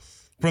world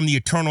from the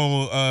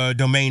eternal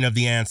domain of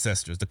the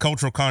ancestors. The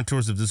cultural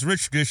contours of this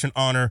rich tradition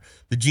honor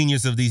the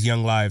genius of these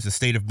young lives, a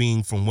state of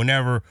being from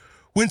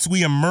whence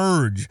we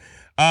emerge.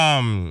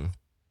 And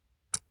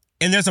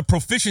there's a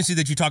proficiency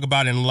that you talk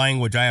about in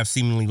language I have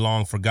seemingly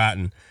long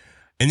forgotten.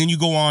 And then you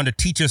go on to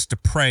teach us to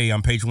pray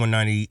on page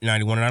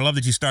 191. And I love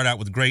that you start out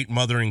with great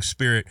mothering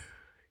spirit.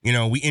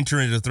 We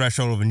enter into the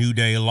threshold of a new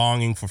day,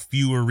 longing for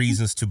fewer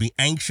reasons to be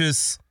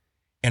anxious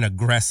and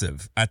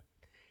aggressive.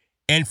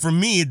 And for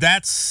me,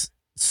 that's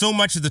so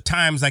much of the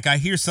times, like I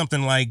hear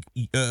something like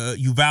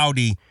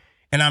Uvalde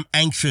and I'm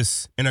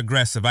anxious and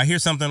aggressive. I hear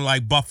something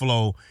like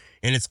Buffalo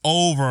and it's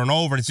over and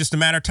over. And it's just a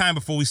matter of time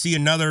before we see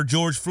another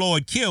George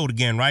Floyd killed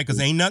again, right? Because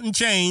ain't nothing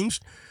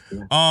changed.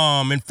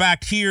 In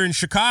fact, here in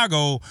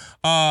Chicago,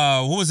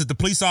 what was it? The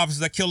police officer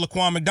that killed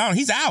Laquan McDonald,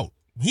 he's out.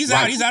 He's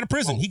out. He's out of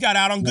prison. He got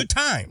out on good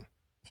time.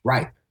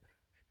 Right.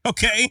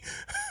 Okay.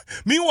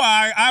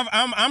 Meanwhile,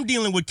 I'm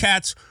dealing with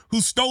cats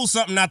who stole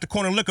something out the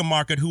corner liquor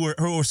market who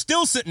are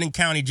still sitting in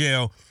county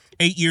jail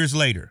 8 years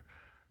later.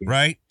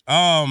 Right.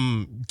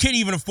 Can't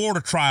even afford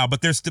a trial,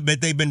 but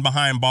they've been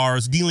behind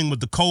bars dealing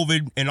with the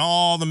COVID and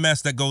all the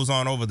mess that goes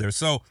on over there.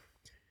 So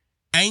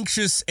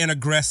anxious and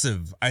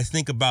aggressive. I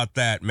think about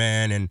that,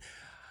 man. And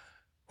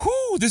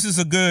this is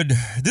a good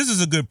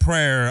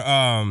prayer.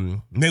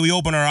 May we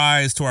open our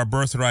eyes to our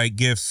birthright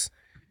gifts,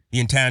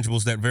 the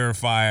intangibles that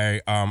verify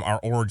our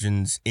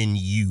origins in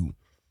you.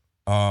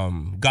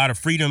 God of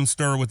freedom,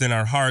 stir within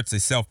our hearts a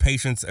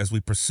self-patience as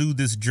we pursue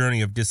this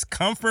journey of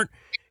discomfort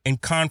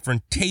and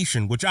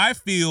confrontation, which I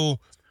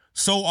feel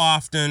so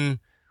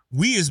often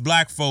we as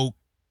Black folk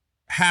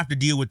have to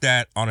deal with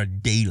that on a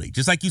daily.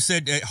 Just like you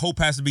said, hope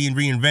has to be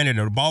reinvented,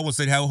 or Baldwin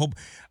said how hope.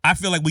 I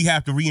feel like we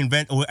have to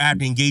reinvent or have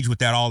to engage with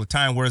that all the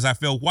time. Whereas I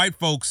feel white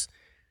folks,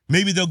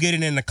 maybe they'll get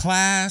it in the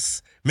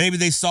class. Maybe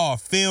they saw a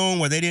film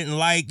where they didn't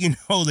like,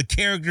 the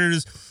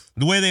characters,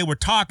 the way they were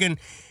talking.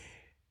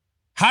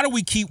 How do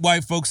we keep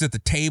white folks at the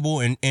table?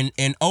 And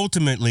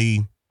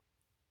ultimately,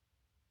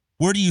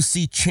 where do you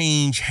see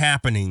change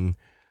happening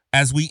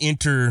as we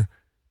enter,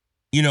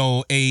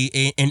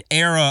 an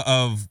era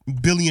of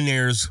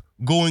billionaires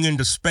going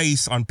into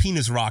space on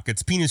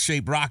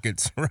penis-shaped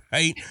rockets,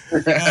 right?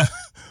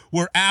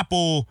 Where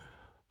Apple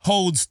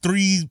holds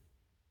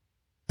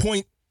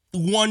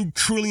 $3.1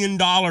 trillion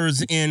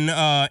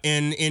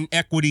in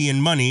equity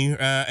and money,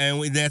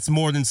 and that's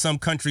more than some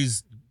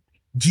countries'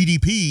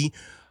 GDP.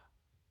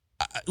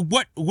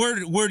 Let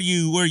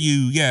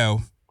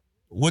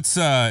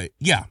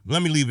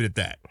me leave it at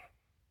that.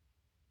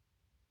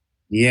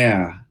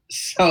 Yeah.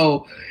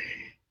 So,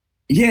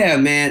 Yeah,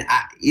 man.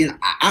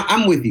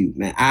 I'm with you,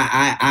 man.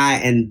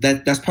 And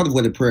that's part of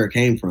where the prayer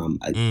came from.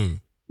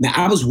 Man,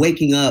 I was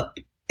waking up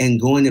and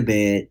going to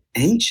bed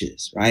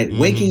anxious, right? Mm-hmm.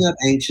 Waking up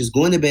anxious,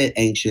 going to bed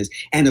anxious,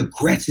 and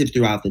aggressive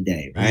throughout the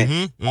day, right?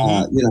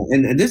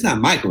 And this is not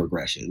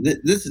microaggression.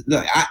 This is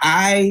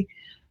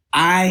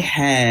I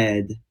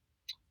had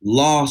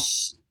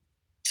lost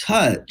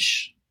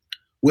touch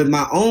with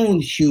my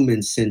own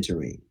human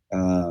centering.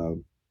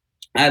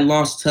 I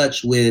lost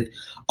touch with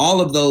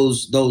all of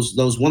those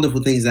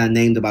wonderful things that I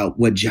named about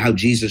how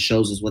Jesus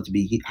shows us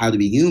how to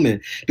be human,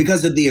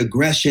 because of the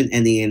aggression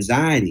and the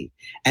anxiety.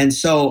 And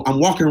so I'm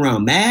walking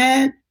around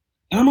mad,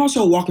 but I'm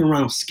also walking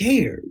around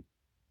scared.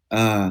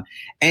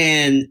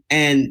 And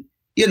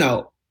you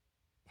know,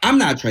 I'm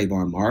not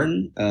Trayvon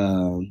Martin.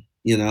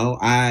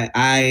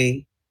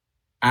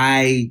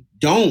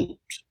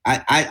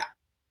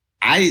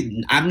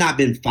 I've not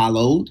been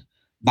followed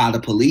by the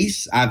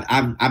police.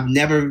 I've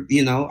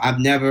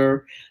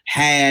never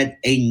had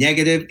a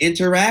negative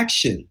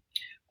interaction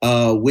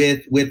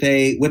with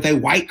a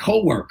white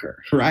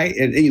coworker, right?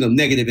 And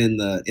negative in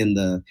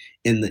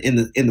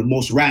the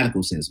most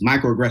radical sense,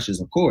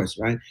 microaggressions, of course,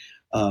 right?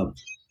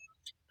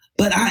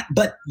 But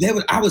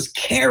I was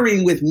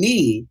carrying with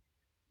me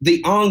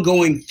the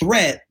ongoing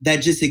threat that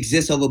just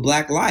exists over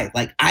Black life.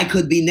 Like, I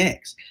could be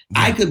next.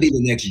 Yeah. I could be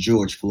the next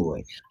George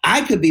Floyd.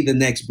 I could be the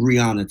next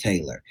Breonna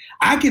Taylor.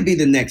 I could be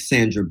the next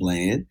Sandra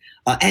Bland.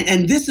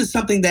 And this is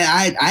something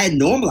that I had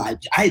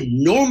normalized. I had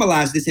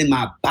normalized this in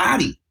my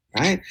body,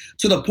 right?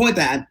 To the point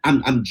that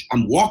I'm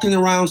walking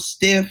around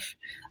stiff.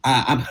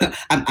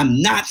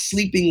 I'm not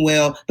sleeping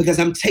well because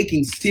I'm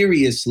taking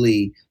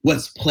seriously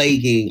what's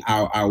plaguing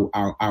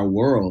our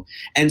world.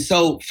 And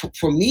so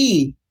for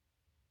me,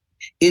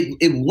 it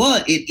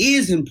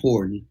is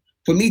important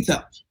for me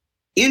to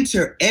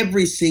enter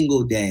every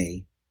single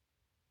day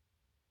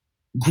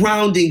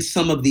grounding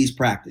some of these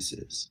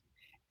practices.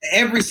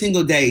 Every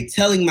single day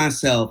telling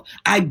myself,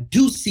 I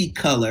do see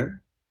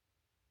color,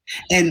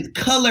 and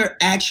color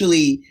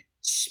actually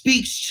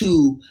speaks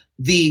to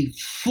the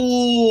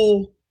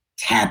full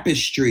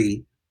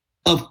tapestry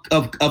of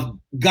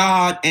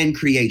God and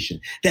creation,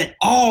 that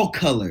all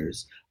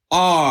colors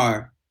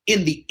are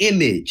in the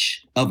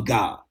image of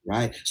God,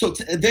 right? So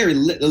it's a very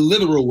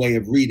literal way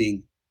of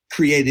reading,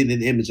 created in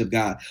the image of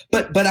God.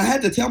 But I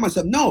had to tell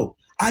myself, no,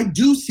 I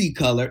do see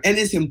color, and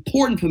it's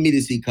important for me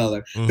to see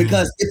color,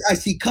 because if I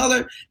see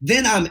color,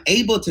 then I'm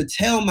able to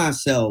tell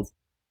myself,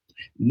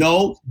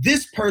 no,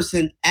 this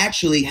person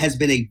actually has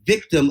been a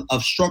victim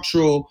of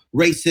structural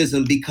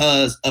racism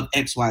because of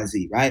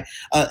XYZ, right?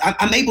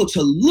 I'm able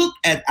to look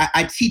at,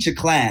 I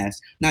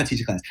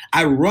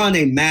run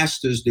a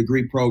master's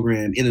degree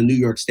program in a New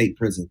York State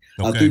prison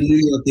through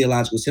New York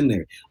Theological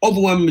Seminary.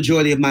 Overwhelming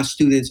majority of my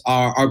students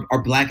are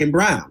Black and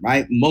brown,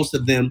 right? Most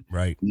of them,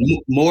 right?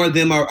 More of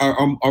them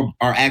are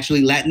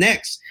actually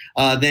Latinx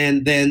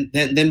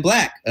than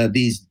Black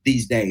these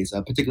days,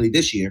 particularly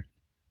this year.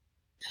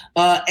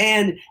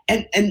 And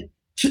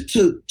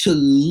to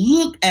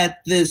look at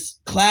this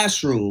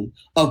classroom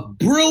of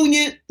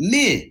brilliant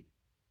men,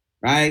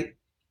 right?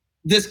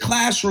 This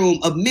classroom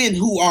of men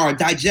who are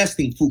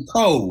digesting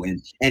Foucault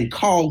and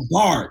Karl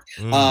Barth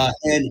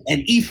and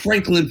E.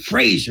 Franklin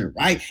Frazier,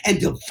 right? And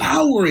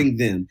devouring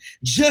them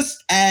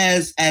just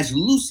as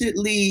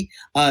lucidly,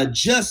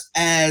 just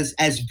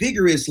as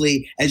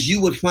vigorously as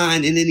you would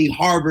find in any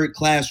Harvard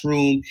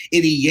classroom,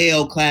 any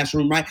Yale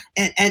classroom, right?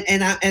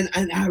 And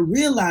I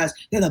realized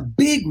that a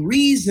big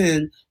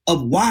reason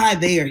of why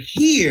they are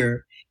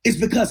here is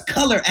because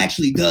color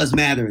actually does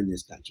matter in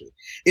this country.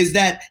 Is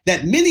that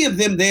many of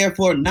them there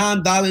for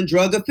nonviolent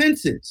drug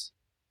offenses.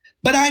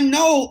 But I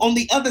know on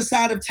the other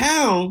side of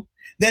town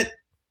that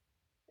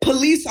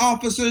police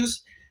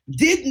officers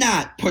did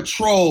not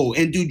patrol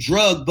and do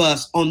drug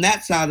busts on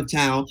that side of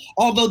town,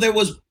 although there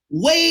was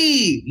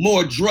way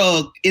more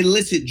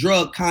illicit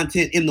drug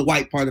content in the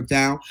white part of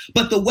town.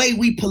 But the way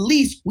we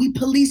police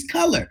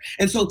color.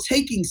 And so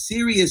taking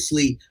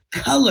seriously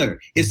color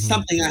is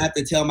something I have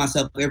to tell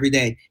myself every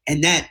day.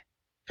 And that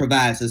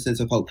provides a sense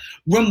of hope.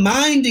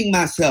 Reminding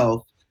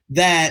myself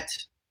that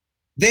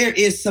there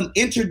is some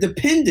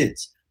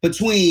interdependence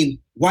between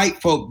white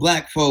folk,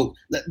 Black folk,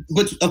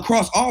 but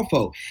across all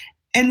folk.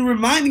 And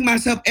reminding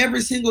myself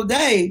every single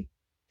day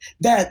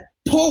that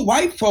poor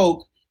white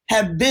folk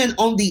have been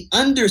on the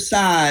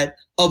underside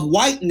of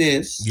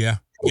whiteness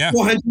for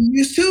 400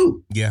 years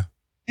too. Yeah.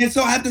 And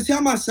so I have to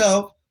tell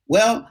myself,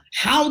 well,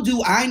 how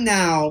do I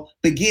now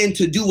begin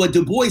to do what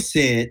Du Bois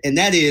said? And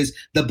that is,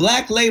 the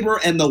Black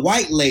laborer and the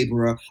white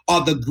laborer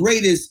are the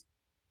greatest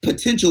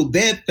potential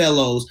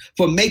bedfellows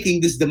for making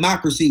this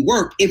democracy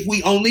work if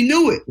we only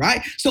knew it,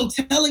 right? So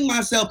telling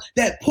myself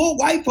that poor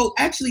white folk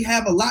actually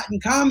have a lot in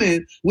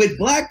common with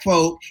Black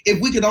folk if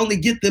we could only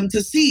get them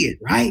to see it,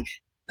 right?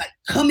 Like,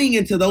 coming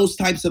into those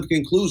types of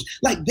conclusions,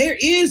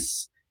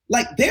 there's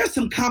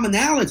some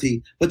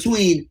commonality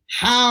between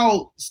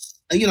how,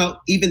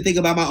 even think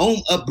about my own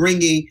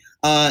upbringing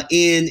or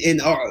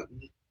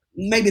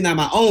maybe not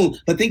my own,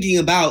 but thinking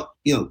about,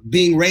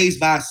 being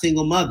raised by a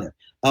single mother.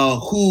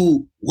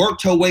 who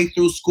worked her way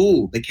through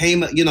school,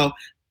 became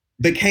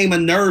a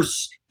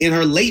nurse in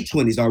her late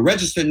 20s, or a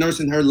registered nurse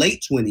in her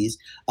late 20s,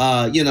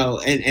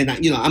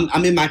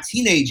 I'm in my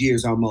teenage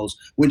years almost,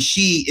 when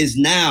she is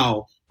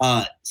now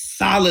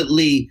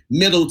solidly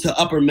middle to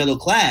upper middle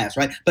class,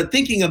 right? But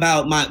thinking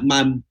about my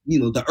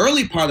the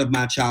early part of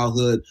my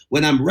childhood,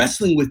 when I'm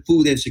wrestling with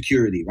food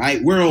insecurity,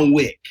 right? We're on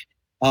WIC,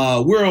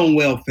 we're on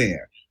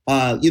welfare.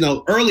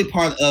 Early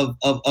part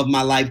of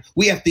my life,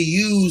 we have to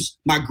use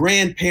my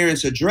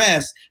grandparents'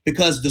 address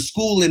because the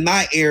school in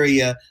my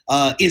area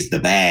is the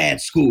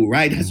bad school,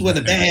 right? That's where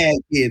the bad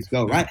kids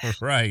go, right?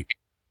 Right.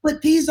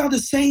 But these are the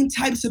same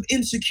types of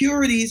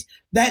insecurities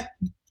that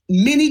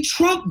many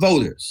Trump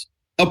voters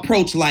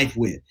approach life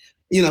with.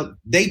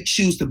 They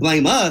choose to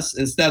blame us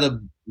instead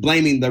of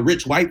blaming the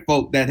rich white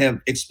folk that have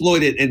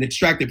exploited and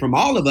extracted from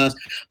all of us.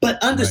 But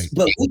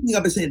waking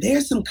up and saying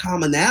there's some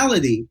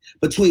commonality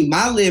between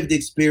my lived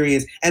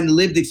experience and the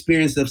lived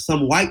experience of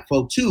some white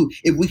folk too,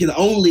 if we can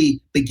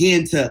only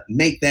begin to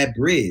make that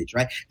bridge,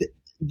 right?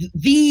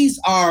 These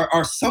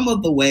are some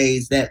of the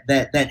ways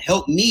that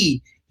help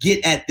me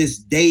get at this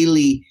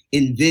daily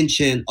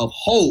invention of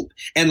hope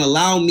and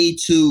allow me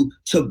to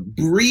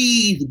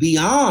breathe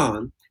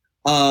beyond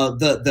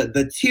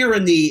the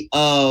tyranny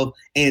of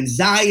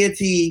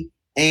anxiety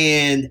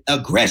and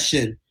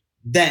aggression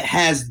that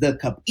has the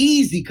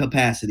easy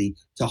capacity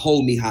to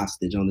hold me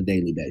hostage on a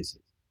daily basis.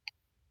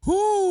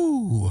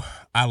 Whoo!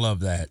 I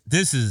love that.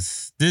 This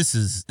is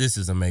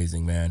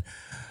amazing, man.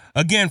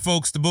 Again,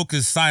 folks, the book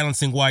is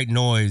Silencing White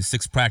Noise: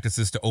 6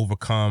 Practices to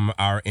Overcome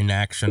Our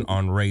Inaction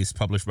on Race,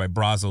 published by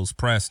Brazos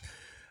Press.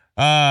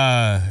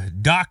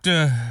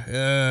 Doctor,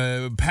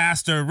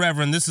 Pastor,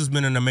 Reverend, this has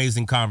been an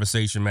amazing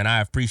conversation, man.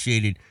 I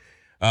appreciated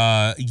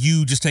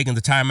you just taking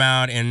the time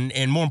out,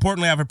 and more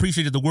importantly, I've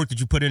appreciated the work that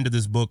you put into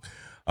this book.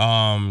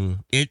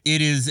 It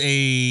is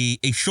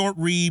a short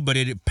read, but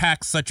it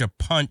packs such a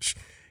punch.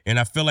 And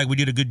I feel like we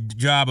did a good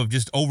job of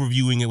just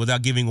overviewing it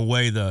without giving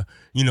away the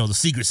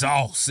secret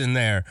sauce in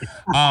there.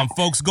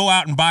 Folks, go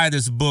out and buy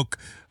this book.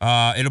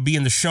 It'll be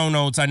in the show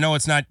notes. I know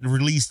it's not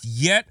released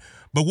yet,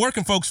 but where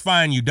can folks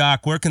find you,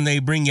 Doc? Where can they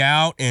bring you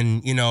out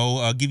and,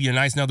 give you a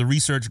nice another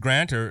research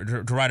grant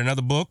or to write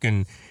another book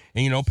and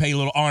pay a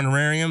little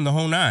honorarium, the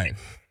whole nine?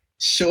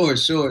 Sure.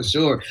 So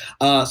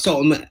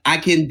I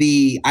can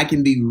be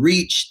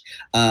reached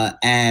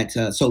at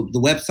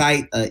the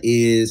website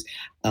is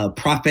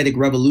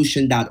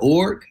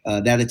propheticrevolution.org.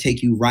 That'll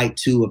take you right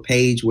to a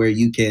page where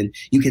you can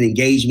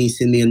engage me,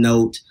 send me a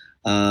note.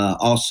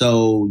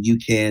 Also, you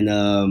can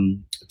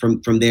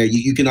from there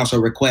you can also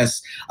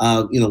request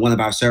one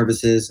of our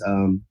services.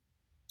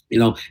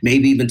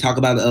 Maybe even talk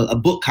about a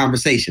book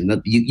conversation.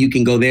 You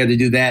can go there to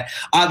do that.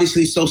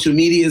 Obviously, social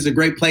media is a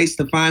great place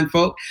to find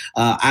folk.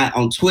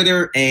 On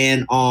Twitter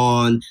and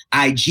on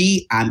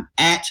IG, I'm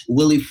at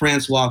Willie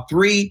Francois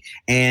 3,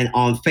 and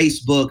on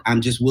Facebook, I'm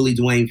just Willie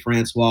Dwayne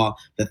Francois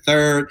the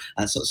third.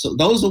 So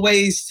those are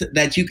ways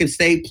that you can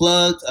stay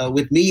plugged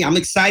with me. I'm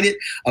excited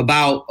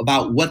about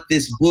what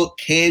this book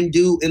can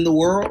do in the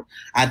world.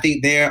 I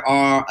think there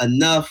are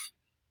enough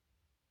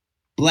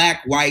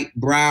Black, white,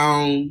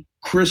 brown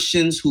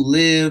Christians who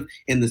live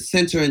in the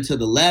center and to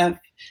the left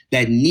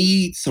that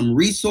need some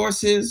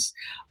resources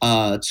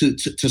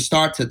to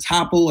start to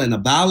topple and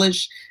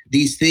abolish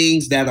these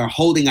things that are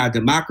holding our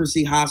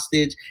democracy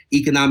hostage,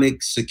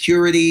 economic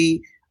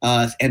security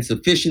and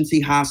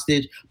sufficiency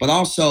hostage, but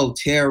also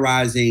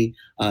terrorizing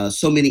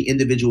so many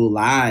individual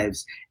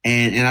lives.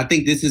 And I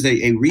think this is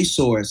a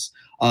resource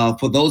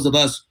for those of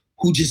us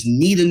who just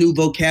need a new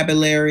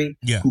vocabulary,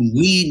 who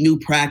need new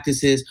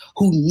practices,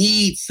 who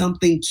need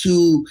something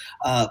to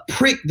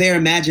prick their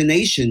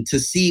imagination to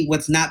see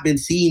what's not been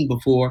seen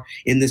before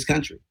in this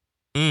country.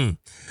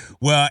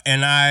 Well,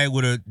 and I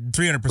would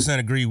 300%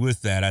 agree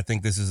with that. I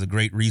think this is a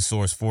great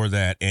resource for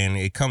that, and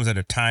it comes at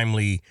a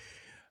timely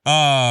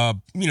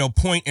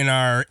point in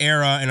our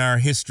era, in our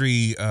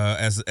history,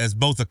 as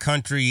both a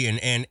country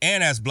and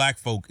as Black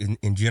folk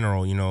in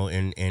general,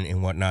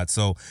 and whatnot.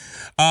 So,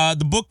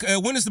 the book,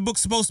 when is the book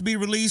supposed to be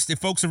released? If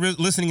folks are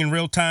listening in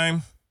real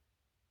time,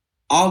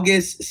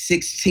 August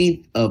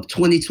 16th of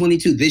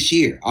 2022, this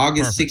year,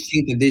 August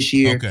 16th of this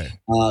year. Okay.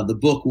 The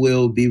book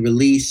will be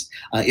released.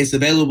 It's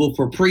available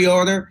for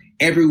pre-order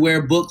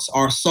everywhere books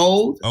are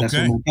sold. That's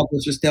what my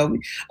publishers tell me.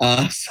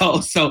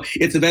 So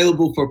it's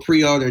available for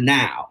pre-order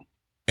now.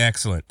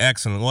 Excellent.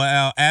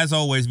 Well, as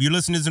always, if you're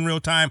listening to this in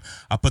real time,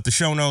 I'll put the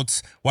show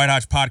notes,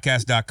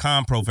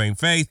 whitehodgepodcast.com, Profane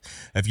Faith.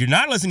 If you're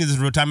not listening to this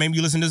in real time, maybe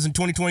you listen to this in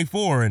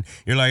 2024 and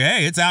you're like,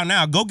 hey, it's out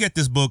now. Go get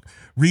this book,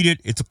 read it.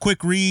 It's a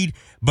quick read,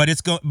 but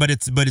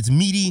it's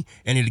meaty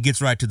and it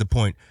gets right to the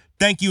point.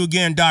 Thank you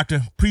again,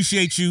 Doctor.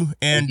 Appreciate you.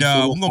 And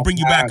we're going to bring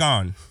you back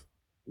on.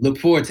 Look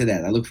forward to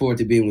that. I look forward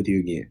to being with you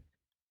again.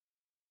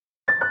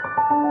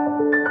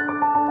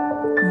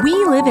 We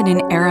live in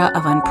an era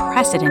of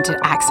unprecedented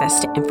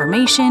access to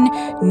information,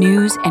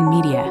 news, and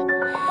media.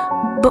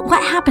 But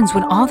what happens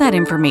when all that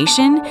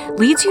information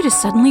leads you to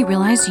suddenly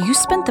realize you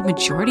spent the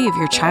majority of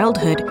your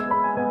childhood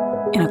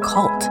in a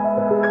cult?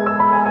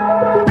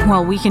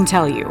 Well, we can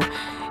tell you.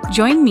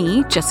 Join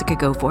me, Jessica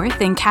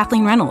Goforth, and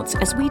Kathleen Reynolds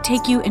as we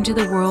take you into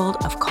the world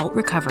of cult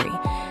recovery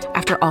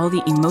after all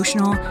the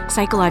emotional,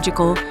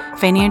 psychological,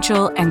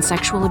 financial, and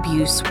sexual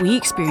abuse we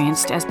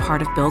experienced as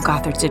part of Bill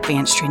Gothard's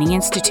Advanced Training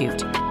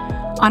Institute.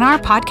 On our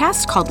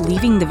podcast called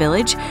Leaving the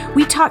Village,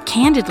 we talk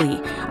candidly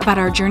about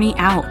our journey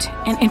out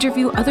and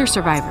interview other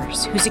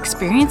survivors whose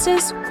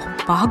experiences will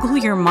boggle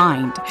your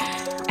mind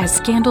as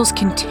scandals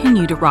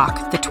continue to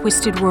rock the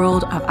twisted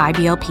world of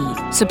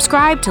IBLP.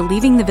 Subscribe to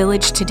Leaving the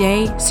Village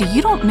today so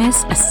you don't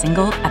miss a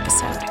single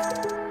episode.